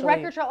 Like the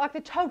wrecker truck, like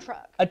the tow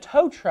truck. A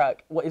tow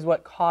truck is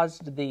what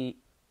caused the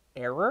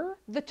error.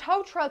 The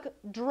tow truck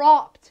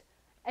dropped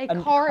a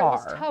car it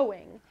was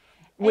towing.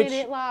 Which and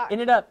it like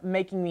ended up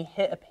making me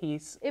hit a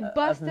piece it of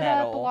busted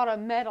metal. up a lot of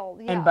metal.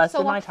 Yeah. And busted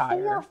so my like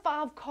tire. 4 or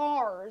 5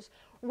 cars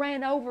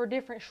ran over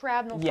different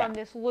shrapnel Yeah. from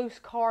this loose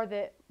car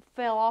that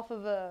fell off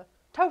of a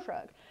tow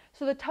truck.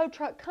 So the tow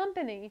truck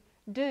company,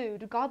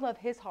 dude, God love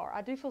his heart.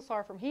 I do feel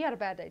sorry for him. He had a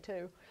bad day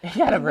too. He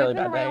had a really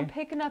Whipping bad around, day.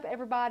 picking up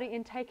everybody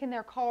and taking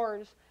their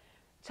cars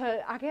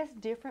to, I guess,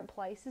 different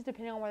places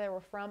depending on where they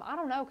were from. I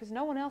don't know, because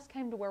no one else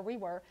came to where we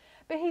were.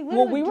 But he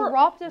literally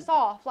dropped us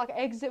off, like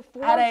exit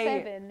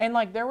 407. And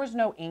like there was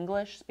no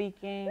English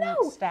speaking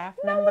staff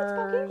no members.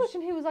 one spoke English,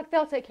 and he was like,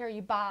 "They'll take care of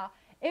you." Bye.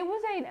 It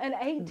was an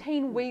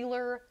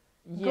 18-wheeler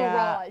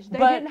garage. They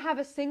didn't have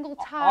a single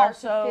tire to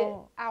fit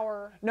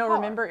our No, car.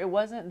 remember, it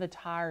wasn't the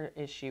tire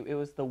issue. It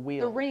was the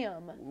wheel. The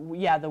rim.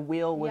 Yeah, the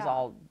wheel was Yeah.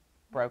 all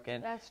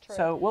broken. That's true.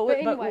 So But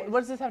anyways,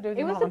 what does this have to do with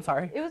your mom? I'm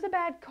sorry. It was a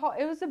bad call.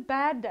 It was a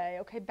bad day.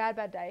 Okay, bad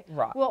day.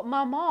 Right. Well,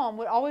 my mom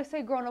would always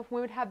say growing up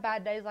we would have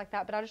bad days like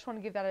that, but I just want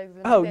to give that as an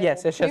example. Oh,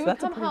 yes. We would That's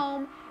come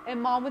home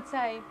and mom would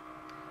say,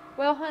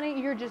 "Well,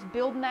 honey, you're just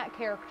building that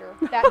character.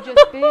 That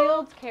just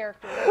builds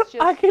character. That's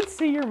just, I could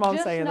see your mom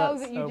just saying know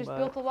that that you just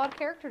built a lot of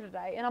character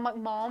today." And I'm like,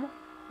 "Mom,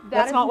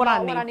 That's not what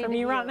I need to from you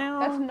hear. right now."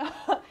 That's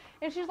not."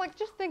 And she's like,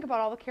 "Just think about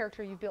all the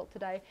character you built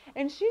today."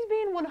 And she's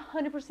being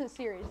 100%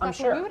 serious. I'm Like,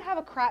 sure. when we would have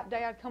a crap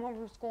day, I'd come home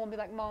from school and be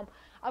like, "Mom,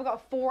 I've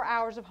got 4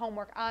 hours of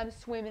homework. I'm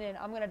swimming in.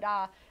 I'm going to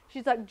die."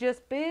 She's like,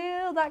 "Just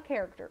build that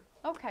character."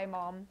 Okay,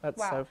 Mom. That's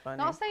wow. so funny.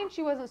 Not saying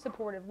she wasn't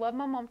supportive. Love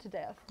my mom to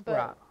death. But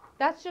Right.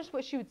 That's just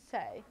what she would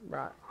say.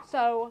 Right.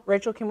 So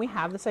Rachel, can we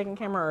have the second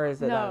camera, or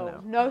is it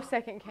no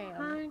second cam.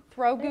 Hi.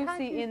 Throw Hey, Goosey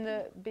hi, in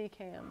the B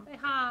cam. Say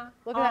hi.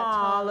 Look at that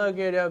tongue. Look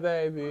at that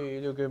baby.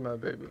 Look at my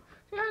baby.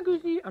 Say hi,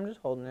 Goosey. I'm just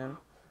holding him.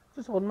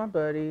 Just holding my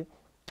buddy.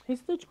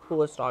 He's the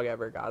coolest dog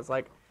ever, guys.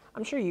 Like,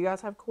 I'm sure you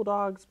guys have cool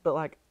dogs, but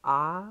like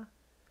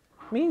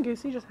me and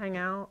Goosey just hang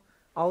out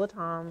all the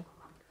time.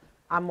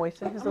 I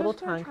moisten his little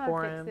tongue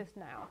for him. Fix this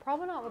now.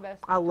 Probably not the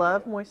best. I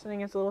love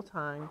moistening his little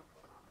tongue.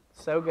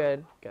 So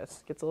good.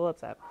 Gus gets a little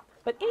upset.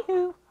 But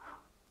anywho,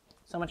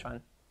 so much fun.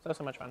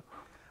 So much fun.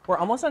 We're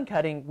almost done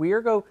cutting.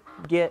 We're going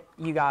to get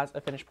you guys a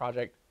finished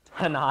project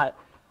tonight.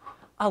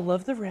 I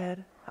love the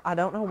red. I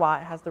don't know why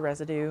it has the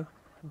residue,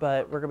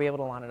 but we're going to be able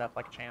to line it up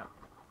like a champ.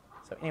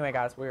 So anyway,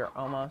 guys, we are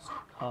almost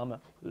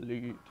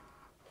complete.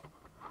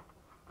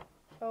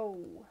 Oh.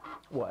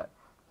 What?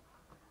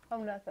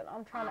 Oh, nothing.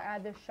 I'm trying to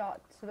add this shot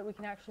so that we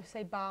can actually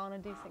say bye on a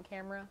decent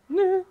camera.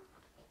 Nah.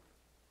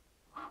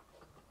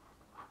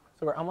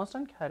 So we're almost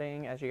done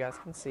cutting, as you guys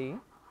can see.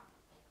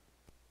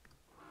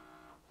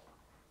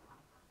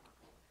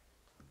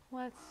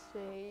 Let's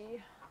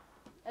see.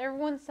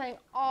 Everyone's saying,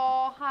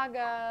 "Oh, hi,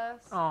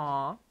 Gus."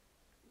 Aw.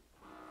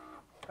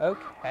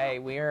 Okay,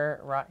 we're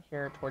right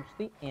here towards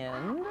the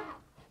end.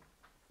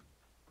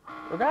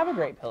 We're gonna have a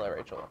great pillow,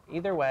 Rachel.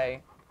 Either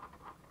way,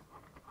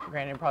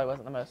 granted, it probably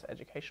wasn't the most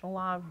educational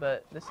live,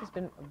 but this has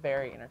been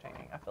very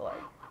entertaining, I feel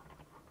like.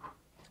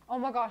 Oh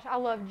my gosh, I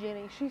love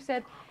Jenny. She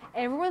said,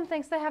 "Everyone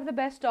thinks they have the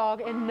best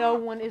dog, and no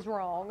one is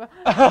wrong."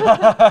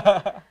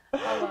 I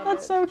love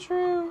That's it. so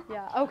true.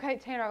 Yeah. Okay,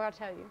 Tanner, I gotta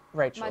tell you.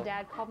 Rachel. My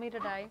dad called me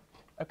today.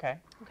 Okay.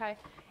 Okay.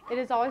 It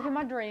has always been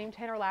my dream.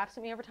 Tanner laughs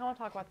at me every time I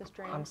talk about this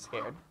dream. I'm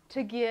scared.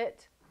 To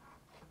get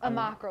a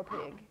micro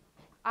pig.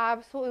 I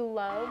absolutely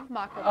love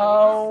micro pigs.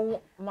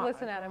 Oh my.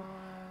 Listen at him.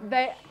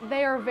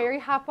 They are very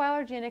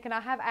hypoallergenic, and I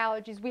have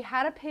allergies. We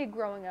had a pig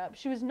growing up.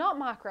 She was not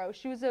micro.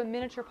 She was a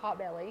miniature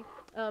potbelly.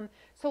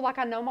 So like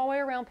I know my way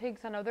around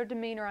pigs. I know their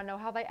demeanor. I know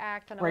how they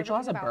act. I know Rachel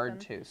has a everything about bird them.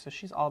 too, so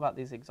she's all about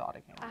these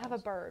exotic animals. I have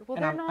a bird. Well,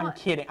 And they're I'm not.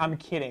 kidding. I'm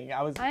kidding.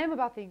 I am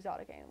about the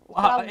exotic animals.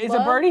 But I Is a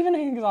love- bird even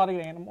an exotic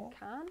animal?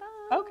 Kinda.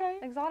 Okay.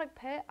 Exotic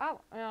pet. I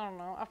don't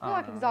know. I feel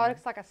like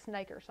exotic's like a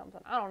snake or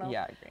something. I don't know.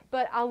 Yeah, I agree.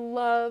 But I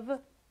love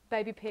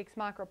baby pigs,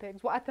 micro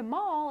pigs. Well, at the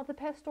mall, at the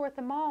pet store at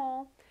the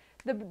mall,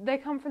 they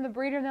come from the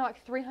breeder and they're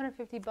like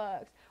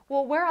 $350.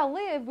 Well, where I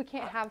live, we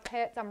can't have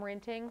pets. I'm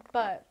renting,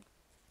 but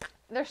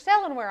they're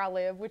selling where I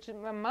live, which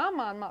in my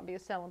mind might be a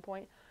selling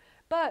point.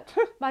 But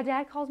my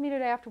dad calls me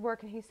today after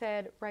work and he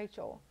said,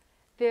 "Rachel,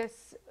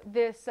 this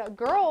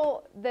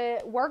girl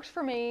that works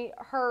for me,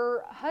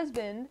 her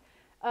husband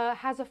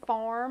has a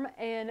farm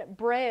and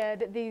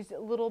bred these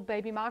little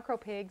baby micro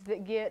pigs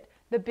that get,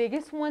 the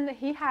biggest one that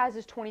he has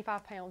is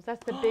 25 pounds.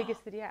 That's the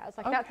biggest that he has.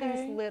 Like that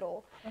thing's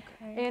little."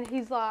 Okay. And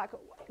he's like,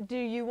 "Do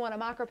you want a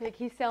micro pig?"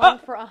 He's selling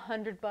for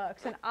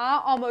 $100. And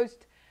I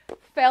almost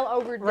fell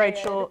over dead.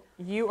 Rachel,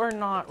 you are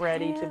not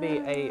ready to be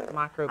a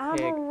micro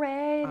pig I'm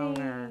ready.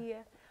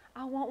 owner.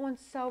 I want one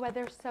so bad.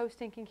 They're so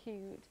stinking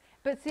cute.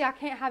 But see, I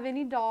can't have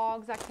any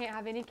dogs. I can't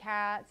have any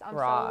cats. I'm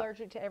Right. so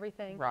allergic to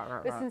everything.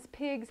 Right. But since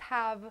pigs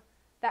have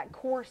that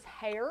coarse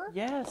hair,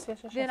 Yes.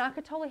 then I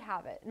could totally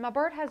have it. My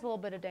bird has a little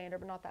bit of dander,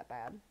 but not that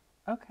bad.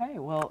 Okay.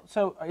 Well,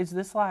 so is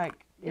this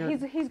like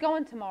He's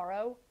going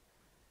tomorrow.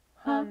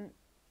 Huh?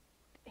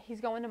 He's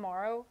going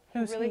tomorrow.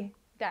 Who's really, he?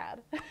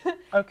 Dad.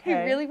 Okay.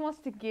 He really wants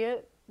to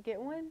get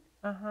one.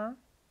 Uh-huh.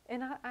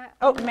 And I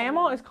Oh, don't Mamaw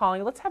know. is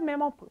calling. Let's have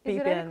Mamaw Is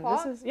beep it 8 in.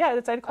 o'clock? It's 8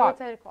 Oh, o'clock.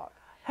 it's 8 o'clock.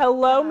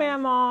 Hello, Guys.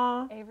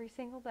 Mamaw. Every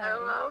single day.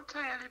 Hello,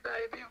 Tanny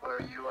baby.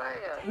 Where you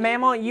at?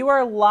 Mamaw, you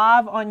are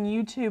live on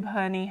YouTube,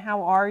 honey.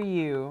 How are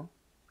you?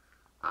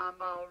 I'm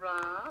all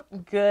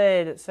right.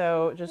 Good.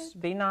 So just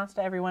be nice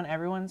to everyone.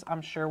 Everyone's,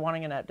 I'm sure,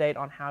 wanting an update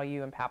on how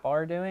you and Papa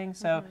are doing.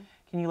 So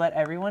can you let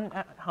everyone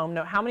at home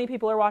know how many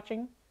people are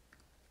watching?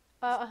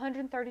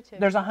 132.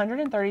 There's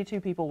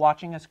 132 people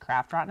watching us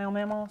craft right now,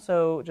 Mamaw.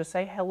 So just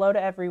say hello to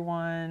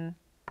everyone.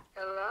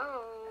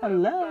 Hello.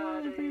 Hello,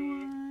 everybody.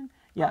 everyone.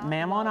 Yeah, I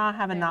Mamaw and I love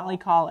have a Mamaw. nightly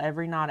call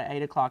every night at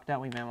 8 o'clock,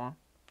 don't we, Mamaw?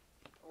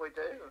 We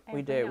do. We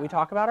Every do. We night.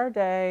 talk about our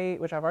day,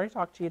 which I've already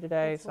talked to you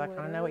today, It's so I kind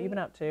of know what you've been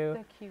up to.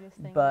 The cutest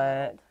thing. in the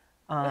But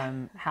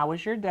world. how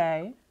was your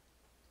day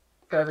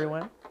for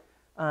everyone?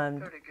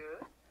 Pretty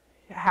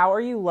good. How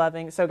are you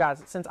loving? So,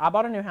 guys, since I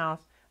bought a new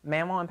house,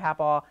 Mamaw and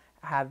Papa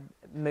have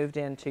moved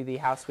into the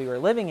house we were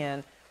living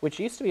in, which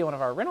used to be one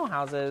of our rental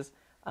houses.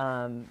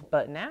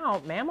 But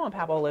now Mamaw and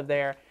Papa live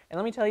there. And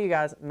let me tell you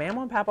guys,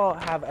 Mamaw and Papa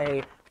have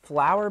a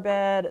flower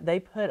bed. They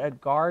put a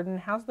garden.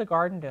 How's the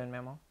garden doing,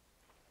 Mamaw?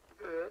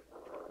 Good.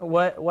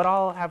 What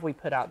all have we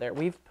put out there?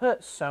 We've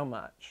put so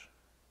much.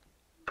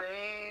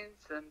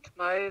 Beans and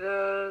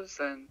tomatoes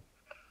and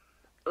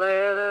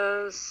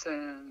lettuce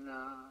and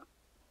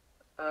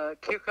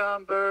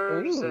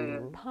cucumbers Ooh.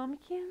 and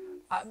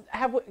Pumpkins?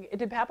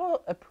 Did Papa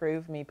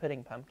approve me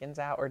putting pumpkins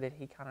out, or did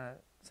he kind of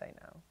say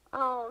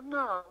no?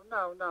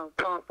 no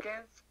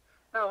pumpkins.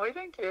 No, we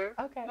didn't care.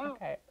 Okay, No.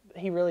 okay.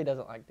 He really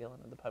doesn't like dealing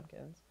with the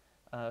pumpkins.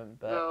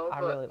 But No, I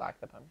but- really like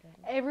the pumpkin.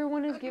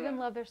 Everyone is giving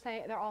love.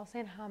 They're all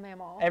saying hi,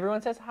 Mama.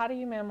 Everyone says hi to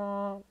you,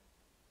 Mama.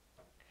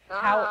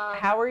 Hi.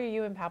 How are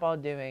you and Papa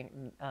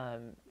doing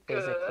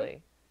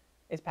physically?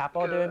 Is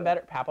Papa doing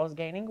better? Papa's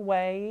gaining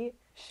weight.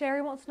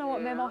 Sherry wants to know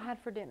what Mama had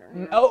for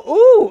dinner.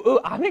 Oh, ooh,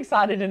 I'm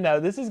excited to know.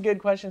 This is good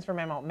questions for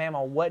Mama.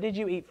 Mama, what did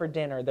you eat for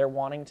dinner? They're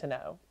wanting to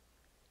know.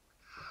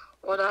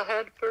 What I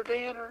had for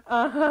dinner?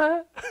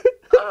 Uh-huh.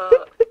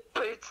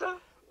 Pizza.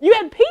 You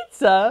had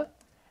pizza?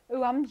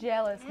 Ooh, I'm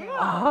jealous,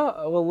 Mama.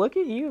 Oh, well, look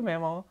at you,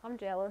 Mama. I'm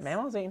jealous.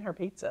 Mama's eating her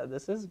pizza.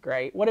 This is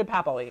great. What did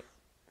Papa eat?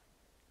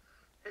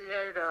 He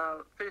ate a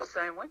fish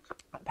sandwich.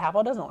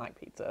 Papa doesn't like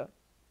pizza.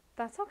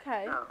 That's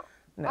okay. No.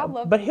 No, I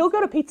love but he'll go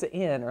to Pizza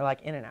Inn or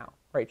like In-N-Out,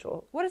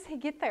 Rachel. What does he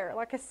get there?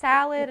 Like a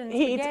salad and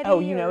He eats, spaghetti? oh,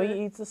 you know, or-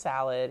 he eats the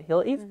salad.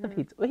 He'll eat the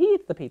pizza. Well, he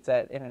eats the pizza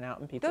at In-N-Out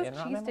and Pizza Those Inn,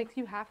 right, cheese Mama? sticks,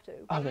 you have to.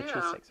 Oh, the cheese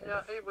Yeah, sticks.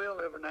 yeah, he will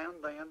every now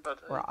and then, but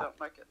he Right. don't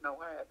make it no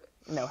habit.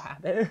 No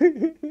habit.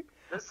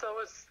 Just so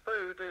it's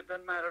food, it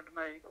doesn't matter to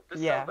me.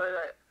 Just Yeah.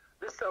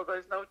 just so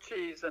there's no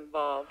cheese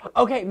involved.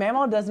 Okay,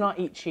 Mama does not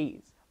eat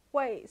cheese.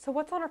 Wait, so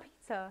what's on our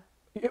pizza?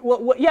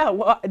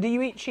 Well, do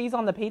you eat cheese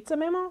on the pizza,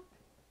 Mama?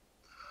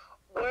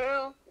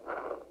 Well,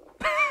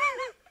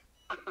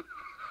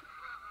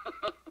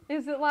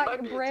 Is it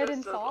like maybe bread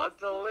and just sauce?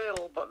 a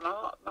little, but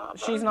not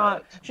She's very not.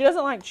 much. She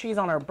doesn't like cheese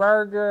on her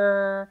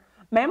burger.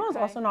 Mama's Okay.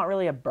 also not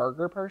really a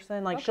burger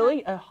person. Like Okay. she'll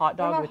eat a hot What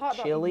dog about with hot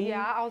dog? chili.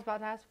 Yeah, I was about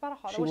to ask about a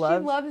hot She dog.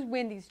 loves- She loves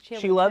Wendy's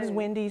chili. She loves too.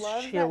 Wendy's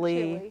Loves that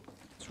chili.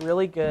 It's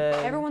really good.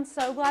 Everyone's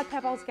so glad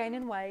Peppa's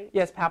gaining weight.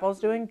 Yes, Papa's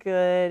doing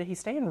good. He's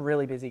staying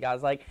really busy,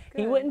 guys. Like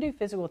he Good. wouldn't do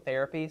physical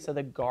therapy, so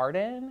the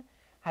garden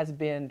has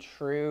been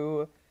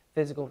true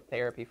physical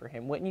therapy for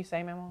him. Wouldn't you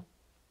say, Mama?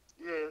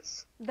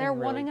 Yes. They're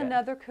really wanting good.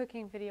 another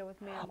cooking video with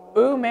Mama.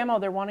 Ooh,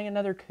 Mama, they're wanting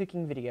another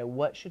cooking video.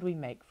 What should we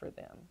make for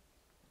them?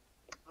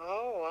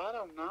 Oh, I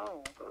don't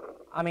know.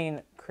 I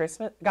mean,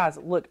 Christmas. Guys,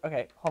 look.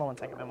 Okay, hold on one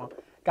second, Mama.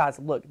 Guys,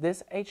 look.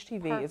 This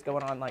HTV is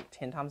going on like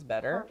 10 times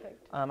better.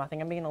 Perfect. I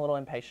think I'm being a little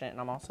impatient, and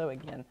I'm also,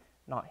 again,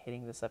 not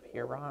hitting this up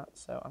here right.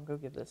 So I'm going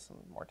to give this some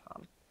more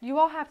time. You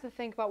all have to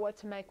think about what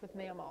to make with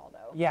Mama,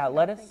 though. Yeah, You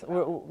let gotta us. think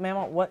about it.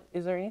 Mama, what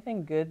is there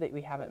anything good that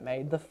we haven't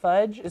made? The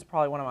fudge is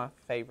probably one of my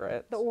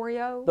favorites. The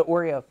Oreo? The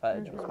Oreo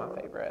fudge was my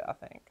favorite, I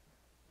think.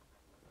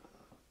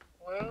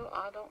 Well,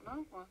 I don't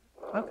know.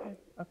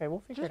 Okay, we'll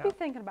figure Just it be out.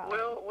 thinking about it.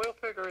 We'll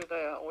figure it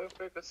out. We'll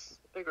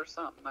figure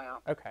something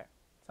out. Okay,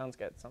 sounds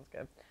good.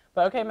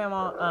 But okay,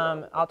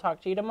 Mama, I'll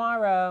talk to you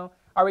tomorrow.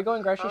 Are we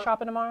going grocery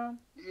shopping tomorrow?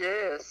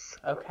 Yes.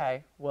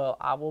 Okay, well,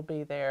 I will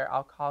be there.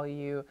 I'll call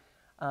you.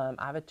 I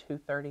have a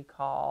 2:30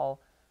 call,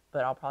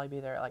 but I'll probably be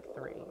there at like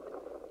 3.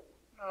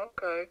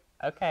 Okay.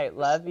 Okay,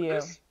 love you.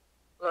 Just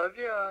love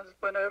you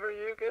whenever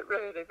you get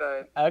ready,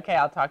 babe. Okay,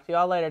 I'll talk to you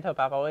all later. Tell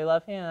Papa we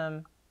love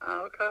him.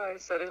 Okay.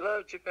 Said he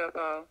loved you,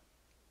 Papa.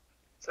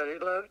 Said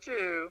he loved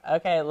you.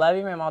 Okay, love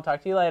you, Mama. I'll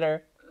talk to you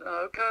later.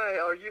 Okay.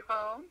 Are you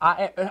home?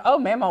 Oh,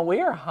 Mama,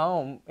 we are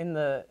home in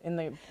the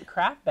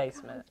craft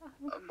basement.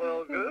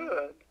 Well,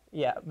 good.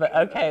 Yeah, but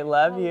okay,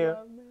 love you.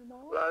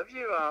 Love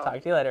you all.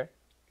 Talk to you later.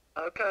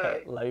 Okay.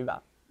 Okay, love you. Bye.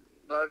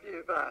 Love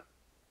you. Bye.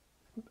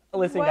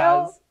 Listen,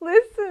 Well, guys,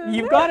 listen.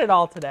 you've got it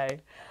all today.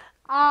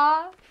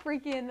 I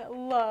freaking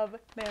love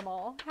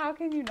Mama. How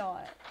can you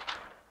not?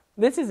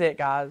 This is it,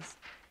 guys.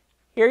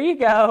 Here you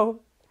go.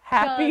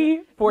 Happy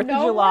Done. 4th No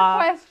of July.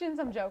 more questions.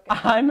 I'm joking.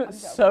 I'm joking.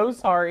 so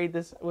sorry.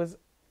 This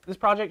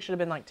project should have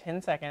been like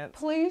 10 seconds.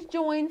 Please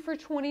join for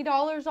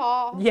 $20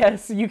 off.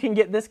 Yes, you can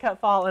get this cut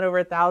file and over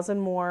 1,000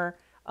 more.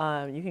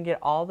 You can get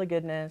all the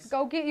goodness.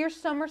 Go get your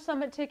Summer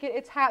Summit ticket.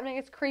 It's happening.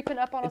 It's creeping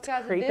up on us, It's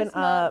guys. creeping This up.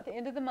 month, the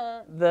end of the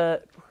month.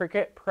 The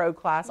Cricut Pro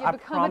class. Yeah, I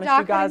become a promise die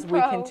you guys cutting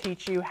we can pro.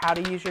 teach you how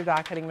to use your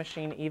die cutting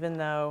machine, even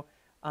though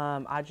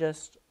I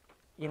just,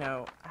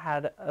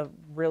 had a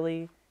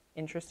really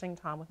interesting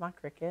time with my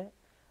Cricut.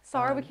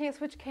 Sorry, we can't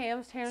switch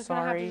cams. Tanner's going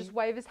to have to sorry. just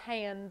wave his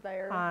hand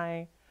there.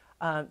 Hi.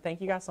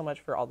 Thank you guys so much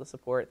for all the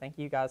support. Thank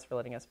you guys for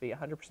letting us be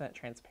 100%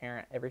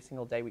 transparent every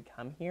single day we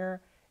come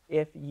here.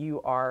 If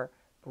you are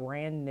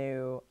brand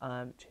new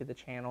to the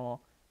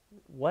channel,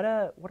 what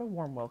a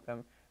warm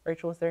welcome.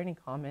 Rachel, is there any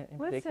comment in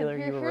particular you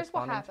were here's what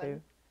responding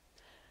happened.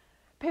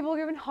 People are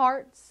giving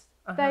hearts.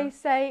 Uh-huh. They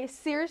say,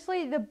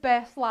 seriously, the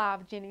best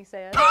live, Jenny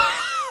said.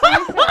 Let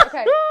me see.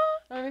 Okay,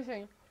 let me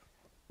see.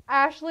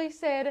 Ashley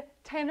said,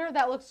 Tanner,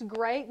 that looks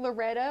great.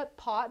 Loretta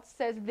Potts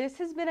says, this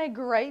has been a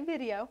great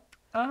video.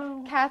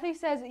 Oh, Kathy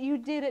says, you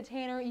did it,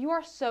 Tanner. You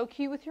are so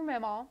cute with your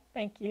memo.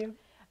 thank you.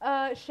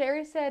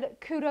 Sherry said,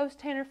 kudos,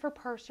 Tanner, for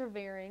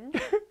persevering.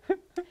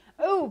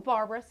 Oh,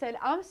 Barbara said,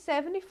 I'm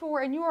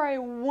 74 and you are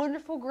a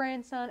wonderful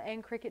grandson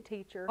and Cricut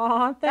teacher.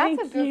 Aw, thank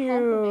That's a good you.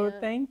 compliment.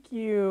 Thank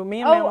you.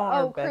 Me and Mama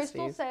are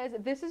Crystal besties. says,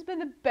 this has been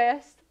the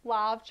best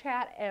live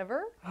chat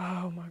ever.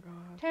 Oh my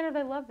gosh. Tanner,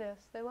 they love this.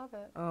 They love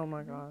it. Oh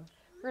my gosh.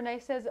 Renee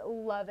says,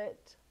 love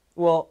it.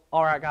 Well,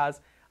 all right,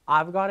 guys.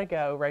 I've got to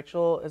go.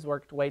 Rachel has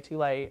worked way too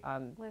late.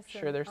 I'm Listen,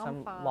 sure there's I'm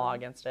some fine. law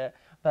against it.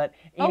 But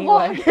A law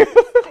anyway. against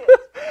it.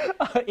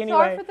 Anyway.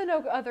 Sorry for the no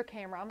other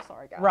camera. I'm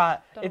sorry, guys. Right.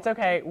 Don't It's know.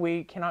 okay.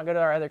 We cannot go to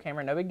our other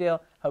camera. No big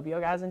deal. Hope you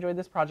guys enjoyed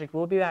this project.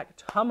 We'll be back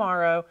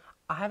tomorrow.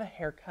 I have a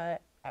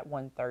haircut at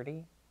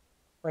 1:30.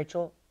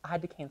 Rachel, I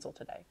had to cancel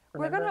today.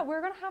 Remember?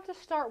 We're gonna have to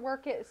start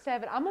work at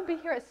 7. I'm gonna be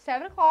here at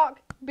 7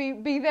 o'clock.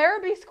 Be there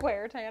or be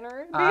square,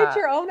 Tanner. Be at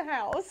your own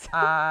house.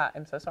 I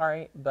am so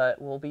sorry,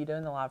 but we'll be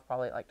doing the live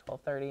probably at like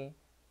 12:30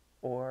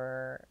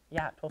 or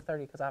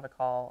 12:30 because I have a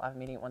call. I have a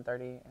meeting at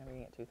 1:30 and a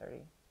meeting at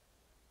 2:30.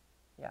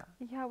 Yeah.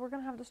 Yeah, we're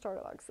gonna have to start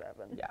at like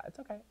 7. Yeah, it's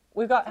okay.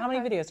 We've got how many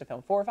videos to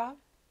film? 4 or 5?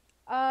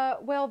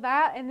 Well,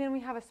 that, and then we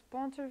have a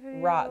sponsored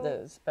video. Right,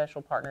 the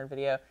special partner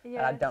video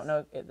that I don't Yes.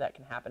 know if that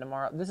can happen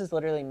tomorrow. This is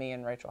literally me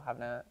and Rachel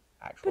having a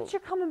actual. But you're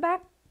coming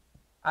back.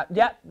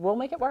 Yeah, we'll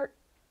make it work.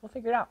 We'll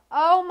figure it out.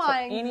 Oh,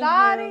 my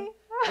anxiety.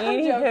 I'm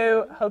joking.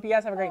 Anywho, hope you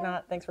guys have a great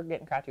night. Thanks for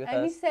getting crafty with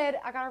Amy us. said,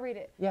 I gotta read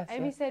it. Yes,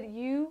 Amy yes. said,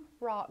 you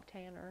rock,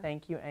 Tanner.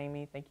 Thank you,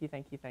 Amy. Thank you,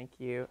 thank you, thank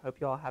you.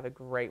 Hope you all have a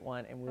great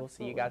one, and we'll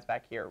see you Absolutely. guys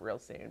back here real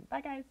soon. Bye,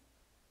 guys.